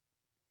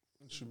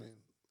 What you mean?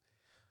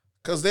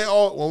 Because they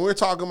all, when we're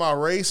talking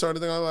about race or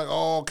anything, I'm like,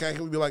 oh,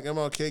 can we be like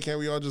MLK? Can't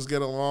we all just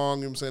get along?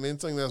 You know what I'm saying?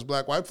 Anything that's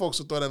black, white folks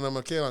will throw that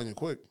MLK on you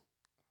quick.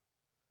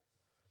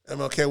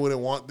 MLK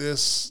wouldn't want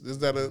this,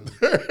 that.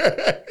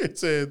 It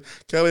said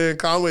Kellyanne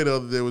Conway the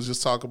other day was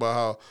just talking about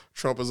how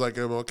Trump is like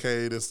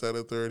MLK, this, that,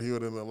 and third. He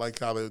wouldn't like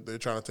how they're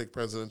trying to take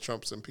President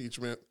Trump's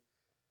impeachment,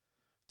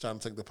 trying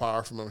to take the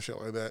power from him,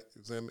 shit like that.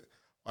 And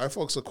white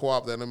folks will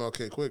co-opt that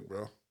MLK quick,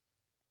 bro.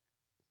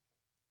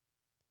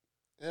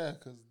 Yeah,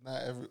 because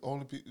not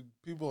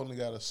people only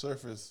got a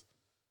surface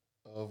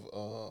of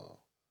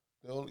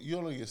you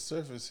only get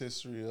surface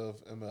history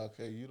of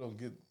MLK. You don't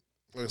get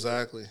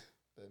Exactly.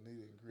 that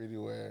nitty and gritty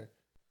where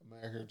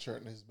America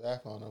turned his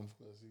back on him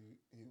because he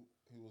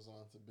was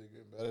on to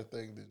bigger and better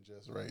thing than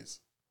just race.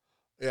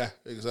 Yeah,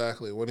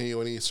 exactly. When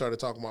he started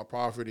talking about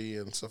poverty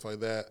and stuff like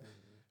that.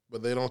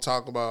 But they don't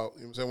talk about,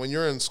 you know what I'm saying, when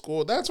you're in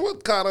school, that's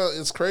what kind of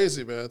is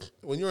crazy, man.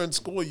 When you're in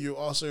school, you're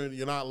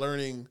not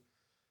learning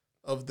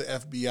of the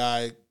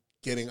FBI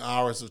getting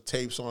hours of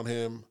tapes on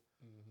him,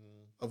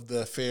 of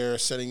the affair,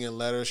 sending in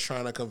letters,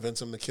 trying to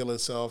convince him to kill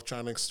himself,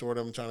 trying to extort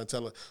him, trying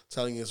to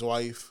telling his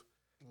wife.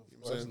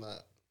 Of course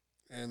not.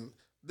 And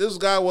this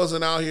guy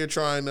wasn't out here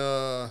trying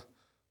to,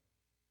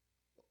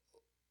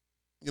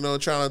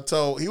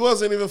 he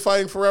wasn't even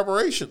fighting for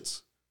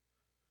reparations.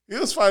 He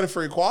was fighting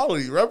for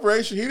equality.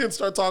 Reparation, he didn't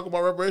start talking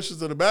about reparations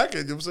to the back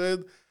end, you know what I'm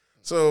saying?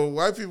 So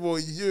white people,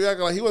 you act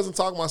like he wasn't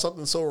talking about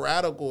something so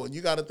radical, and you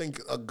got to think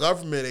a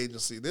government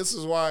agency. This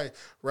is why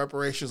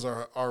reparations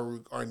are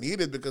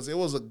needed, because it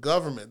was a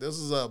government. This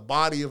is a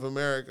body of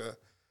America, you know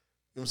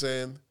what I'm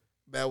saying,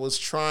 that was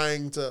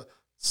trying to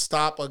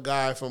stop a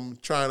guy from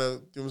trying to, you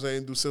know what I'm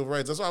saying, do civil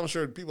rights. That's why I'm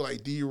sure people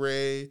like D.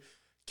 Ray,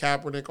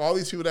 Kaepernick, all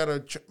these people that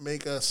are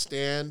make a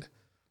stand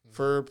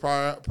for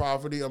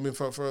poverty,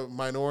 for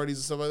minorities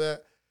and stuff like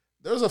that,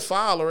 there's a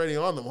file already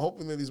on them,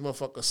 hoping that these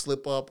motherfuckers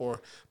slip up or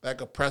that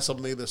could press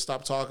them to either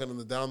stop talking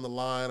and down the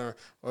line or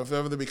if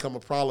ever they become a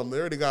problem,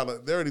 they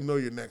already know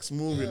your next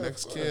move, your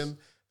next kin.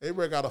 They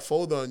break out a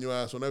folder on your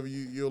ass whenever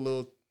you're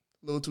a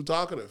little too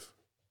talkative.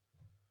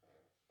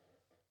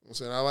 I'm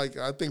saying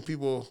I think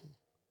people,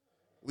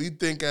 we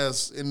think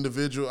as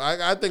individual.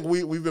 I think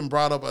we've been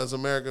brought up as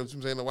Americans.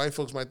 I'm saying the white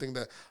folks might think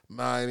that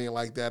it ain't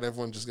like that.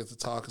 Everyone just gets to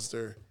talk as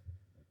their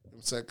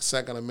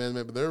Second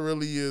Amendment, but there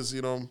really is,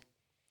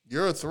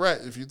 you're a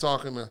threat if you're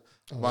talking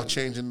about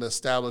changing the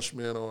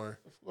establishment or.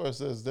 Of course,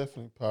 there's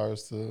definitely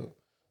powers to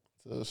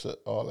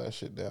shut all that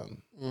shit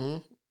down.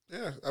 Mm-hmm.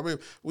 Yeah,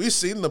 we've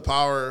seen the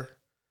power.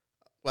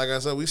 Like I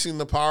said, we've seen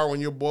the power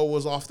when your boy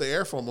was off the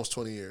air for almost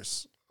 20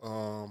 years.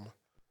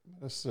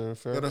 Minister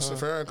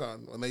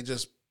Farrakhan, when they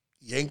just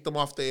yanked them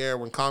off the air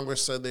when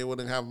Congress said they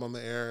wouldn't have them on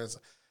the air,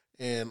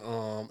 and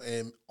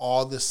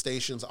all the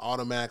stations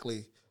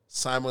automatically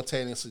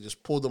simultaneously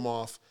just pulled them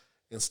off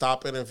and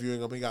stopped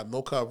interviewing him. He got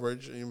no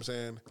coverage. You know what I'm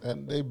saying?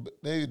 And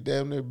they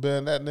damn near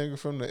banned that nigga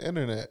from the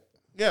internet.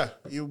 Yeah,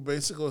 you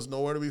basically was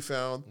nowhere to be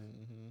found.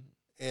 Mm-hmm.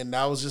 And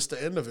that was just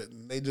the end of it.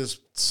 And they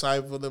just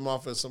siphoned them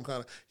off as some kind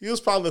of. He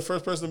was probably the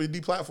first person to be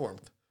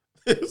deplatformed.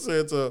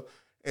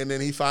 And then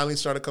he finally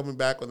started coming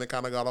back when they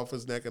kind of got off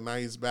his neck, and now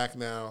he's back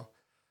now.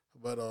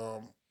 But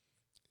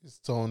he's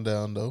toned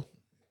down though.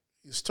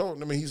 He's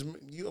toned. I mean, he's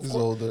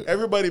older.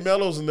 Everybody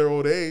mellows in their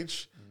old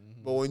age,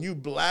 but when you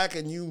black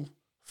and you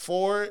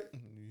for it,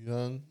 you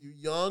young, you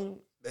know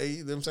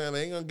what I'm saying,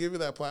 they ain't gonna give you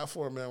that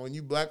platform, man. When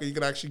you black and you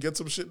can actually get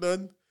some shit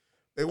done,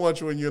 they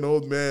want you when you're an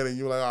old man and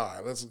you're like, all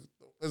right, let's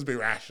be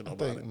rational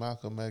about it. I think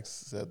Malcolm X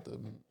said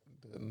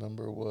the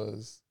number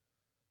was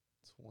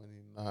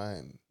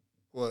 29.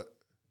 What?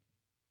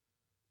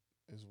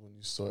 Is when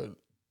you start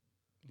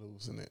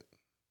losing it.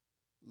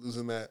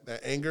 Losing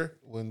that anger?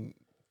 When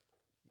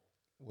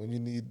you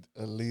need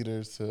a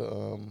leader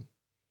to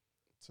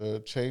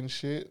change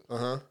shit,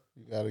 you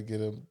got to get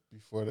him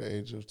before the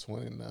age of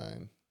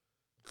 29.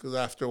 Because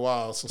after a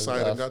while,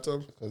 society got to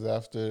him? Because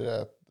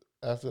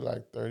after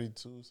like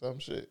 32, some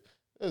shit,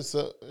 it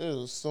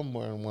was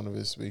somewhere in one of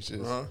his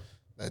speeches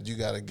that you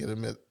got to get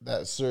him at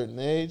that certain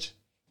age.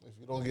 If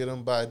you don't get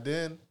him by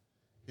then,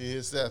 he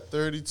hits that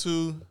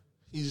 32,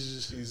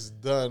 he's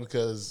done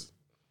because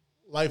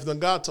life done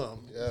got to him.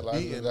 Yeah,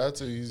 life done got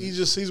to him.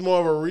 He's more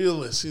of a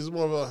realist. He's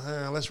more of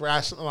a let's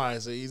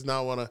rationalize it. He's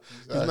not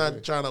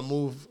trying to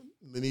move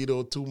the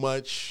needle too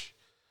much.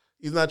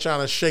 He's not trying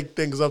to shake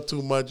things up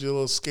too much. It's a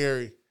little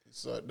scary. He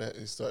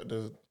start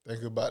to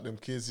think about them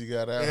kids he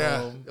got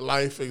at home.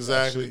 Life,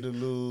 exactly. Shit to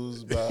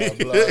lose, blah,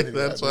 blah.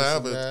 That's what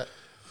happens.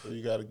 So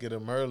you got to get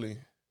them early.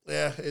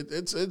 Yeah,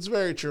 it's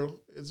very true.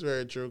 It's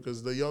very true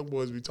because the young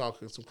boys be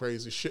talking some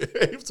crazy shit.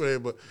 But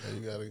Yeah, you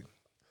got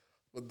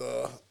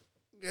to.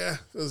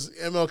 because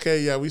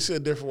MLK, we see a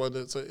different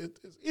one. So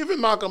even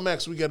Malcolm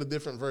X, we get a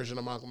different version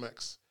of Malcolm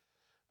X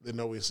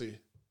than we see.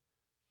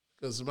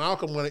 Because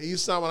Malcolm,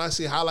 each time when I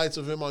see highlights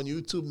of him on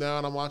YouTube now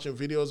and I'm watching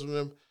videos of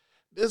him,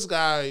 this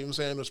guy, you know what I'm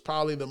saying, was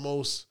probably the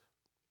most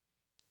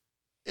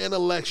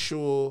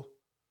intellectual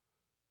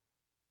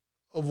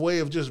of way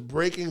of just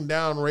breaking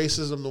down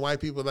racism to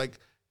white people. Like,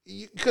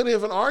 you couldn't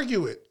even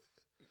argue it.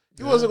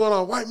 He wasn't going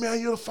on, white man,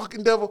 you're the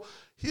fucking devil.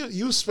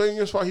 You spinning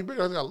your spot. He break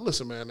it down.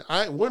 Listen, man,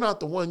 we're not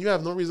the one. You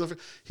have no reason.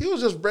 He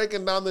was just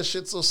breaking down this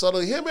shit so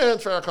subtly. Him and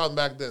Farrakhan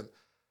back then.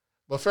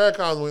 But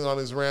Farrakhan went on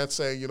his rant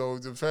saying,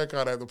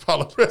 Farrakhan had no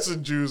problem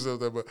pressing Jews up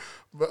there. But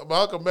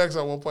Malcolm X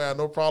at one point had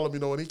no problem.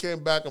 When he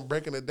came back and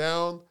breaking it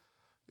down, you know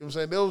what I'm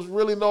saying, there was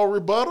really no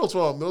rebuttal to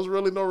him. There was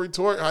really no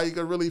retort how you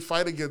could really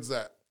fight against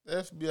that. The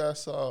FBI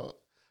saw.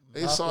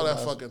 They saw that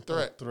fucking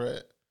threat.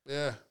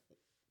 Yeah.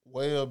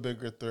 Way a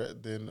bigger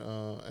threat than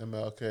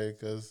MLK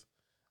because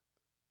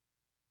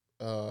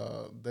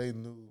they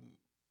knew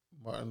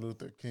Martin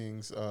Luther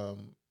King's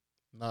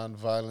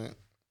nonviolent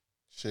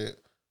shit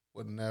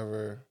would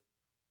never.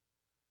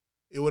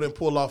 It wouldn't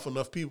pull off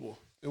enough people.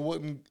 It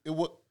wouldn't.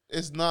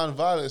 It's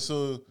nonviolent,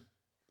 so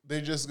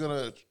they're just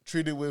gonna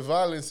treat it with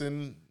violence,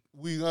 and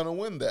we gonna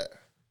win that.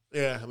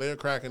 Yeah, they're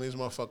cracking these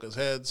motherfuckers'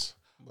 heads,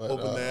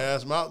 open their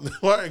ass.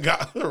 Martin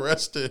got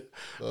arrested.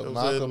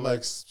 Malcolm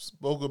X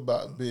spoke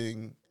about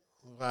being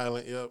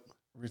violent. Yep.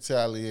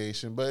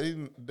 Retaliation, but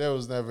there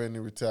was never any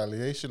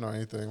retaliation or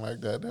anything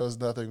like that. There was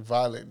nothing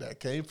violent that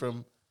came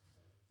from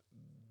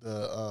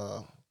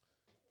the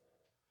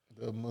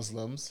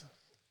Muslims.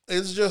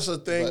 It's just a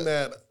thing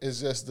that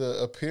it's just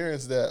the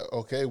appearance that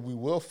okay, we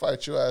will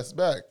fight your ass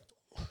back.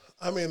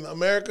 I mean,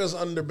 America's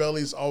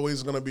underbelly is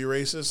always going to be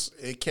racist.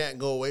 It can't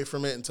go away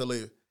from it until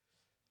it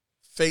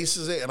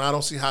faces it, and I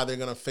don't see how they're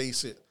going to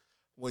face it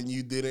when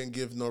you didn't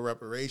give no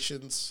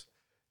reparations.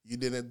 You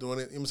didn't do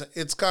it.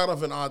 It's kind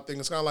of an odd thing.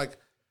 It's kind of like,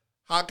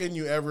 how can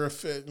you ever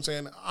fit? I'm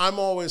saying, I'm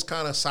always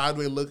kind of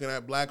sideways looking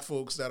at black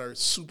folks that are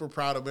super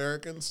proud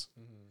Americans.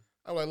 Mm-hmm.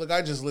 I'm like, look,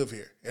 I just live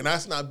here. And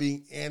that's not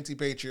being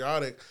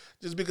anti-patriotic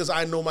just because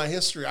I know my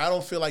history. I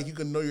don't feel like you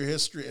can know your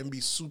history and be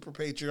super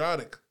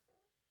patriotic.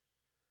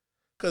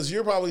 Because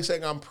you're probably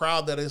saying, I'm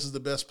proud that this is the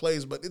best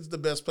place, but it's the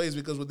best place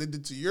because what they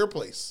did to your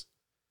place.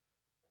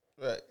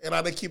 Right. And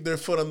how they keep their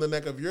foot on the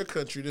neck of your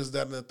country, this,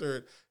 that, and the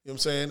third. You know what I'm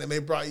saying? And they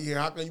brought you here.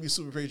 How can you be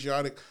super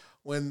patriotic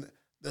when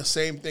the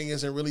same thing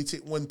isn't really,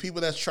 when people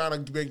that's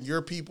trying to bring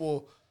your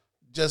people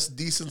just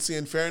decency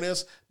and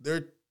fairness,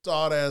 they're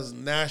thought as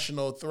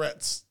national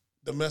threats,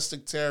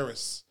 domestic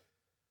terrorists.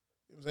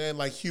 You know what I'm saying?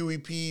 Like Huey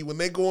P., when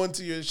they go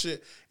into your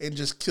shit and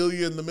just kill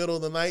you in the middle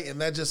of the night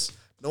and that just,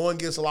 no one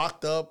gets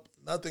locked up,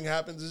 nothing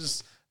happens. It's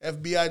just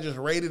FBI just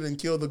raided and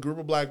killed a group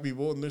of black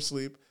people in their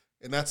sleep,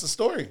 and that's the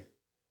story.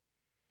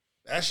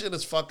 That shit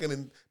is fucking,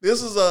 and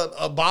this is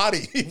a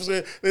body.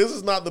 This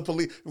is not the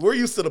police. We're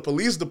used to the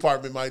police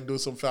department might do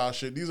some foul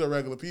shit. These are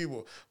regular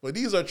people. But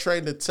these are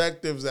trained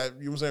detectives that,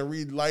 you know what I'm saying,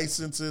 read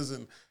licenses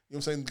and, you know what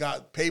I'm saying,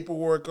 got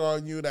paperwork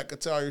on you that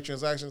could tell your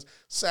transactions,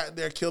 sat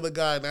there, killed a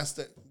guy, and that's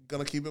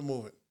going to keep it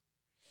moving.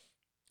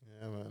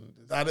 Yeah,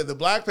 man. The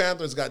Black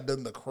Panthers got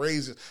done the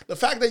craziest. The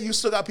fact that you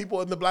still got people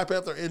in the Black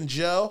Panther in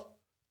jail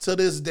to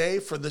this day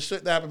for the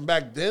shit that happened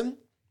back then,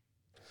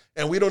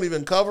 and we don't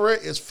even cover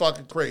it, is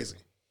fucking crazy.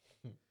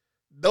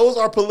 Those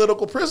are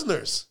political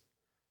prisoners.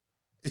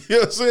 You know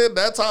what I'm saying?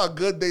 That's how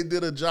good they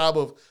did a job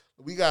of,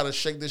 we got to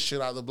shake this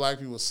shit out of the black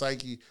people's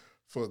psyche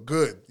for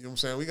good. You know what I'm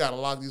saying? We got to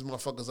lock these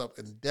motherfuckers up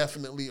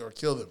indefinitely or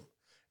kill them.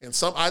 And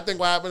I think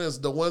what happened is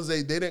the ones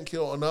they didn't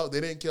kill enough,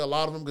 they didn't kill a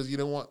lot of them because you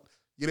didn't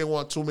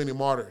want too many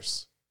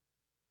martyrs.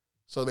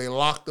 So they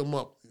locked them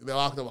up. They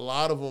locked up a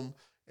lot of them.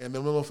 And the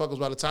motherfuckers,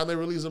 by the time they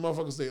release the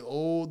motherfuckers, they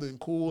old and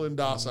cool and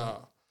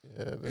docile.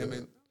 Yeah, and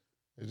then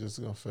it's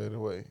just gonna fade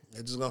away.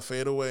 It's just gonna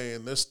fade away,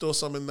 and there's still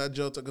some in that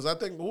jail. Because I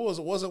think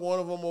wasn't one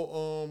of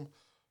them?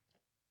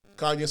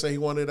 Kanye said he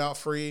wanted it out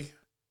free.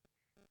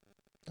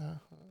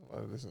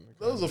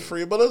 Those are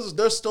free, but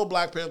there's still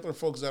Black Panther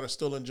folks that are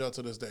still in jail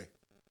to this day.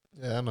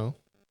 Yeah, I know.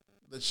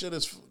 The shit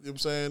is, you know what I'm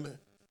saying?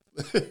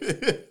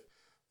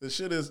 The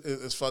shit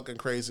is fucking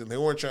crazy. And they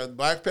weren't trying.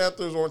 Black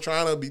Panthers weren't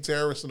trying to be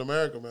terrorists in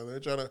America, man.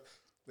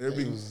 They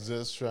was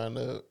just trying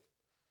to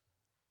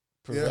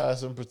provide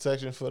some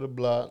protection for the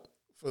block.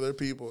 For their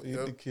people. Feed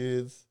the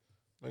kids.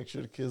 Make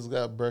sure the kids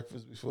got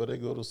breakfast before they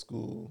go to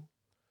school.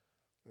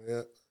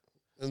 Yeah.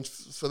 And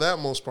for that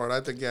most part,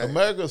 I think,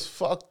 America's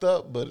fucked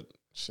up, but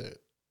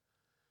shit.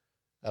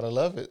 Gotta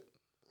love it.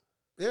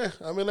 Yeah.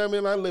 I mean, I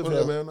live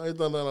here, man.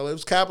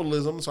 It's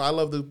capitalism, so I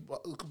love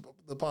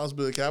the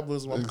possibility of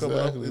capitalism. I'm coming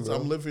up.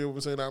 I'm living here.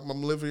 We're saying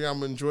I'm living here.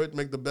 I'm enjoying it,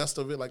 make the best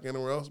of it like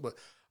anywhere else. But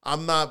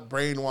I'm not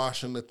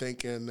brainwashing the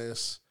thinking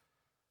this.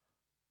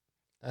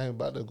 I ain't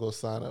about to go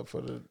sign up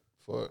for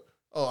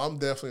Oh, I'm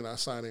definitely not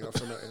signing up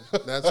for nothing.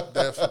 That's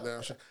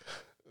definitely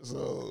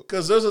So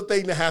Because there's a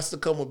thing that has to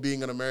come with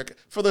being an American.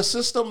 For the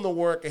system to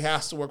work, it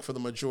has to work for the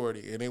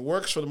majority. And it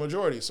works for the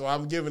majority. So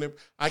I'm giving it,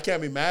 I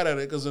can't be mad at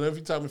it because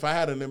every time if I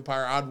had an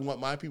empire, I'd want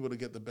my people to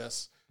get the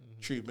best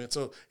treatment.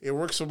 So it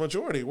works for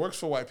majority. It works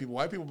for white people.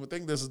 White people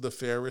think this is the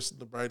fairest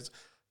and the brightest.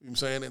 You know what I'm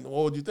saying? And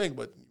what would you think?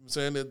 But I'm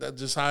saying that's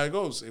just how it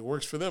goes. It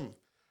works for them.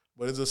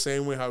 But it's the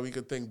same way how we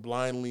could think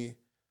blindly.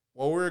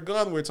 While we were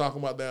gone, we were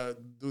talking about that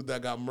dude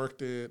that got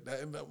murked.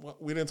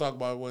 We didn't talk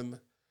about when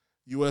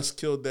U.S.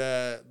 killed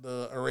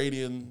the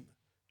Iranian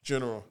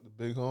general.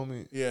 the big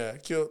homie. Yeah,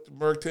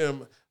 murked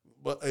him.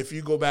 But if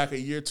you go back a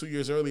year, 2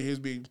 years earlier, he was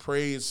being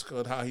praised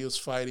for how he was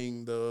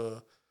fighting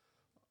the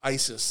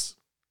ISIS,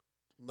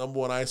 number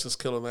one ISIS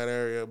killer in that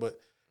area. But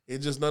it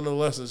just,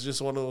 nonetheless, it's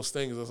just one of those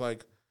things. It's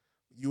like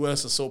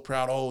U.S. is so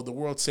proud. Oh, the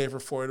world's safer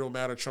for it. It don't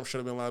matter. Trump should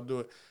have been allowed to do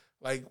it.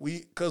 Like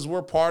because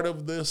we're part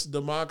of this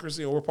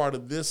democracy and we're part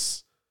of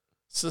this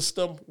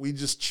system, we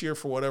just cheer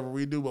for whatever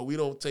we do, but we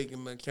don't take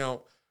into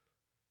account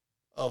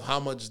of how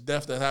much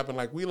death that happened.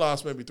 Like we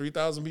lost maybe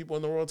 3,000 people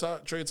in the World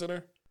Trade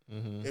Center.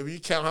 Mm-hmm. If you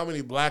count how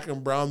many black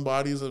and brown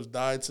bodies have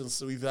died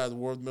since we've had the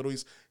war in the Middle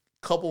East,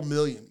 couple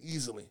million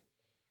easily.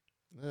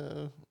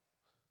 Yeah.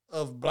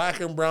 Of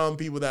black and brown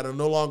people that are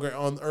no longer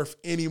on Earth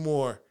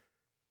anymore.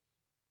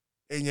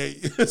 And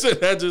yet,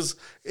 that just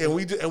and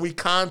we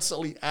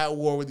constantly at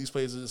war with these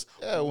places,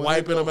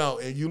 wiping them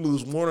out. And you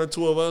lose one or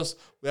two of us,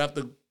 we have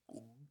to, you know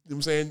what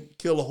I'm saying,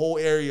 kill the whole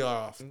area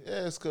off.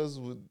 Yeah, it's because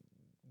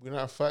we're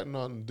not fighting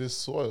on this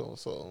soil.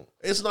 So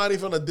it's not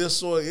even a this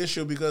soil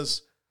issue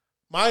because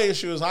my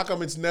issue is how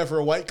come it's never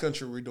a white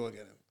country we're doing it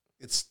in?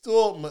 It's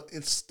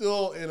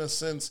still in a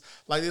sense,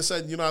 like they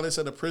said, they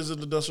said the prison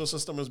industrial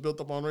system is built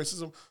upon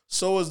racism.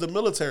 So is the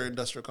military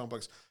industrial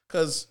complex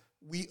because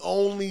we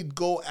only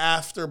go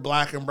after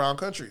black and brown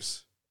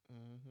countries.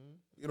 Mm-hmm.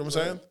 You know what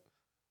I'm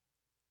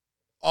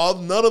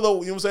saying? None of the, you know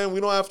what I'm saying?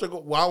 We don't have to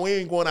go, we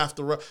ain't going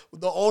after Russia.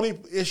 The only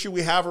issue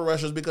we have with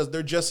Russia is because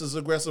they're just as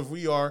aggressive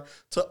we are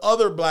to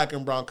other black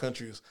and brown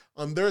countries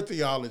on their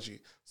theology.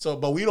 So,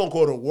 but we don't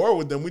go to war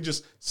with them. We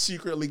just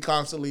secretly,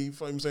 constantly, you know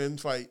what I'm saying,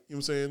 fight, you know what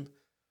I'm saying?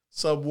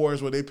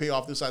 Sub-wars where they pay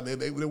off this side.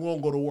 They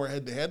won't go to war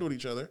head-to-head with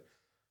each other.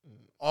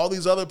 All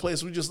these other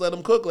places, we just let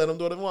them cook, let them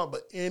do what they want.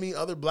 But any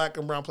other black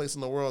and brown place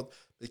in the world,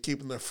 they're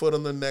keeping their foot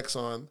on their necks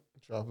on.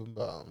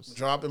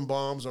 Dropping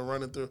bombs or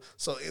running through.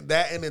 So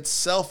that in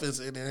itself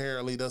is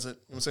inherently doesn't, you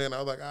know what I'm saying? I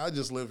was like, I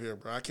just live here,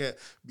 bro. I can't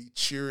be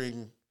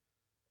cheering.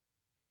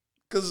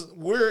 Because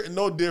we're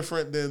no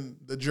different than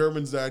the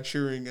Germans that are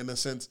cheering in the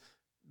sense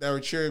that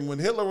were cheering when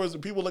Hitler was,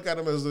 people look at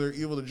him as they're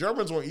evil. The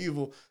Germans weren't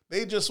evil.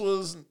 They just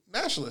was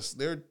nationalists.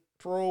 They're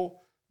pro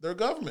their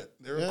government.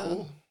 They're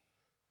cool.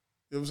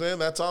 You know what I'm saying?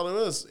 That's all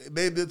it is.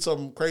 They did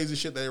some crazy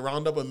shit. They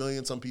round up 1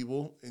 million some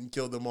people and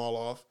killed them all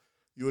off.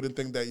 You wouldn't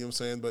think that, you know what I'm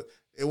saying? But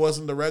it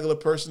wasn't the regular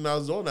person that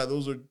was doing that.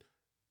 Those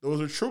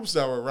are troops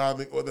that were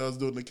rounding or that was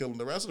doing the killing.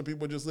 The rest of the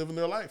people were just living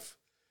their life,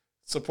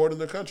 supporting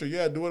their country.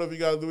 Yeah, do whatever you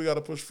got to do. We got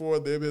to push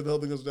forward. They've been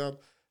holding us down.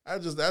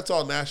 That's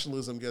all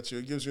nationalism gets you.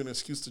 It gives you an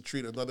excuse to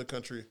treat another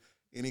country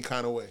any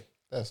kind of way.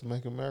 That's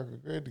make America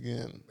great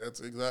again. That's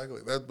exactly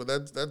that. But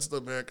that's the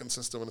American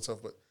system in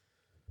itself. But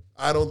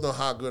I don't know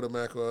how good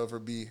America will ever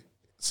be.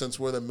 Since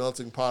we're the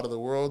melting pot of the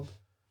world,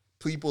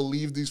 people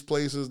leave these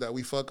places that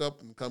we fuck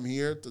up and come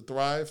here to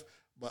thrive.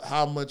 But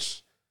how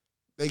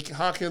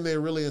can they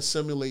really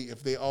assimilate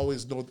if they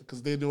always know,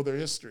 because they know their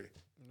history?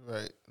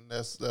 Right. And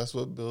that's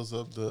what builds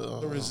up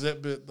the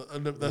resentment,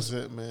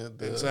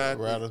 the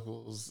exactly.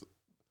 radicals.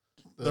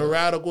 The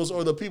radicals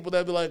or the people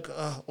that be like,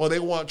 they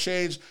want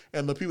change.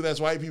 And the people that's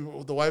white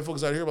people, the white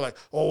folks out here be like,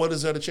 what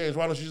is there to change?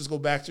 Why don't you just go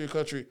back to your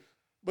country?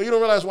 But you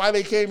don't realize why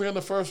they came here in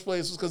the first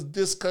place was because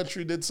this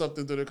country did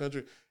something to their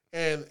country.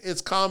 And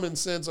it's common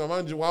sense.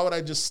 Why would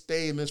I just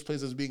stay in this place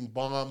that's being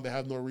bombed, they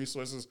have no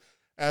resources?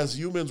 As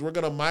humans, we're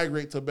going to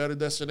migrate to a better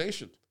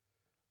destination.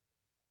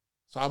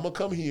 So I'm going to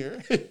come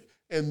here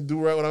and do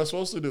what I'm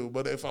supposed to do.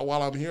 But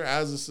while I'm here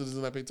as a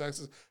citizen, I pay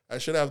taxes, I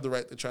should have the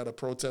right to try to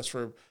protest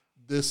for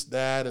this,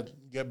 that, and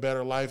get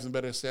better lives and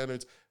better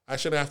standards. I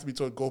shouldn't have to be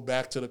told, go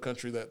back to the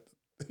country that,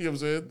 you know what I'm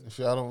saying? If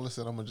y'all don't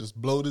listen, I'm going to just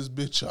blow this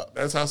bitch up.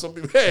 That's how some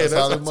people, that's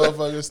how the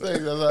motherfuckers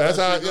think. That's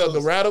how the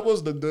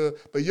radicals, the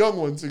young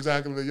ones,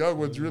 exactly. The young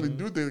ones really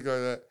do think like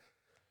that.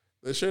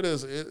 The shit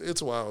is,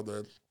 it's wild,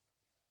 man.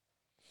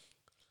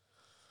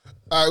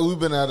 All right, we've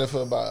been at it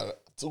for about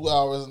 2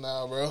 hours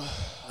now, bro.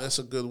 That's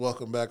a good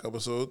welcome back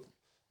episode.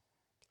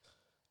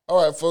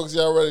 All right, folks,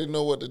 y'all already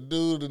know what to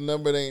do. The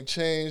number ain't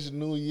changed.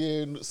 New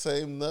year,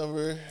 same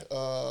number.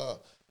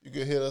 You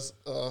can hit us,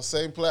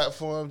 same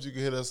platforms. You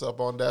can hit us up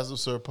on That's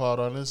Absurd Pod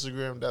on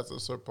Instagram, That's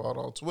Absurd Pod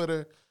on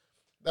Twitter,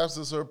 That's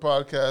Absurd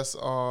Podcast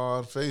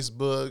on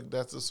Facebook,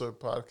 That's Absurd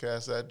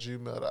Podcast at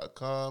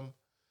gmail.com.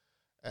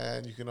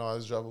 And you can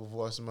always drop a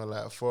voicemail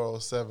at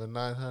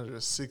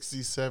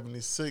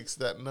 407-900-6076.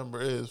 That number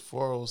is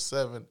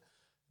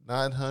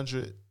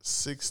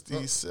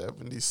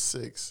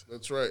 407-900-6076.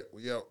 That's right.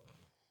 We out.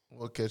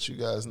 We'll catch you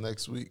guys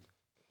next week.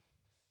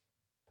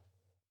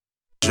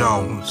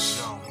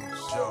 Jones.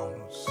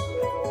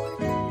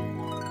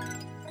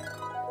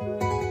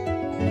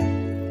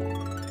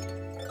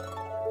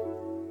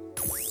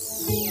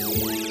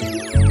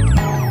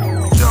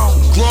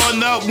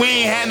 up, we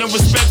ain't had no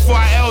respect for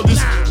our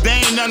elders.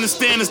 They ain't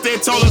understand us, they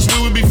told us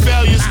we would be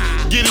failures.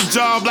 Get a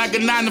job like a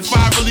 9 to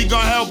 5 really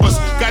gon' help us.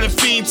 Got a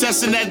fiend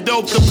testing that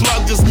dope, the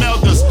plug just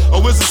melt us.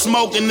 Or is it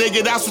smoking,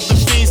 nigga? That's what the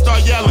fiend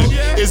start yelling.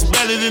 It's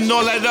better than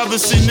all that other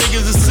shit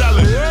niggas is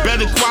selling.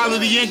 Better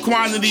quality and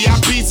quantity,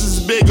 our pieces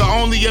is bigger.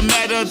 Only a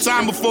matter of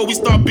time before we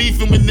start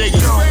beefing with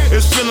niggas.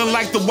 It's feeling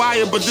like The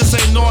Wire, but this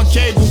ain't no on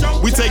cable.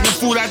 We taking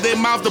food out their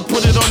mouth to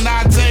put it on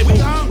our table.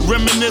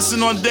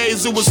 Reminiscing on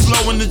days it was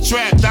slow in the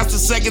trap. That's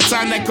the second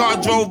time that car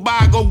drove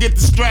by, go get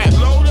the strap.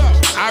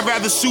 I'd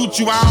rather shoot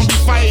you, I don't be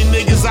fighting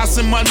niggas. I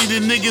send money to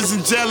niggas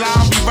in jail, I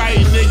don't be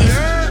writing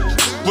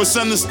niggas. What's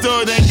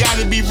understood ain't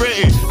gotta be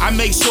written. I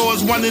make sure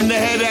it's one in the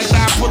head after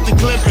I put the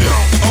clip in.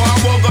 Oh, I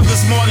woke up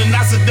this morning,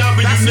 that's a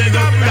W,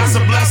 nigga. That's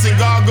a blessing,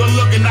 God, good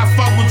looking, I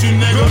fuck with you,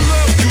 nigga.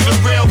 You the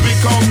real big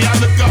homie, I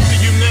look up to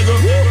you, nigga.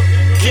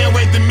 Can't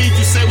wait to meet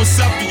you, say what's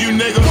up to you,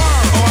 nigga.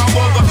 Oh, I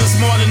woke up this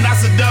morning,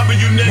 that's a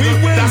W, nigga.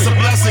 That's a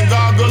blessing,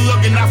 God, good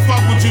looking, I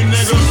fuck with you,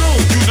 nigga.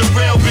 You the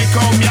real big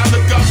homie, I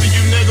look up to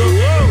you, nigga.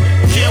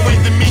 Can't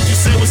wait to meet you,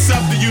 say what's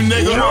up to you,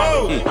 nigga.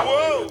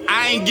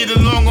 I ain't get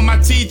along with my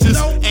teachers.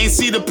 Ain't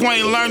see the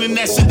point in learning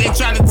that shit they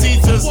try to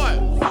teach us.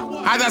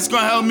 How that's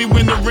gonna help me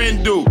when the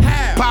rent due?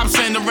 Pops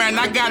ain't around,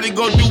 I gotta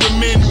go do what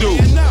men do.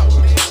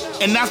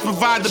 And that's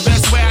provide the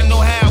best way I know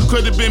how.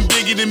 Could've been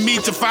bigger than me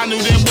if I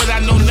knew then what I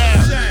know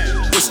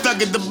now. Was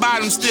stuck at the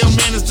bottom, still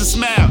managed to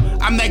smile.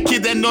 I'm that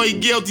kid that know he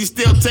guilty,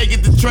 still take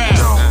it to trial.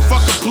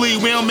 Fuck a plea,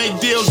 we don't make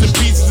deals in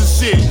pieces of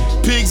shit.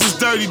 Pigs is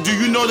dirty, do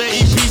you know they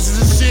eat pieces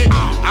of shit?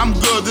 I'm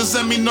good, just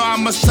let me know how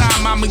much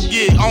time I'ma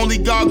get. Only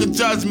God can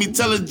judge me,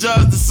 tell a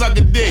judge to suck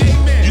a dick.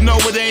 You know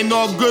it ain't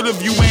all good if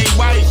you ain't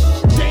white.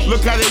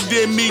 Look how they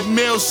did Meek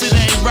Mill, shit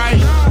ain't right.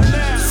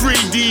 Free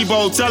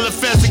Debo, tell the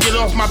feds to get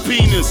off my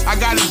penis. I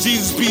got a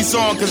Jesus piece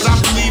on, cause I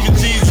believe in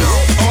Jesus.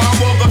 Oh, I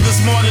woke up this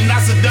morning,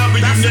 that's a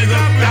W, nigga.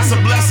 That's a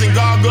blessing,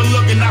 God, good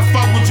looking, I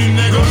fuck with you,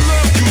 nigga.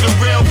 You the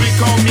real big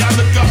homie, I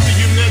look up to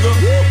you, nigga.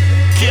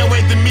 Can't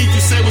wait to meet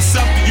you, say what's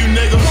up to you,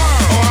 nigga.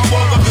 Oh, I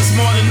woke up this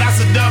morning, that's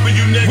a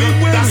W, nigga.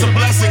 That's a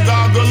blessing,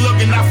 God, good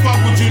looking, I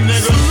fuck with you,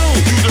 nigga.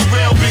 You the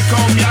real big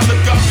homie, I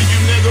look up to you,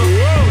 nigga.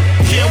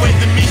 Can't wait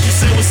to meet you,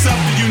 say what's up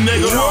to you.